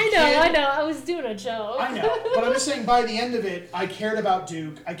good. I know. I was doing a joke. I know. But I'm just saying, by the end of it, I cared about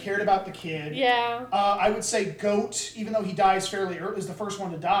Duke. I cared about the kid. Yeah. I would say Goat, even though he dies fairly early, is the first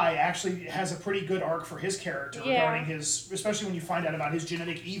one to die, actually has a pretty good arc for his character regarding his, especially when you find out about his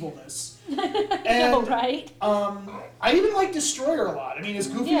genetic evilness. And right? I even like Destroyer a lot. I mean, as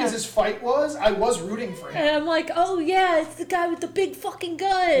goofy as his fight was, I was rooting for him. And I'm like, oh yeah, it's the guy with the big fucking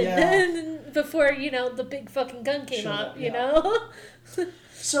gun. Yeah. And then before, the big fucking gun came up, you know?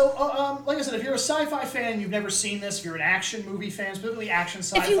 So, like I said, if you're a sci-fi fan and you've never seen this, if you're an action movie fan, specifically action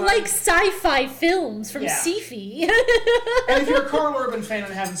sci-fi. If you like sci-fi films from sci-fi. And if you're a Karl Urban fan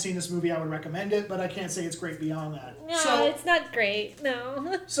and haven't seen this movie, I would recommend it, but I can't say it's great beyond that. No, it's not great,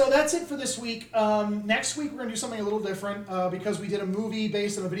 no. So that's it for this week. Next week, we're going to do something a little different. Because we did a movie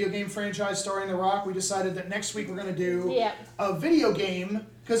based on a video game franchise starring The Rock, we decided that next week we're going to do a video game.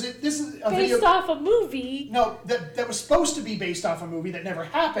 Because this is based off a movie. No, that was supposed to be based off a movie that never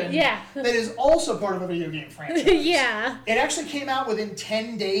happened. Yeah. That is also part of a video game franchise. Yeah. It actually came out within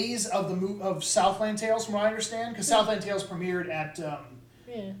 10 days of of Southland Tales, from what I understand, because Southland Tales premiered at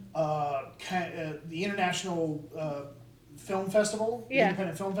the International Film Festival,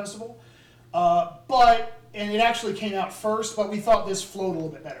 Independent Film Festival. And it actually came out first, but we thought this flowed a little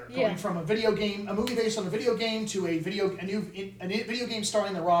bit better. Going from a movie based on a video game, to a video game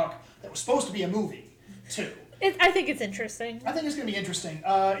starring The Rock that was supposed to be a movie, too. I think it's interesting. I think it's going to be interesting.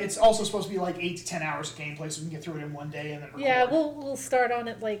 It's also supposed to be like 8 to 10 hours of gameplay, so we can get through it in one day and then record. Yeah, we'll start on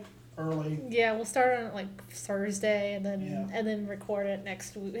it like early. Yeah, we'll start on it like Thursday and then record it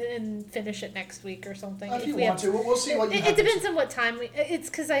next week and finish it next week or something. If you want to, we'll see what you have. It depends on what time it's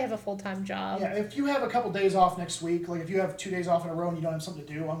because I have a full-time job. Yeah, if you have a couple days off next week, like if you have 2 days off in a row and you don't have something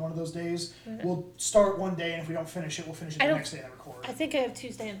to do on one of those days, we'll start one day, and if we don't finish it, we'll finish it the next day and record. I think I have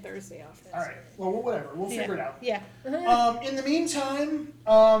Tuesday and Thursday off. All right. Well, whatever. We'll figure it out. Yeah. In the meantime,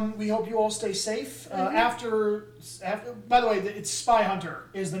 we hope you all stay safe. After, by the way, it's Spy Hunter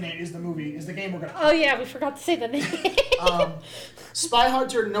is the game we're gonna play. Oh yeah, we forgot to say the name. Spy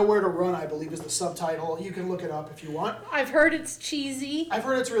Hunter: Nowhere to Run, I believe, is the subtitle. You can look it up if you want. I've heard it's cheesy.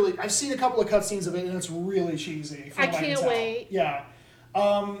 I've seen a couple of cutscenes of it, and it's really cheesy. I can't wait. Yeah.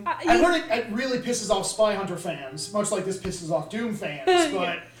 I heard it really pisses off Spy Hunter fans, much like this pisses off Doom fans,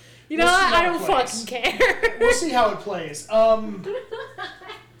 but... I don't fucking care. We'll see how it plays. So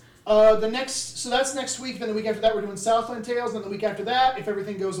that's next week. Then the week after that, we're doing Southland Tales. And then the week after that, if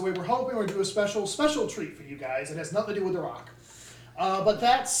everything goes the way we're hoping, we're going to do a special treat for you guys. It has nothing to do with The Rock. But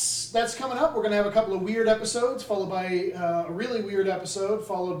that's coming up. We're going to have a couple of weird episodes, followed by a really weird episode,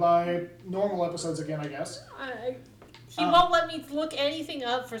 followed by normal episodes again, I guess. He won't let me look anything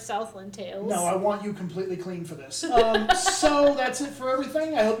up for Southland Tales. No, I want you completely clean for this. So that's it for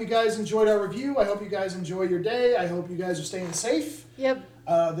everything. I hope you guys enjoyed our review. I hope you guys enjoy your day. I hope you guys are staying safe. Yep.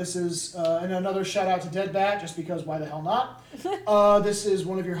 This is and another shout out to Dead Bat, just because why the hell not? This is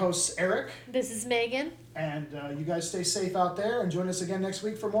one of your hosts, Eric. This is Megan. And you guys stay safe out there, and join us again next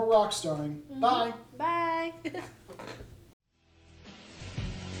week for more rock starring. Bye. Bye.